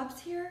any jobs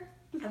here?"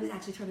 I was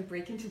actually trying to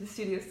break into the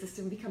studio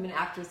system, become an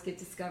actress, get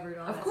discovered,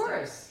 all that Of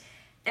course.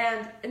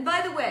 stuff. And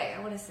by the way,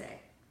 I want to say,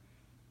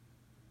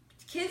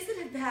 kids that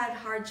have had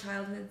hard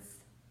childhoods,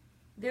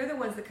 they're the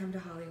ones that come to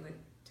Hollywood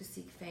to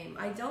seek fame.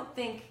 I don't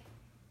think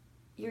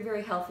you're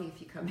very healthy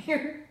if you come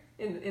here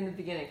in the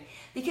beginning,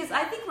 because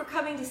I think we're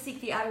coming to seek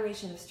the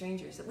adoration of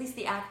strangers, at least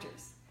the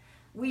actors.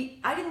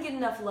 I didn't get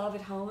enough love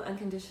at home,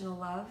 unconditional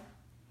love,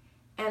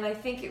 and I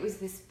think it was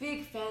this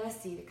big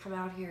fantasy to come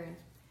out here and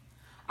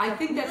I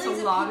think that's a millions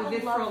of lot of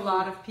people it for a love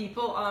lot you. of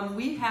people.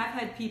 We have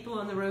had people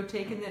on the road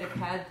taken that have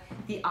had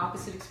the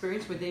opposite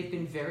experience where they've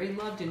been very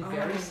loved and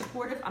very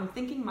supportive. I'm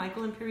thinking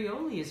Michael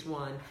Imperioli is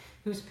one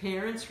whose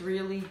parents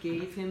really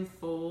gave him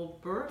full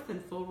birth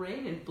and full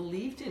reign and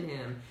believed in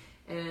him.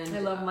 And I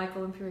love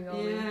Michael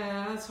Imperioli.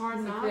 Yeah, it's hard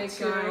He's not a great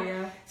to. guy,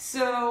 yeah.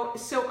 So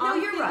No,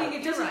 I'm you're thinking right,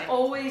 it you're doesn't right.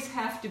 always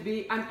have to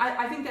be.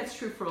 I think that's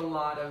true for a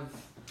lot of.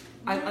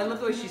 I love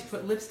the way she's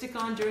put lipstick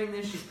on during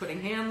this. She's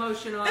putting hand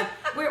lotion on.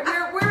 We're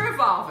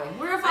evolving.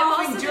 We're I'm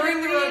evolving also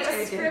during the going to read road a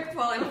taking. script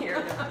while I'm here.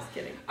 No, I'm just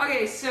kidding.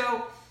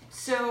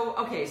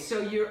 Okay,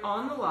 so you're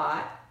on the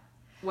lot.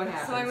 What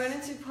happens? So I ran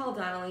into Paul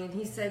Donnelly, and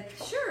he said,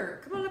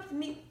 "Sure, come on up to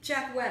meet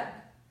Jack Webb."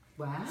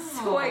 Wow.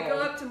 So I go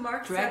up to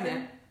Mark Dragnet.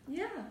 7.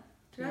 Yeah,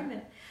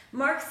 Dragnet.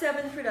 Mark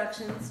 7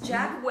 Productions.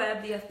 Jack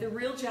Webb, the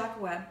real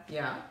Jack Webb.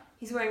 Yeah.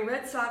 He's wearing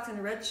red socks and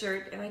a red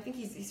shirt, and I think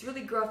he's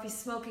really gruff. He's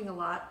smoking a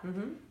lot.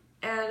 Mm-hmm.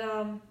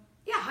 And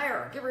yeah, hire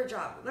her, give her a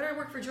job. Let her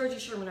work for Georgie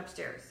Sherman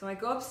upstairs. So I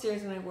go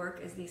upstairs and I work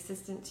as the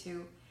assistant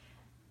to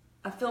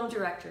a film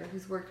director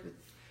who's worked with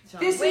John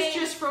This Wayne. is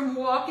just from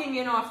walking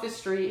in off the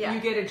street. Yeah.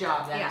 You get a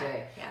job that Yeah,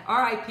 day. yeah. All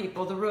right,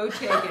 people, the road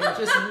taken.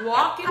 Just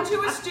walk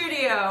into a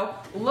studio,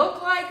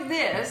 look like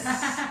this,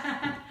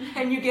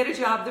 and you get a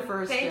job the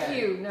first day.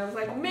 Thank you. And I was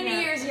like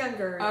many years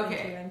younger.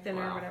 Okay. And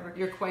thinner Wow. or whatever.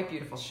 You're quite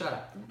beautiful. Shut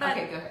up. But-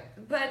 Okay, go ahead.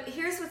 But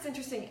here's what's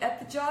interesting. At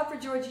the job for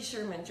Georgie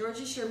Sherman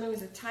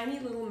was a tiny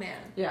little man.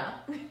 Yeah.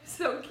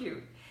 So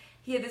cute.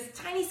 He had this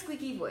tiny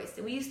squeaky voice,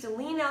 and we used to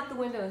lean out the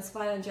window and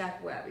spy on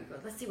Jack Webb. We'd go,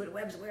 "Let's see what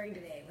Webb's wearing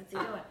today. What's he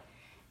doing?"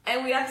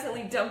 And we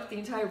accidentally dumped the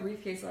entire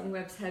briefcase on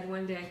Webb's head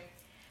one day.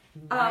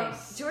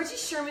 Nice. Georgie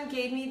Sherman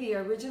gave me the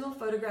original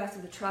photographs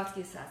of the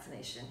Trotsky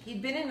assassination.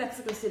 He'd been in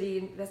Mexico City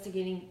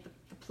investigating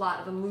the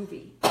plot of a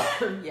movie.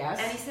 Yes.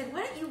 And he said,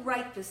 "Why don't you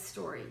write this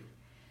story?"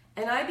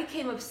 And I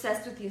became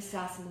obsessed with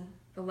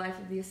the life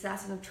of the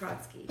assassin of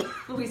Trotsky.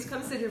 Louise,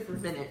 come sit here for a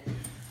minute.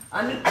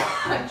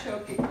 I'm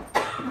choking.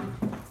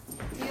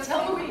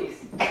 Tell Louise.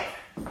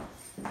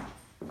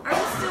 Are we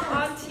still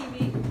on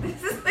TV?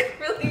 This is like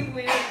really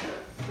weird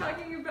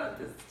talking about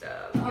this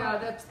stuff.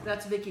 Yeah,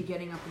 that's Vicky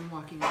getting up and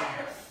walking away.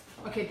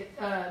 Okay,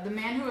 the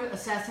man who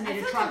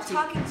assassinated I feel like I'm Trotsky.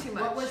 talking too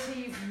much.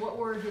 What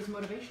were his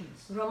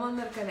motivations? Ramon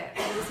Mercader.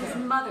 It was his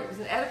mother. It was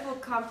an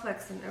Oedipal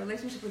complex and a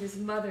relationship with his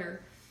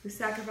mother, who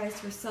sacrificed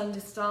her son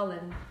to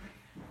Stalin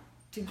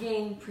to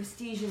gain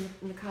prestige in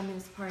the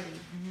Communist Party.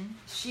 Mm-hmm.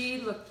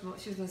 She was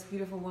the most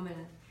beautiful woman.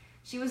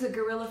 She was a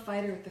guerrilla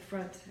fighter at the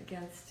front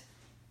against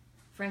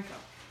Franco.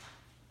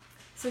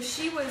 So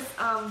she was.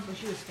 Was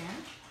she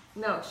Spanish?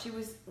 No, she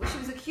was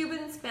a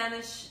Cuban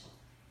Spanish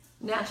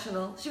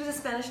national. She was a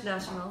Spanish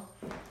national.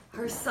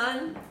 Her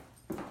son.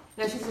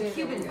 No, she was a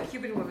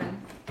Cuban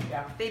woman.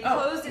 Yeah. They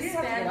posed as you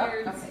have to get up.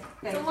 Spaniards. Okay, It's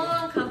thank a you.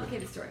 long,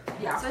 complicated story.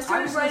 Yeah, So I I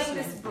started was writing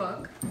listening. this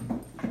book.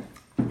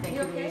 Thank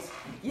You you, okay? Louise.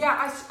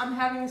 Yeah, I'm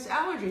having this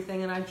allergy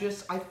thing, and I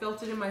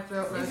felt it in my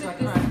throat, and I Is was it like,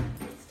 this crying.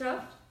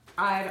 stuff?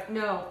 I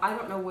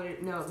don't know what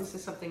it. No, this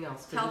is something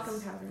else. 'cause Talcum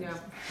it's- powder. Yeah.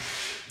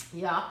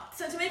 Yeah.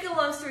 So to make a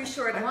long story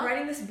short, I'm Uh-huh.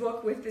 writing this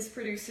book with this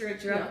producer at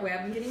Jack Yeah. Webb.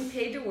 I'm getting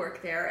paid to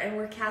work there, and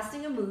we're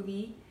casting a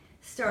movie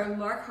starring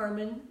Mark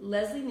Harmon,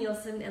 Leslie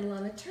Nielsen, and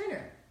Lana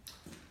Turner.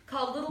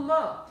 called Little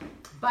Mo.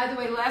 By the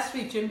way, last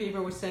week Jim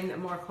Beaver was saying that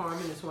Mark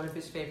Harmon is one of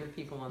his favorite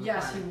people on the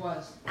Yes, planet. he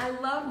was. I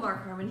love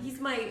Mark Harmon. He's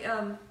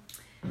my,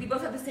 we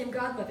both have the same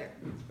godmother.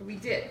 We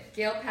did.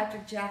 Gail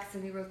Patrick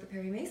Jackson, who wrote The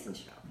Perry Mason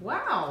Show.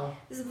 Wow.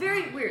 This is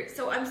very weird.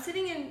 So I'm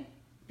sitting in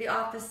the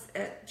office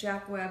at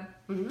Jack Webb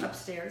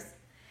upstairs,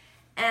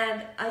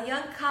 and a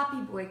young copy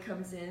boy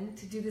comes in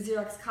to do the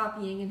Xerox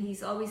copying, and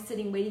he's always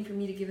sitting waiting for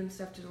me to give him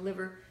stuff to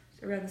deliver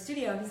around the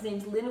studio. His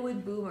name's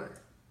Linwood Boomer.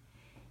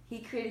 He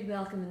created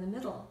Malcolm in the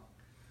Middle.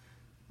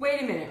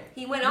 Wait a minute.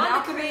 He went on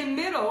Malcolm to create... in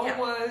the Middle Yeah.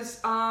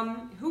 was,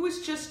 who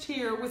was just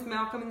here with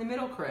Malcolm in the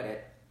Middle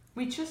credit?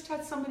 We just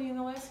had somebody in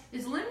the last...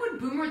 Is Linwood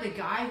Boomer the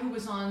guy who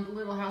was on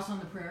Little House on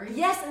the Prairie?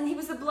 Yes, and he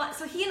was the blind...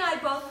 So he and I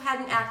both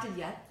hadn't acted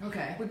yet.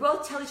 Okay. We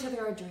both tell each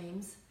other our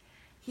dreams.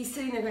 He's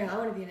sitting there going, I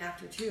want to be an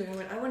actor too. And I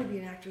went, I want to be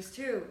an actress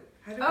too.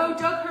 How do Oh, I...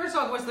 Doug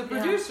Herzog was the Yeah.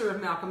 producer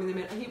of Malcolm in the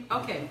Middle. He,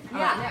 okay.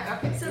 Yeah.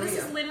 Okay. So here this we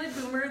is go. Linwood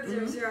Boomer, the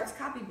Xerox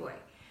copy boy.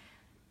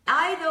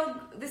 I know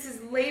this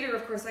is later,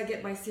 of course, I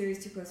get my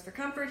series Too Close for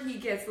Comfort. He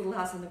gets Little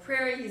House on the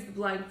Prairie. He's the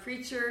blind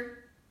preacher.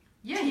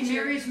 Yeah, he Teacher.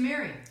 marries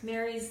Mary.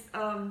 Mary's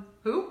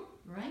Who?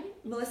 Right?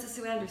 Melissa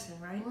Sue Anderson,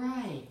 right?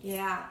 Right.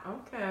 Yeah.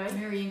 Okay.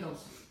 Mary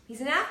Ingalls.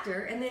 He's an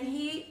actor, and then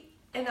he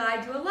and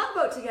I do a Love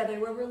Boat together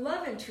where we're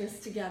love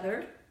interests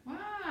together.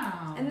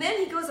 Wow. And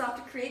then he goes off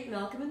to create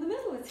Malcolm in the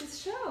Middle. It's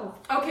his show.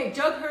 Okay,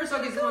 Doug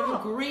Herzog is the one who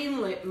Cool.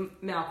 greenlit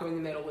Malcolm in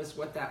the Middle is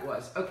what that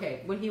was.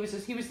 Okay, when he was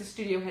the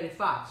studio head at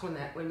Fox when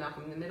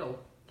Malcolm in the Middle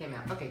came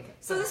out. Okay.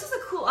 So this was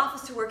a cool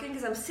office to work in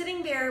because I'm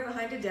sitting there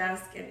behind a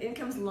desk, and in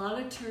comes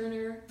Lana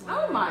Turner.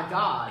 Oh my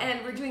God.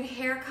 And we're doing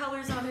hair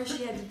colors on her.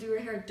 She had to do her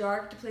hair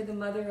dark to play the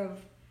mother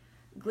of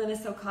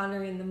Glynis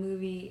O'Connor in the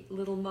movie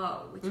Little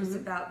Mo, which was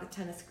about the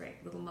tennis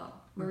great Little Mo,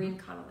 Maureen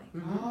Connolly.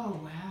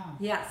 Oh, wow.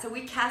 Yeah, so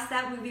we cast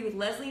that movie with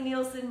Leslie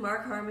Nielsen,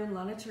 Mark Harmon,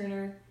 Lana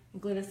Turner,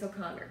 and Glynis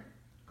O'Connor.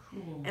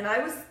 Cool. And I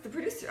was the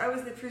producer. I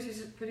was the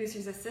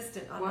producer's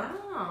assistant on that.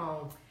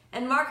 Wow.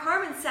 And Mark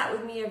Harmon sat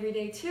with me every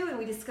day too, and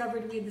we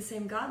discovered we had the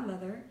same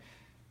godmother,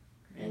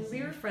 and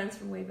we were friends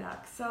from way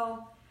back.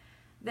 So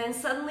then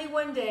suddenly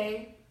one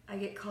day I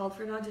get called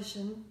for an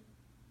audition.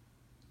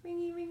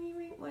 Ringy, ringy,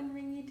 ring, one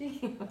ringy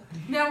ding.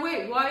 Now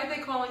wait, why are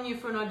they calling you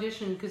for an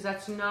audition? Because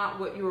that's not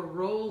what your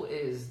role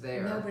is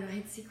there. No, but I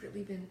had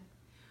secretly been.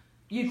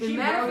 You've She been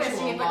wrote manifesting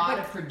to a it, lot but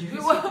of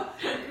producers.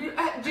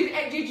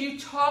 did you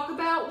talk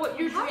about what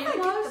your How did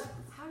dream I get was?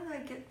 how did I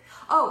get?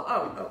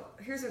 Oh!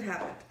 Here's what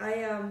happened.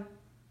 I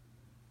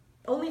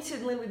only to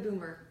Linwood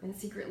Boomer, and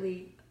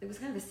secretly it was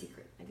kind of a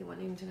secret. I didn't want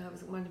anyone to know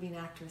I wanted to be an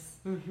actress,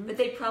 but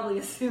they probably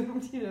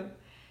assumed,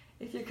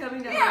 if you're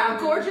coming to Yeah, a Hollywood-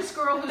 gorgeous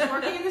girl who's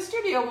working in the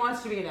studio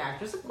wants to be an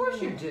actress. Of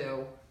course you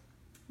do.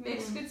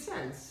 Makes good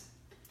sense.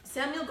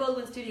 Samuel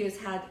Goldwyn Studios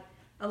had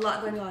a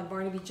lot going on.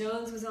 Barnaby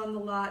Jones was on the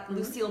lot.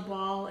 Lucille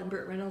Ball and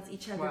Burt Reynolds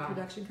each had their Wow.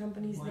 production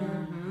companies Wow.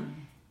 there.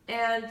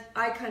 And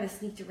I kind of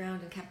sneaked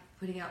around and kept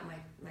putting out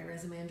my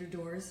resume under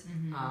doors.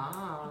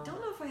 Ah. I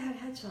don't know if I had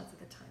headshots at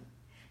the time.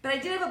 But I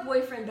did have a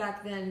boyfriend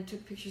back then who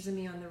took pictures of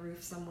me on the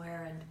roof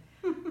somewhere,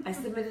 and I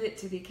submitted it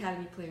to the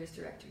Academy Players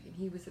Directory. And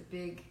he was a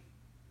big,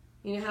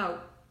 you know how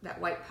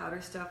that white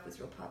powder stuff was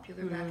real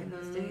popular back in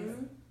those days?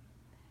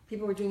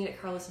 People were doing it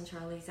at Carlos and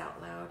Charlie's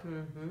out loud.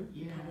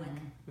 Yeah.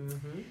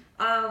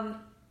 Public.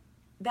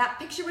 That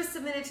picture was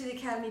submitted to the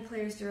Academy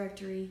Players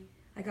Directory.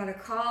 I got a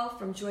call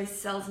from Joyce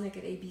Selznick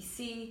at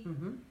ABC.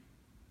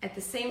 At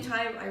the same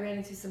time, I ran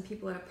into some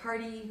people at a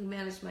party who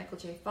managed Michael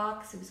J.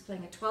 Fox, who was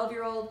playing a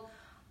 12-year-old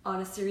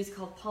on a series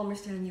called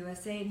Palmerstown,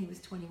 USA, and he was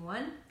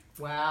 21.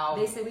 Wow.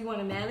 They said, we want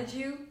to manage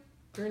you.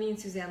 Bernie and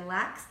Suzanne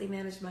Lax, they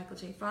managed Michael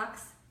J.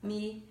 Fox,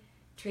 me,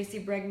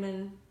 Tracy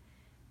Bregman,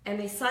 and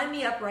they signed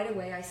me up right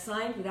away. I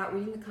signed without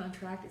reading the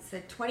contract. It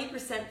said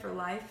 20% for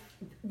life.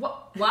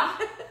 What?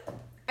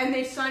 And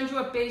they signed you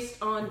up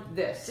based on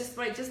this. Just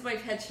my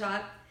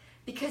headshot.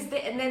 Because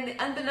and then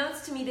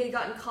unbeknownst to me, they'd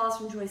gotten calls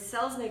from Joyce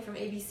Selznick from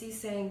ABC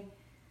saying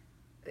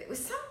it was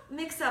some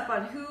mix-up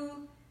on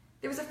who.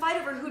 There was a fight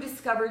over who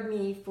discovered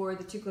me for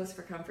the Too Close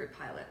for Comfort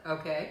pilot.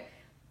 Okay.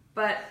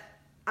 But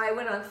I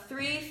went on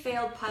 3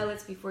 failed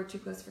pilots before Too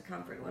Close for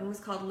Comfort. One was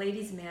called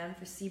Ladies' Man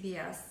for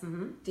CBS.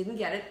 Didn't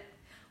get it.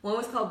 One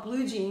was called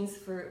Blue Jeans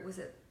for, was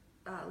it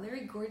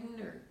Larry Gordon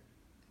or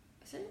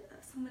is it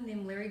someone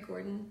named Larry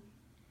Gordon?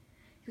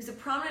 He was a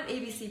prominent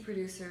ABC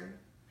producer,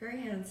 very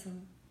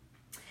handsome.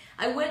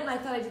 I went and I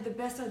thought I did the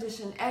best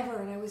audition ever,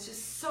 and I was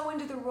just so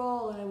into the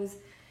role, and I was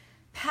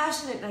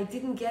passionate, and I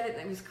didn't get it,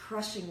 and it was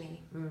crushing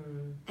me.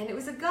 And it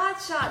was a God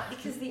shot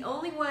because the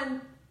only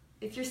one,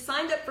 if you're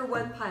signed up for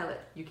one pilot,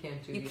 You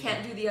can't do you the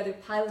can't do the other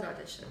pilot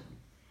audition.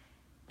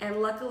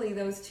 And luckily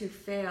those 2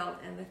 failed,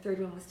 and the third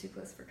one was Too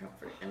Close for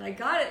Comfort. And I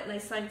got it, and I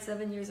signed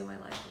 7 years of my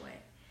life away.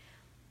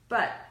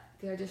 But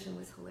the audition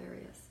was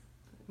hilarious.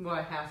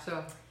 Why? How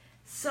so?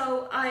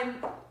 So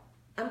I'm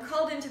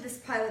called into this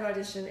pilot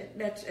audition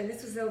at and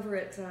this was over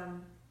at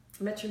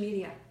Metro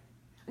Media.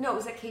 No, it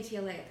was at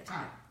KTLA at the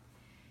time.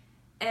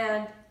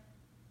 And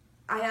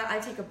I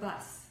take a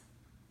bus.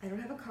 I don't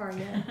have a car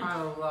yet.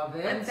 I love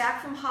it. I'm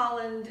back from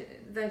Holland.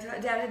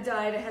 Dad had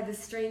died. I had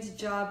this strange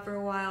job for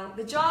a while.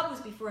 The job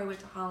was before I went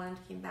to Holland,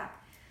 came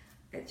back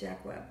at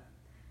Jack Webb.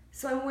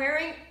 So I'm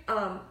wearing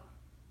kind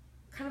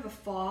of a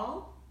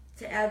fall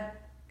to add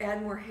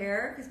more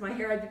hair, because my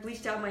hair, I'd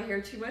bleached out my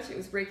hair too much. It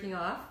was breaking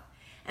off.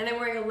 And I'm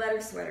wearing a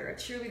leather sweater, a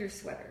cheerleader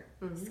sweater,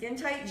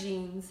 skin-tight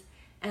jeans,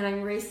 and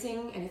I'm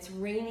racing, and it's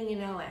raining in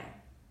LA.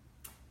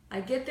 I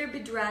get there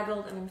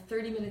bedraggled, and I'm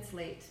 30 minutes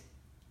late.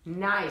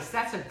 Nice.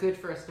 That's a good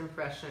first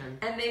impression.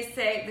 And they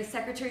say, the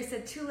secretary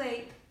said, too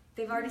late.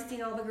 They've already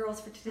seen all the girls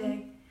for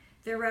today.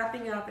 They're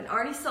wrapping up. And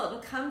Arnie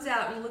Sultan comes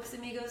out and he looks at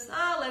me and goes,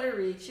 let her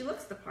read. She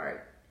looks the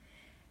part.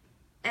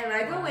 And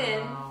I go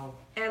in,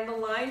 and the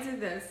lines are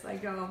this. I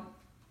go,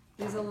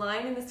 there's a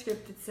line in the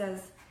script that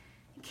says,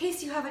 in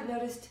case you haven't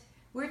noticed,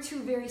 we're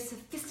two very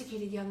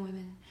sophisticated young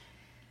women.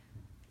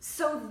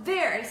 So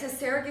there, and it says,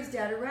 Sarah gives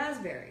Dad a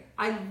raspberry.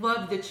 I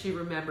love that she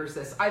remembers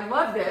this. I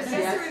love this.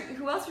 Yes.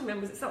 Who else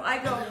remembers it? So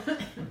I go,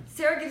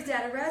 Sarah gives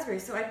Dad a raspberry.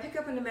 So I pick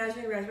up an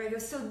imaginary raspberry. I go,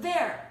 so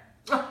there.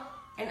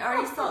 And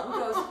Arnie Sultan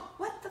goes,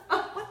 what the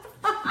F?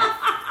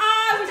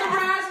 It was a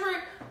raspberry.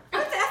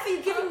 What the F are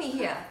you giving me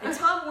here? And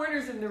Tom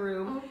Werner's in the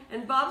room,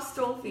 and Bob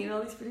Stolfi, and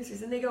all these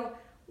producers, and they go,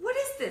 what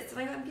is this?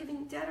 And I go, I'm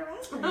giving Dad a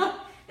raspberry.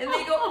 And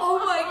they go, oh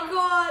my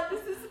God,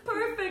 this is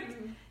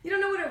perfect. You don't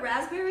know what a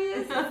raspberry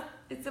is?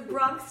 It's a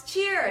Bronx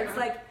cheer. It's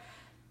like,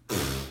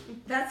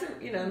 that's,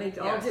 and they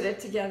all did it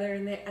together,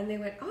 and they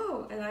went,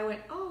 oh, and I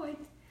went, oh,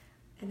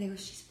 and they go,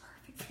 she's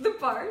perfect for the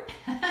part.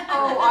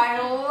 Oh, I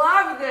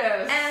love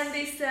this. And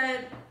they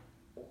said,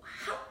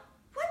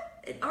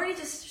 what? And Arnie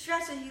just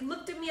stretched it. He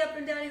looked at me up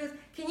and down. He goes,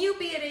 can you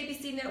be at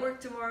ABC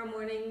Network tomorrow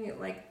morning,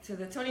 like to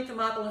the Tony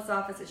Thomopoulos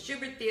office at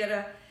Schubert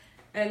Theater,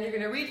 and you're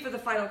going to read for the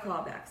final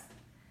callbacks?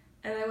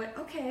 And I went,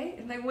 okay.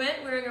 And I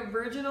went wearing a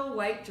virginal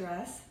white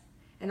dress,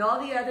 and all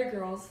the other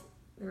girls,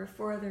 there were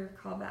 4 other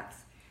callbacks,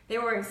 they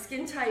were wearing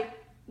skin-tight,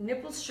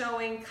 nipples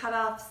showing,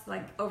 cutoffs,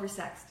 like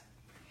oversexed.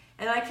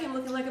 And I came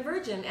looking like a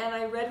virgin, and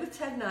I read with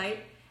Ted Knight,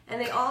 and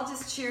they all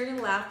just cheered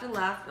and laughed and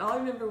laughed. And all I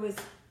remember was,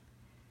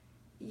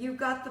 you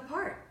got the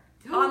part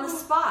on the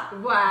spot.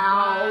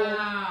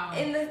 Wow.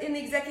 In the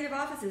executive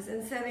offices.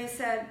 And so they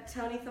said,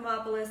 Tony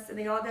Thomopoulos, and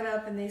they all got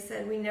up and they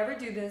said, we never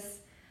do this.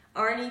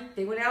 Arnie,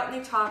 they went out and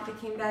they talked,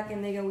 they came back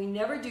and they go, we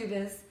never do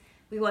this.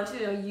 We want you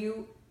to know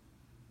you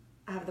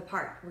have the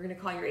part. We're going to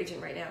call your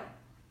agent right now.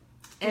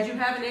 Did you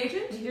have an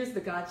agent? Here's the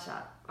God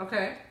shot.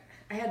 Okay.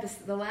 I had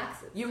the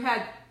Laxes.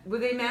 Were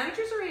they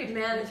managers or agents?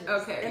 Managers.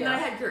 Okay. And then I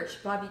had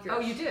Gersh, Bobby Gersh. Oh,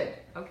 you did?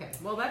 Okay.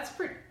 Well, that's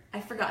pretty. I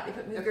forgot. They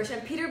put me with Gersh.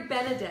 And Peter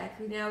Benedek,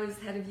 who now is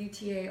head of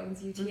UTA,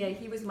 owns UTA,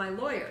 he was my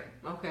lawyer.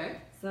 Okay.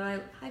 So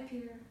hi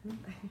Peter.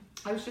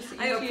 I was just at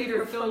I owe UTA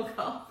Peter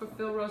for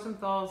Phil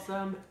Rosenthal's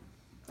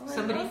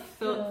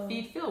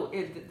Feed Phil.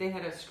 They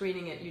had a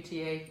screening at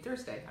UTA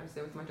Thursday. I was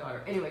there with my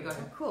daughter. Anyway, go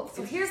ahead. Cool.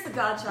 So here's the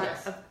God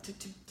shot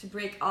to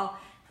break all.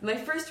 My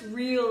first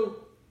real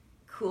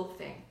cool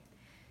thing.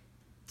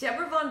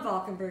 Deborah Von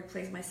Valkenburg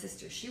plays my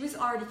sister. She was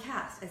already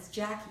cast as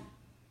Jackie.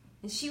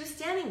 And she was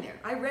standing there.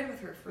 I read with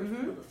her for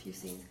a few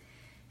scenes.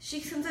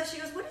 She comes out, she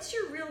goes, what is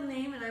your real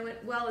name? And I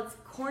went, well, it's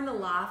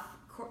Korniloff,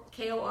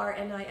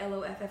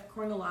 Korniloff,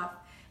 Korniloff.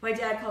 My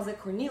dad calls it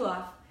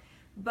Korniloff,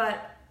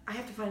 but I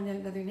have to find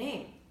another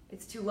name.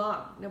 It's too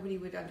long. Nobody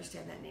would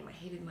understand that name. I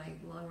hated my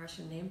long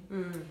Russian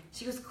name.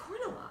 She goes,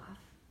 Korniloff?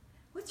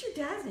 What's your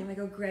dad's name? I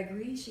go,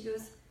 Gregory. She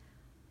goes,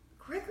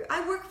 Gregory?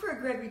 I work for a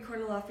Gregory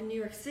Korniloff in New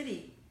York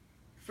City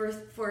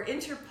for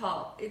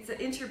Interpol. It's an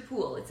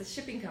Interpool. It's a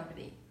shipping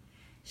company.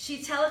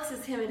 She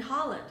telexes him in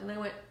Holland. And I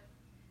went,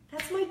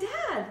 that's my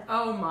dad.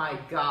 Oh my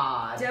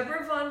God.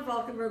 Deborah Von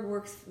Valkenburg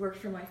worked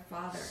for my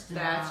father.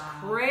 That's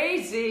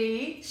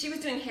crazy. She was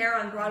doing hair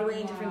on Broadway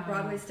and different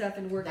Broadway stuff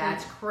and working.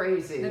 That's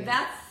crazy.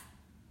 That's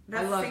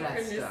I love that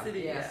synchronicity. stuff.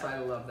 Yes, I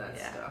love that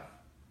stuff.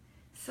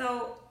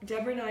 So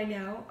Deborah and I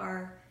now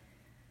are.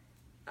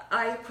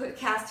 I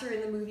cast her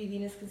in the movie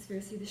Venus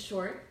Conspiracy, the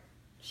short.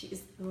 She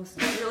is the most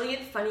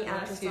brilliant, funny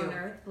actress on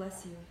earth.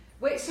 Bless you.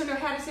 Wait, so now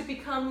how does it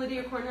become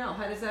Lydia Cornell?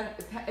 How does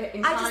that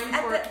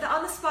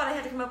on the spot I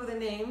had to come up with a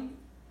name,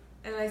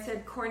 and I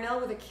said Cornell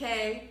with a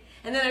K,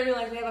 and then I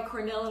realized we have a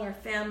Cornell in our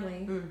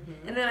family,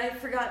 and then I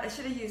forgot I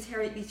should have used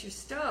Harriet Beecher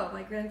Stowe.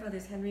 My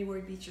grandfather's Henry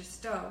Ward Beecher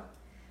Stowe,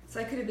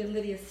 so I could have been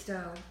Lydia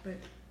Stowe, but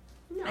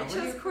no, I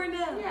chose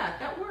Cornell. Yeah,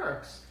 that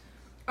works.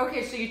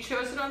 Okay, so you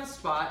chose it on the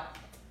spot.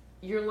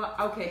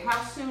 Okay,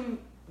 how soon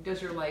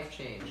does your life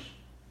change?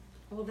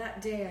 Well,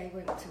 that day I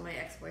went to my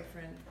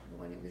ex-boyfriend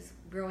when he was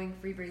growing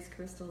free-brace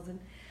crystals, and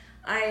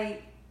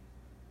I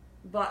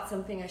bought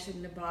something I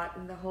shouldn't have bought,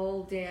 and the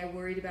whole day I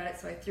worried about it,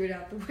 so I threw it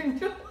out the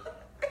window.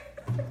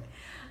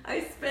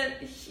 I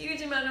spent a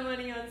huge amount of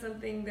money on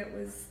something that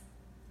was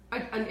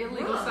an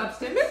illegal wrong.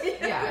 substance.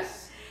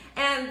 Yes.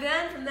 And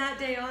then from that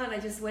day on, I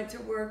just went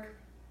to work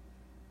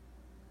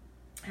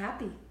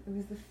happy. It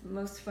was the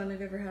most fun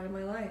I've ever had in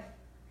my life.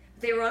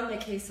 But they were on my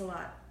case a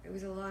lot. It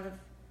was a lot of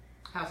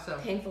how so?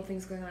 Painful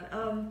things going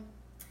on.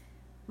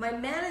 My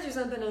managers,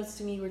 unbeknownst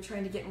to me, were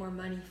trying to get more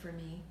money for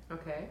me.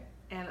 Okay.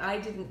 And I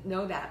didn't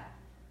know that.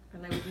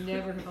 and I would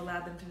never have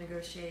allowed them to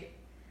negotiate.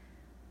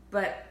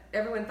 But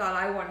everyone thought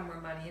I wanted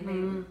more money,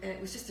 and it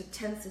was just a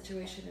tense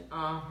situation.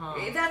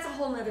 That's a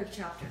whole nother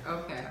chapter.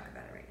 Okay. We'll talk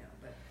about it right now.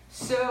 But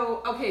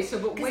So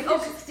but wait.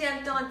 because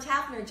Dawn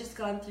Taffner had just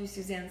gone through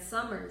Suzanne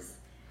Summers,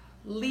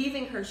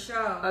 leaving her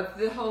show.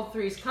 The whole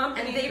Three's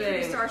Company And they thing.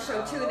 produced our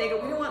show too, and they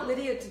go, we don't want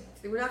Lydia to,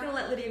 we're not going to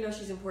let Lydia know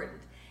she's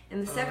important.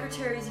 And the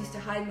secretaries used to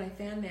hide my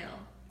fan mail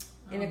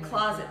in a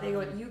closet. They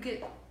go, you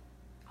get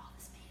all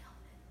this mail.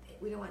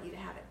 We don't want you to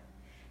have it.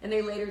 And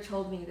they later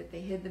told me that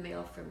they hid the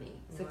mail from me,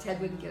 so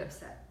Ted wouldn't get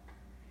upset.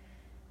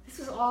 This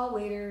was all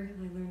later,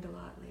 and I learned a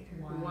lot later.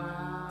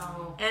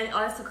 Wow. And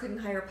I also couldn't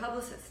hire a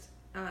publicist.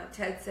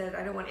 Ted said,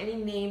 I don't want any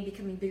name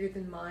becoming bigger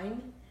than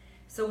mine.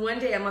 So one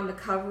day I'm on the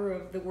cover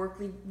of the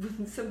Workley,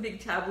 some big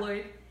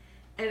tabloid,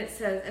 and it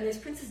says, and there's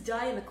Princess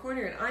Di in the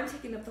corner, and I'm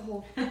taking up the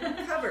whole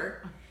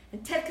cover.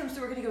 And Ted comes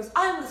to work and he goes,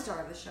 I'm the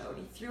star of the show. And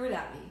he threw it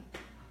at me.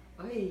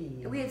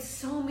 Oy. And we had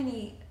so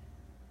many,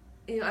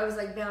 I was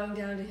like bowing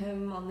down to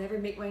him. I'll never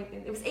make my,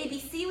 it was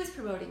ABC was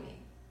promoting me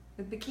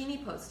with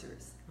bikini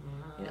posters.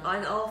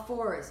 On all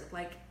fours with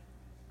like,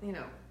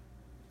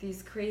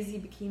 these crazy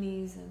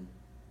bikinis. And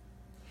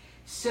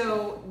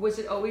So was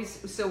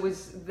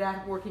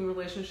that working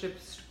relationship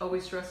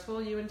always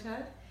stressful, you and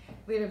Ted?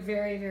 we had a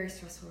very, very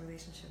stressful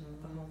relationship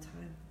the whole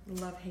time.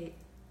 Love-hate.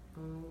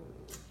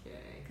 Okay.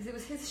 Because it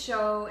was his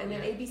show, and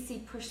then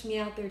ABC pushed me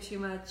out there too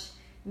much.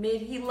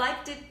 He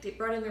liked it, it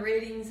brought in the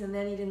ratings, and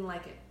then he didn't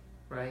like it.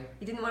 Right.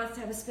 He didn't want us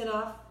to have a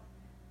spin-off.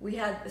 We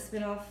had a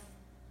spin-off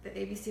that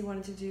ABC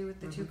wanted to do with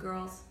the two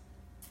girls,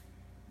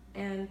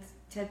 and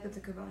Ted put the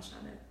kibosh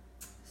on it.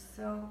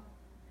 So,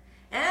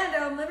 and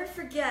I'll never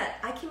forget,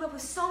 I came up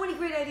with so many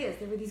great ideas.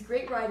 There were these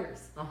great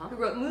writers who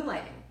wrote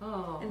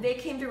Moonlighting, and they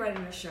came to write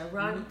on our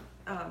show.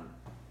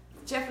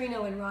 Jeff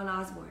Reno and Ron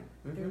Osborne.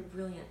 They were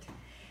brilliant.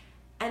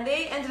 And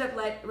they ended up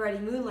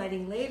writing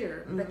Moonlighting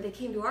later, but they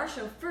came to our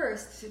show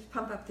first to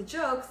pump up the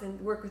jokes and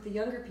work with the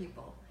younger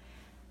people.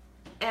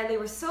 And they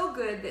were so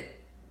good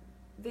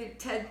that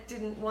Ted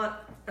didn't want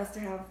us to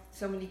have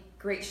so many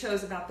great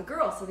shows about the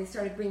girls, so they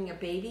started bringing a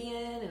baby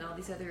in and all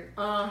these other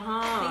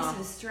things to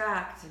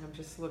distract. And I'm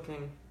just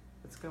looking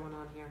what's going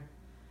on here.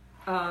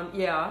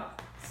 Yeah.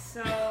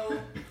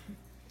 So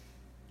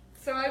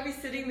I'd be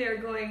sitting there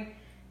going,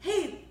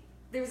 hey,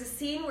 there was a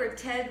scene where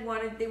they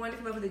wanted to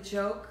come up with a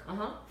joke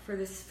for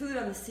this food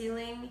on the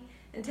ceiling,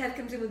 and Ted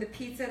comes in with a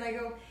pizza, and I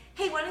go,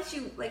 hey, why don't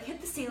you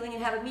hit the ceiling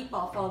and have a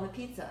meatball fall on the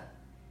pizza?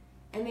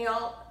 And they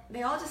all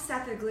just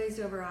sat there glazed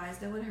over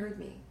eyes. No one heard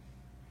me.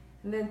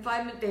 And then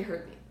they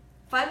heard me.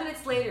 5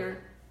 minutes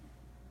later,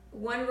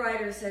 one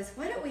writer says,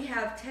 why don't we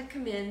have Ted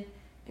come in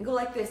and go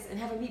like this and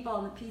have a meatball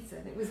on the pizza?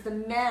 And it was the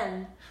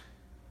men.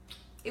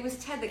 It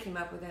was Ted that came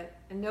up with it,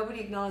 and nobody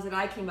acknowledged that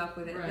I came up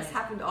with it. Right. This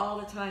happened all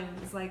the time.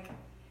 It was like,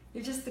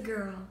 you're just the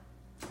girl.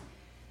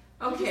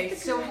 Okay,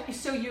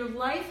 so your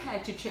life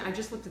had to change. I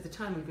just looked at the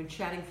time. We've been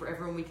chatting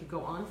forever, and we could go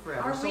on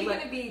forever. Are we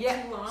going to be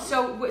too long?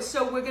 So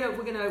we're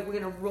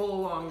gonna roll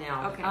along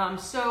now. Okay.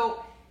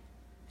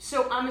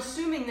 So I'm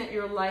assuming that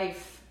your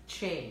life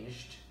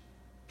changed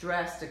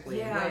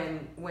drastically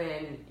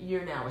when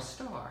you're now a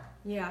star.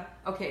 Yeah.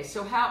 Okay.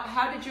 So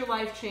how did your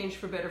life change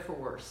for better, for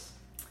worse?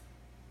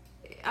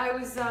 I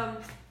was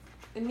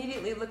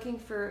immediately looking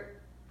for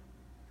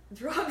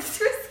drugs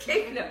to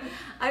escape. No,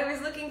 I was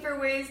looking for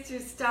ways to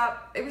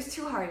stop. It was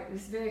too hard. It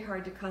was very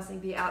hard to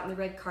constantly be out on the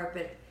red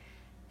carpet.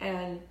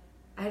 And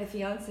I had a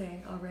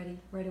fiance already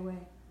right away.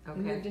 Okay.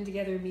 We moved in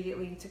together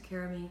immediately. He took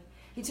care of me.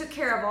 He took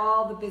care of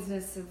all the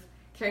business of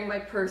carrying my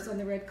purse on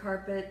the red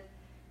carpet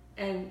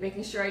and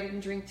making sure I didn't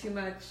drink too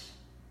much.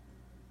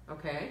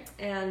 Okay.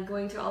 And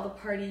going to all the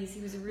parties. He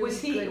was a really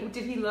good...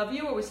 Did he love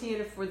you, or was he in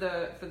it for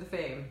the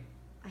fame?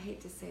 I hate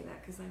to say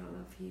that because I don't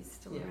know if he's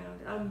still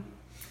around.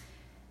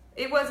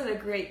 It wasn't a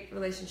great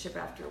relationship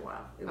after a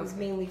while. It was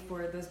mainly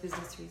for those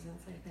business reasons,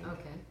 I think.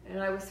 Okay.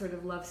 And I was sort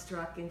of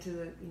love-struck into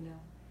the,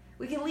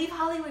 we can leave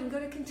Hollywood and go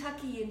to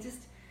Kentucky and just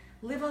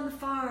live on the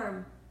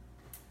farm.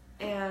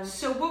 And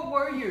so, what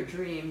were your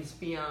dreams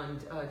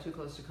beyond Too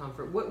Close to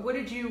Comfort? What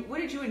did you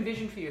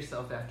envision for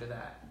yourself after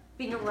that?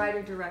 Being a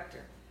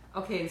writer-director.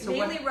 Okay, so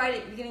mainly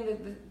writing,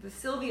 beginning the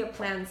Sylvia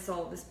Plan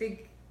sold, this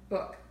big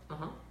book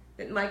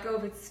that Mike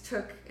Ovitz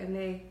took, and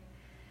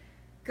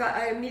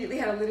I immediately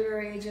had a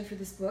literary agent for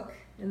this book,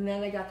 and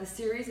then I got the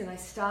series, and I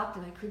stopped,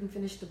 and I couldn't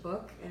finish the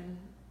book, and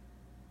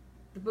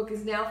the book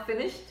is now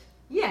finished.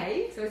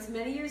 Yay! So it's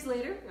many years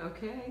later.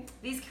 Okay.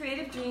 These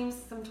creative dreams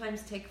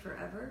sometimes take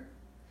forever.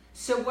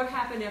 So what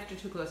happened after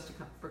Too Close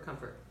for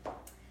Comfort?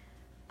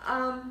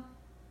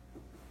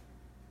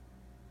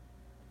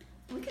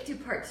 We could do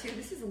part 2.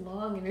 This is a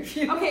long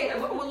interview. Okay,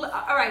 well,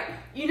 all right.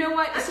 You know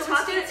what? So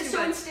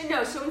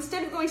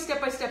instead of going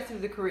step by step through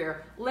the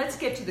career, let's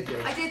get to the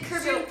good. I did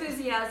Curb Your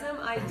Enthusiasm.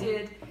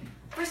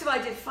 First of all, I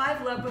did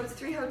 5 Love Boats,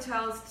 3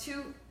 hotels,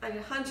 2. I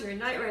did Hunter,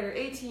 Knight Rider,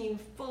 18,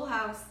 Full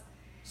House.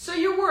 So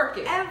you're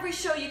working. Every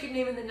show you could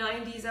name in the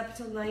 90s up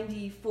until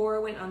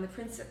 94. Went on the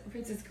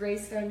Princess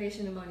Grace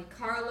Foundation in Monte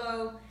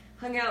Carlo.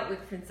 Hung out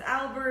with Prince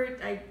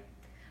Albert. I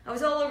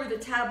was all over the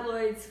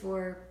tabloids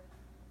for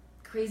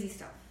crazy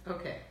stuff.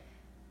 Okay.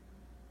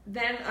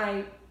 Then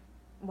I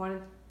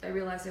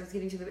realized I was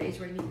getting to the age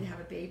where I needed to have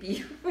a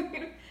baby.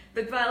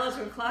 The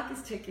biological clock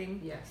is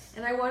ticking. Yes.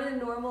 And I wanted a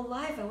normal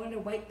life. I wanted a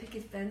white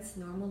picket fence,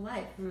 normal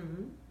life.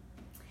 Mm-hmm.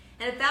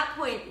 And at that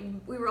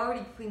point, we were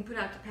already being put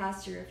out to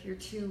pasture. If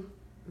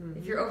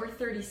you're over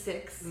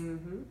 36,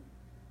 Mm-hmm.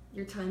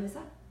 your time is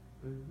up.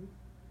 Mm-hmm.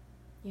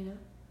 You know?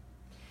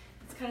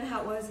 That's kind of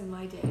how it was in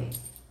my day.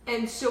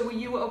 And so were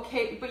you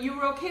okay? But you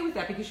were okay with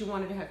that because you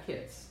wanted to have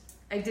kids.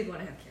 I did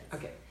want to have kids.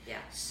 Okay. Yeah.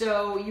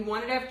 So you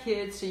wanted to have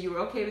kids, so you were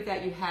okay with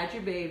that. You had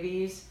your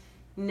babies.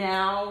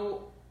 Now,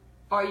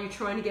 are you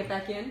trying to get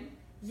back in?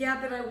 Yeah,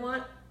 but I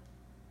want...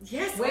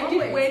 Yes, When always.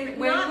 did- when- but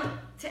when-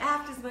 not to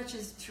act as much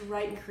as to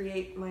write and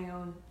create my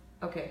own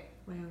Okay.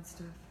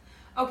 stuff.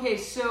 Okay,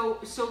 so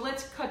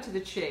let's cut to the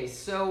chase.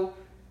 So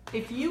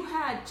if you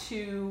had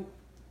to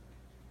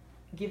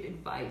give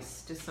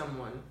advice to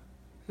someone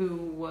who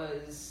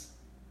was,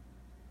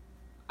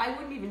 I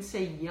wouldn't even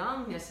say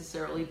young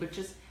necessarily, but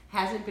just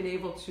hasn't been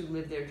able to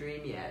live their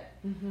dream yet,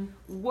 Mm-hmm.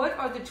 what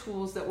are the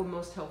tools that were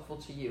most helpful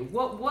to you?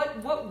 What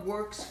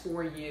works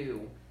for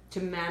you to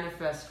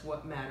manifest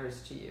what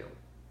matters to you?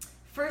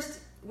 First,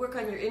 work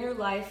on your inner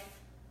life.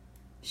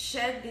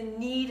 Shed the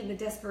need and the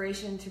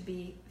desperation to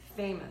be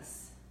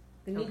famous.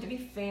 The need to be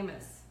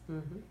famous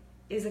Mm-hmm.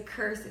 is a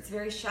curse. It's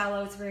very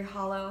shallow. It's very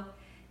hollow.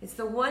 It's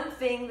the one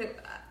thing that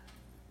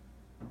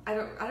I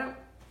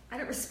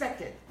don't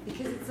respect it,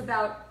 because it's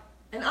about.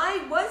 And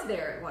I was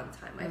there at one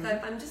time. I thought,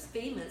 if I'm just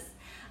famous,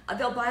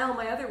 they'll buy all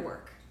my other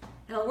work,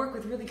 and I'll work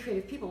with really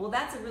creative people. Well,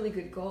 that's a really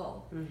good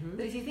goal. Mm-hmm.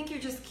 But if you think you're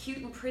just cute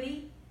and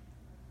pretty,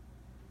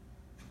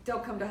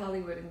 don't come to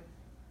Hollywood. And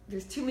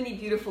there's too many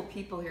beautiful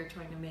people here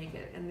trying to make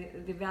it, and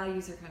the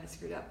values are kind of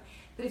screwed up.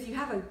 But if you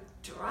have a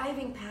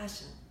driving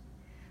passion,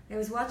 I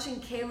was watching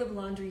Caleb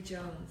Landry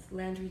Jones,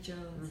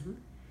 Mm-hmm.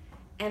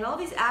 and all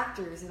these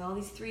actors and all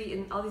these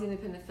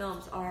independent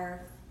films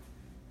are.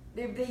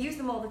 They use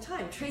them all the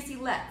time. Tracy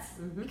Letts,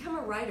 Mm-hmm. become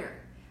a writer.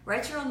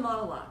 Write your own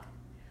monologue.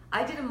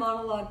 I did a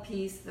monologue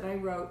piece that I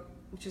wrote,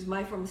 which was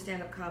my form of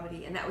stand-up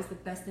comedy, and that was the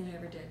best thing I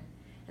ever did.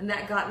 And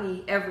that got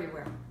me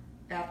everywhere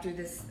after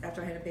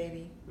I had a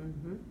baby.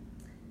 Mm-hmm.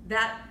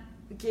 That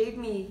gave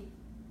me...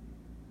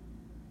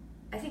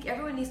 I think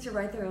everyone needs to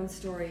write their own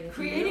story. And if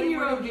you Creating really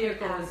your want own to be an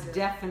vehicle is actor-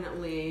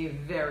 definitely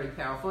very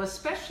powerful,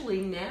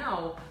 especially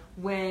now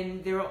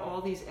when there are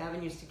all these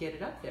avenues to get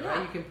it up there, right?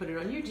 Yeah. You can put it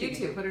on YouTube. You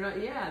can put it on,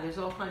 there's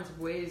all kinds of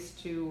ways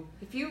to...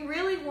 If you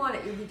really want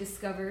it, you'll be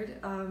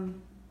discovered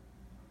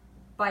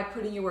by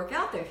putting your work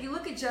out there. If you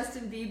look at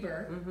Justin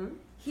Bieber, Mm-hmm.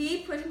 he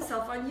put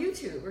himself on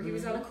YouTube, or he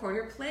was on a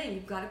corner playing.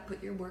 You've got to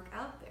put your work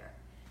out there.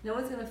 No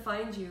one's going to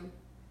find you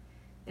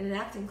in an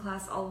acting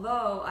class,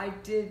 although I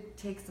did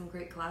take some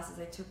great classes.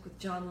 I took with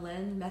John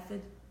Lenn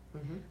Method.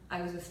 Mm-hmm.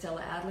 I was with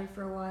Stella Adler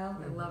for a while.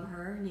 Mhm. I love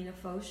her. Nina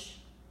Foch.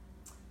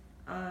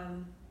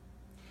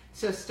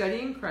 So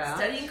studying craft.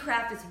 Studying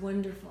craft is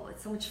wonderful.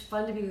 It's so much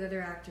fun to be with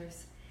other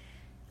actors.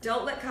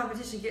 Don't let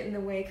competition get in the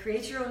way.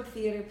 Create your own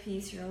theater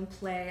piece, your own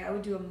play. I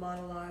would do a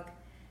monologue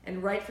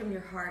and write from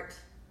your heart.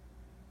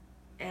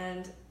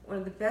 And one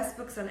of the best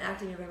books on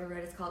acting I've ever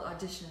read is called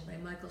Audition by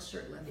Michael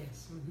Shurtleff.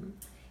 Yes. Mm-hmm.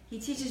 He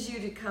teaches you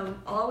to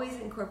always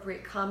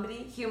incorporate comedy,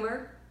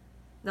 humor,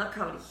 not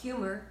comedy,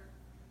 humor,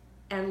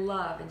 and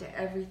love into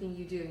everything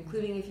you do,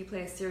 including if you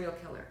play a serial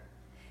killer.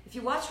 If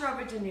you watch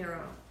Robert De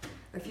Niro,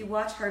 or if you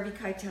watch Harvey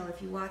Keitel,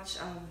 if you watch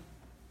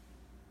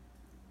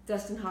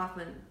Dustin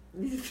Hoffman,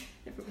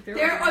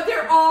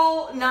 They're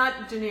all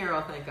not De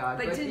Niro, thank God.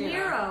 but De you know.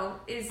 Niro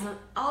is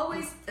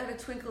always got a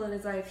twinkle in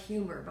his eye of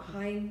humor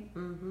behind.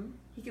 Mm-hmm.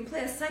 He can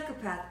play a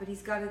psychopath, but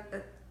he's got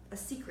a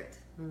secret.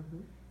 Mm-hmm.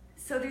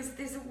 So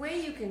there's a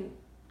way you can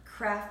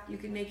craft, you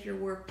can make your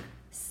work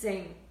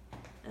sing.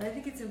 And I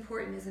think it's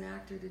important as an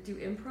actor to do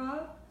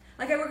improv.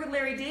 Like I work with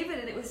Larry David,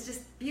 and it was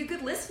just be a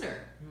good listener.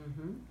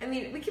 Mm-hmm. I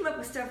mean, we came up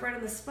with stuff right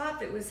on the spot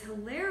that was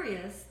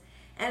hilarious,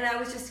 and I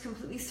was just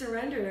completely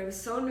surrendered. I was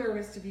so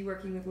nervous to be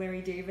working with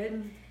Larry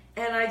David,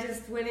 and I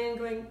just went in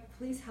going,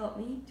 please help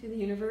me, to the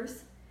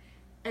universe,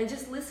 and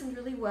just listened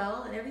really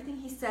well, and everything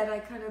he said I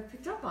kind of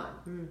picked up on.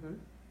 Mm-hmm.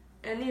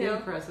 And,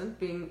 Being present,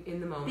 being in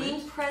the moment.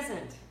 being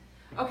present.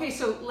 Okay,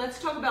 so let's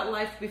talk about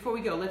life. Before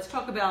we go, let's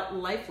talk about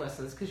life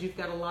lessons, because you've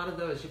got a lot of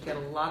those. You've got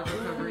a lot of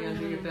recovery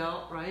under your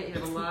belt, right? You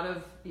have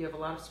a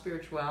lot of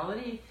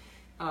spirituality.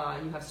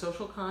 You have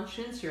social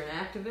conscience. You're an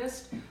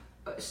activist.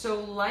 So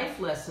life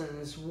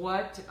lessons.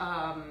 What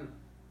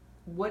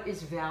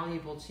is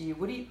valuable to you?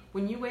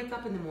 When you wake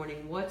up in the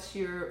morning? What's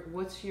your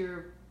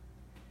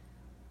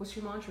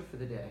mantra for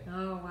the day?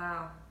 Oh,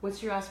 wow.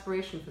 What's your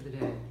aspiration for the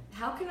day?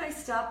 How can I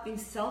stop being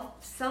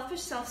selfish,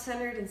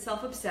 self-centered, and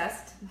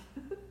self-obsessed?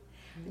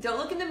 Don't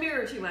look in the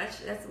mirror too much.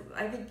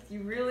 I think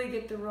you really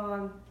get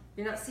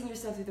you're not seeing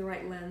yourself through the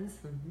right lens.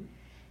 Mm-hmm.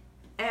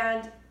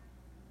 And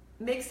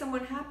make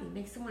someone happy,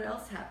 make someone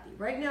else happy.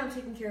 Right now I'm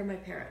taking care of my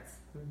parents.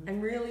 Mm-hmm.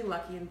 I'm really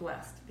lucky and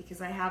blessed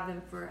because I have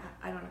them for,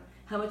 I don't know,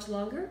 how much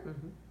longer?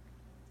 Mm-hmm.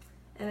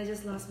 And I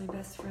just lost my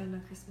best friend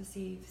on Christmas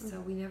Eve, so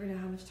we never know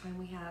how much time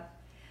we have.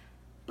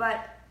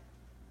 But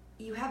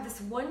you have this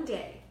one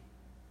day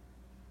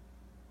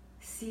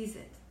seize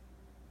it.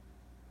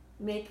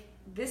 Make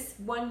this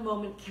one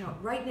moment count.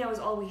 Right now is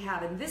all we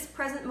have. And this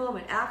present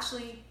moment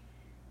actually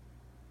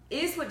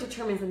is what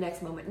determines the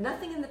next moment.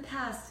 Nothing in the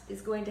past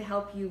is going to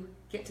help you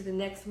get to the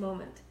next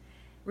moment.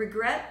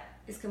 Regret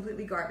is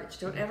completely garbage.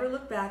 Don't ever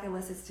look back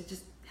unless it's to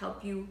just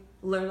help you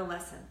learn a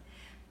lesson.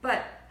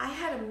 But I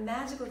had a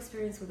magical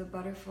experience with a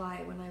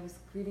butterfly when I was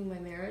grieving my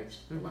marriage,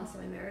 the loss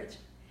of my marriage.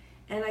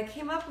 And I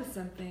came up with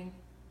something.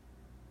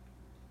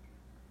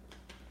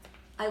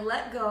 I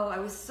let go. I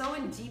was so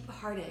in deep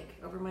heartache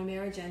over my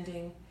marriage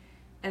ending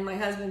and my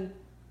husband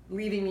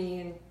leaving me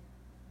and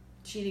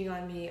cheating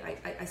on me.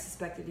 I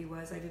suspected he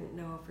was. I didn't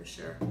know for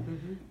sure.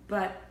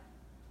 But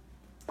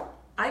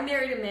I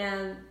married a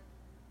man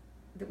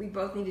that we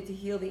both needed to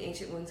heal the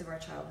ancient wounds of our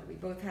childhood. We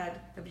both had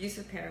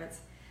abusive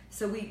parents.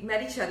 So we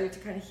met each other to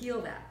kind of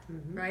heal that,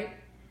 right?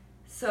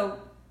 So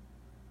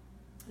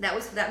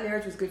that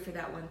marriage was good for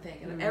that one thing.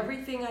 And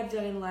everything I've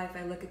done in life,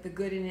 I look at the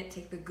good in it,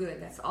 take the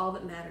good. That's all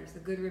that matters. The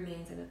good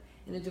remains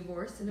in a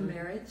divorce, in a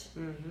marriage.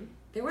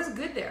 There was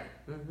good there.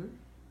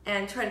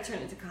 And try to turn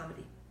it into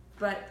comedy.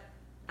 But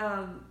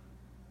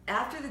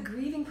after the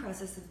grieving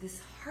process of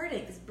this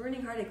heartache, this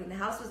burning heartache, when the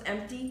house was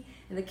empty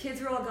and the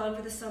kids were all gone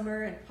for the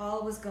summer and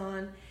Paul was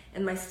gone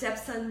and my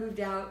stepson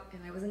moved out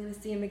and I wasn't going to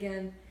see him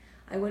again,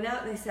 I went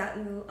out and I sat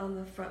on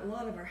the front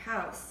lawn of our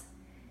house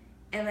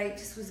and I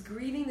just was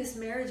grieving this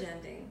marriage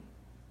ending.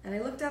 And I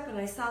looked up and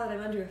I saw that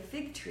I'm under a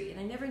fig tree, and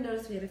I never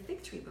noticed we had a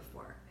fig tree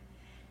before.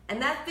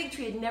 And that fig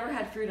tree had never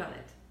had fruit on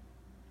it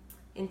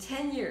in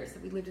 10 years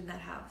that we lived in that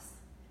house.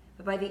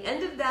 But by the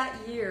end of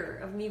that year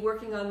of me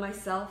working on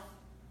myself,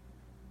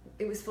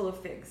 it was full of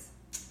figs.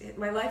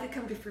 My life had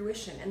come to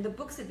fruition, and the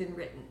books had been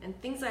written, and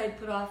things I had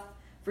put off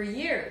for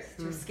years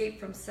to escape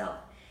from self.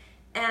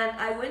 And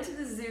I went to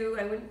the zoo.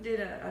 I went and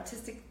did an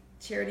autistic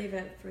charity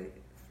event for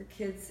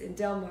kids in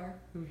Del Mar,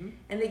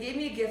 and they gave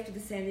me a gift of the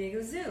San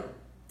Diego Zoo.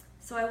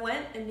 So I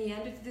went and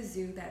meandered to the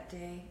zoo that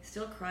day,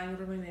 still crying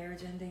over my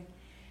marriage ending.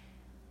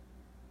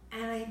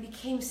 And I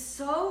became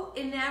so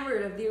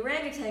enamored of the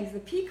orangutans, the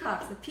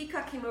peacocks. The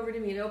peacock came over to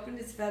me and opened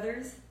his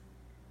feathers.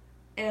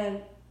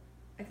 And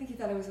I think he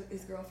thought I was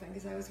his girlfriend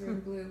because I was wearing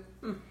blue.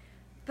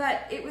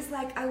 But it was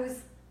like I was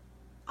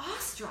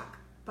awestruck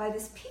by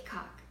this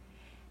peacock.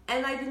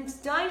 And I'd been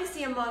dying to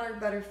see a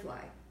monarch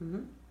butterfly.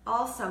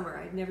 All summer,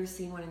 I'd never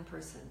seen one in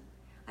person.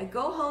 I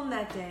go home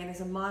that day and there's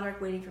a monarch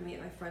waiting for me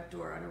at my front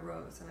door on a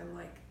rose. And I'm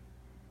like,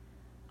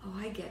 oh,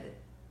 I get it.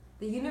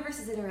 The universe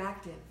is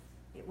interactive.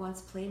 It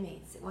wants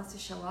playmates. It wants to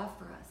show off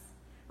for us.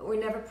 But we're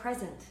never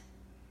present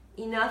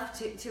enough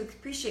to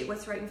appreciate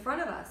what's right in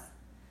front of us,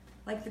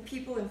 like the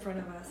people in front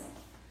of us.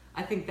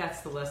 I think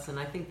that's the lesson.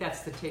 I think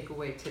that's the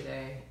takeaway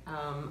today.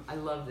 I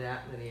love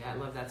that, Lydia. I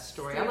love that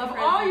story. I love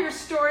all your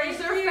stories.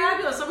 They're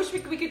fabulous. I wish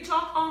we could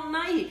talk all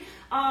night.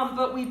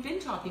 But we've been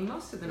talking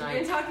most of the night.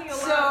 We've been talking a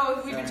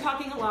lot. We've been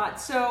talking a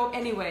lot. So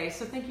anyway,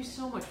 thank you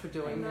so much for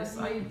doing this.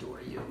 I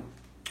adore you.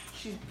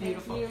 She's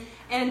beautiful. Thank you.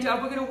 And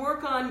we're going to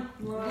work on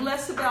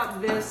less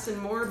about this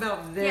and more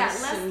about this. Yeah,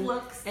 less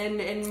looks.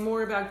 And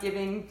more about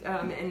giving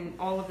and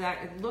all of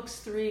that. It looks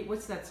 3.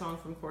 What's that song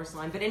from Chorus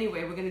Line? But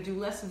anyway, we're going to do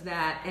less of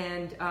that.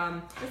 And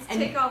let's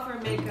take off our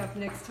makeup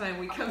next time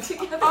we come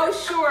together. Oh,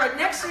 sure.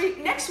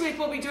 Next week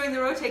we'll be doing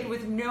the rotate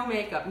with no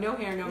makeup, no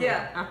hair, no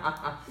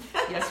makeup.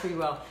 Yes, we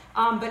will.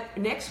 But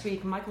next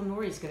week Michael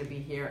Nouri is going to be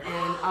here,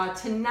 and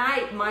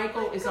tonight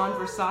Michael is on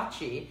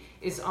Versace.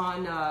 He's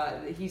on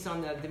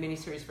the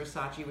miniseries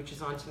Versace, which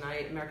is on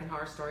tonight. American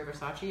Horror Story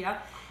Versace, yeah.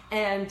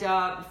 And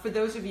for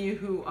those of you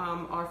who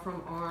are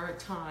from our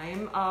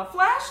time,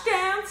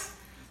 Flashdance.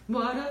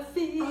 What a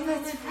feeling. Oh,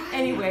 that's right.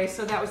 Anyway,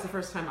 so that was the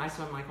first time I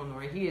saw Michael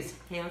Nouri. He is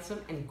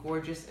handsome and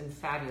gorgeous and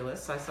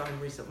fabulous. I saw him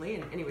recently,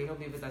 and anyway, he'll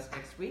be with us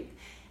next week.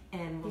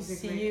 And we'll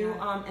see you.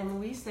 And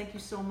Louise, thank you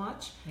so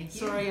much. Thank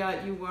you. Sorry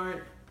you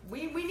weren't.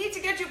 We need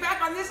to get you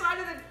back on this side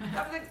of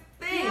the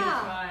thing.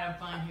 I'm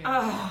fine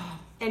here.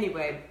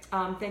 Anyway,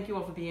 thank you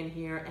all for being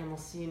here, and we'll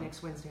see you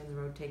next Wednesday on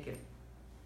the road. Take it.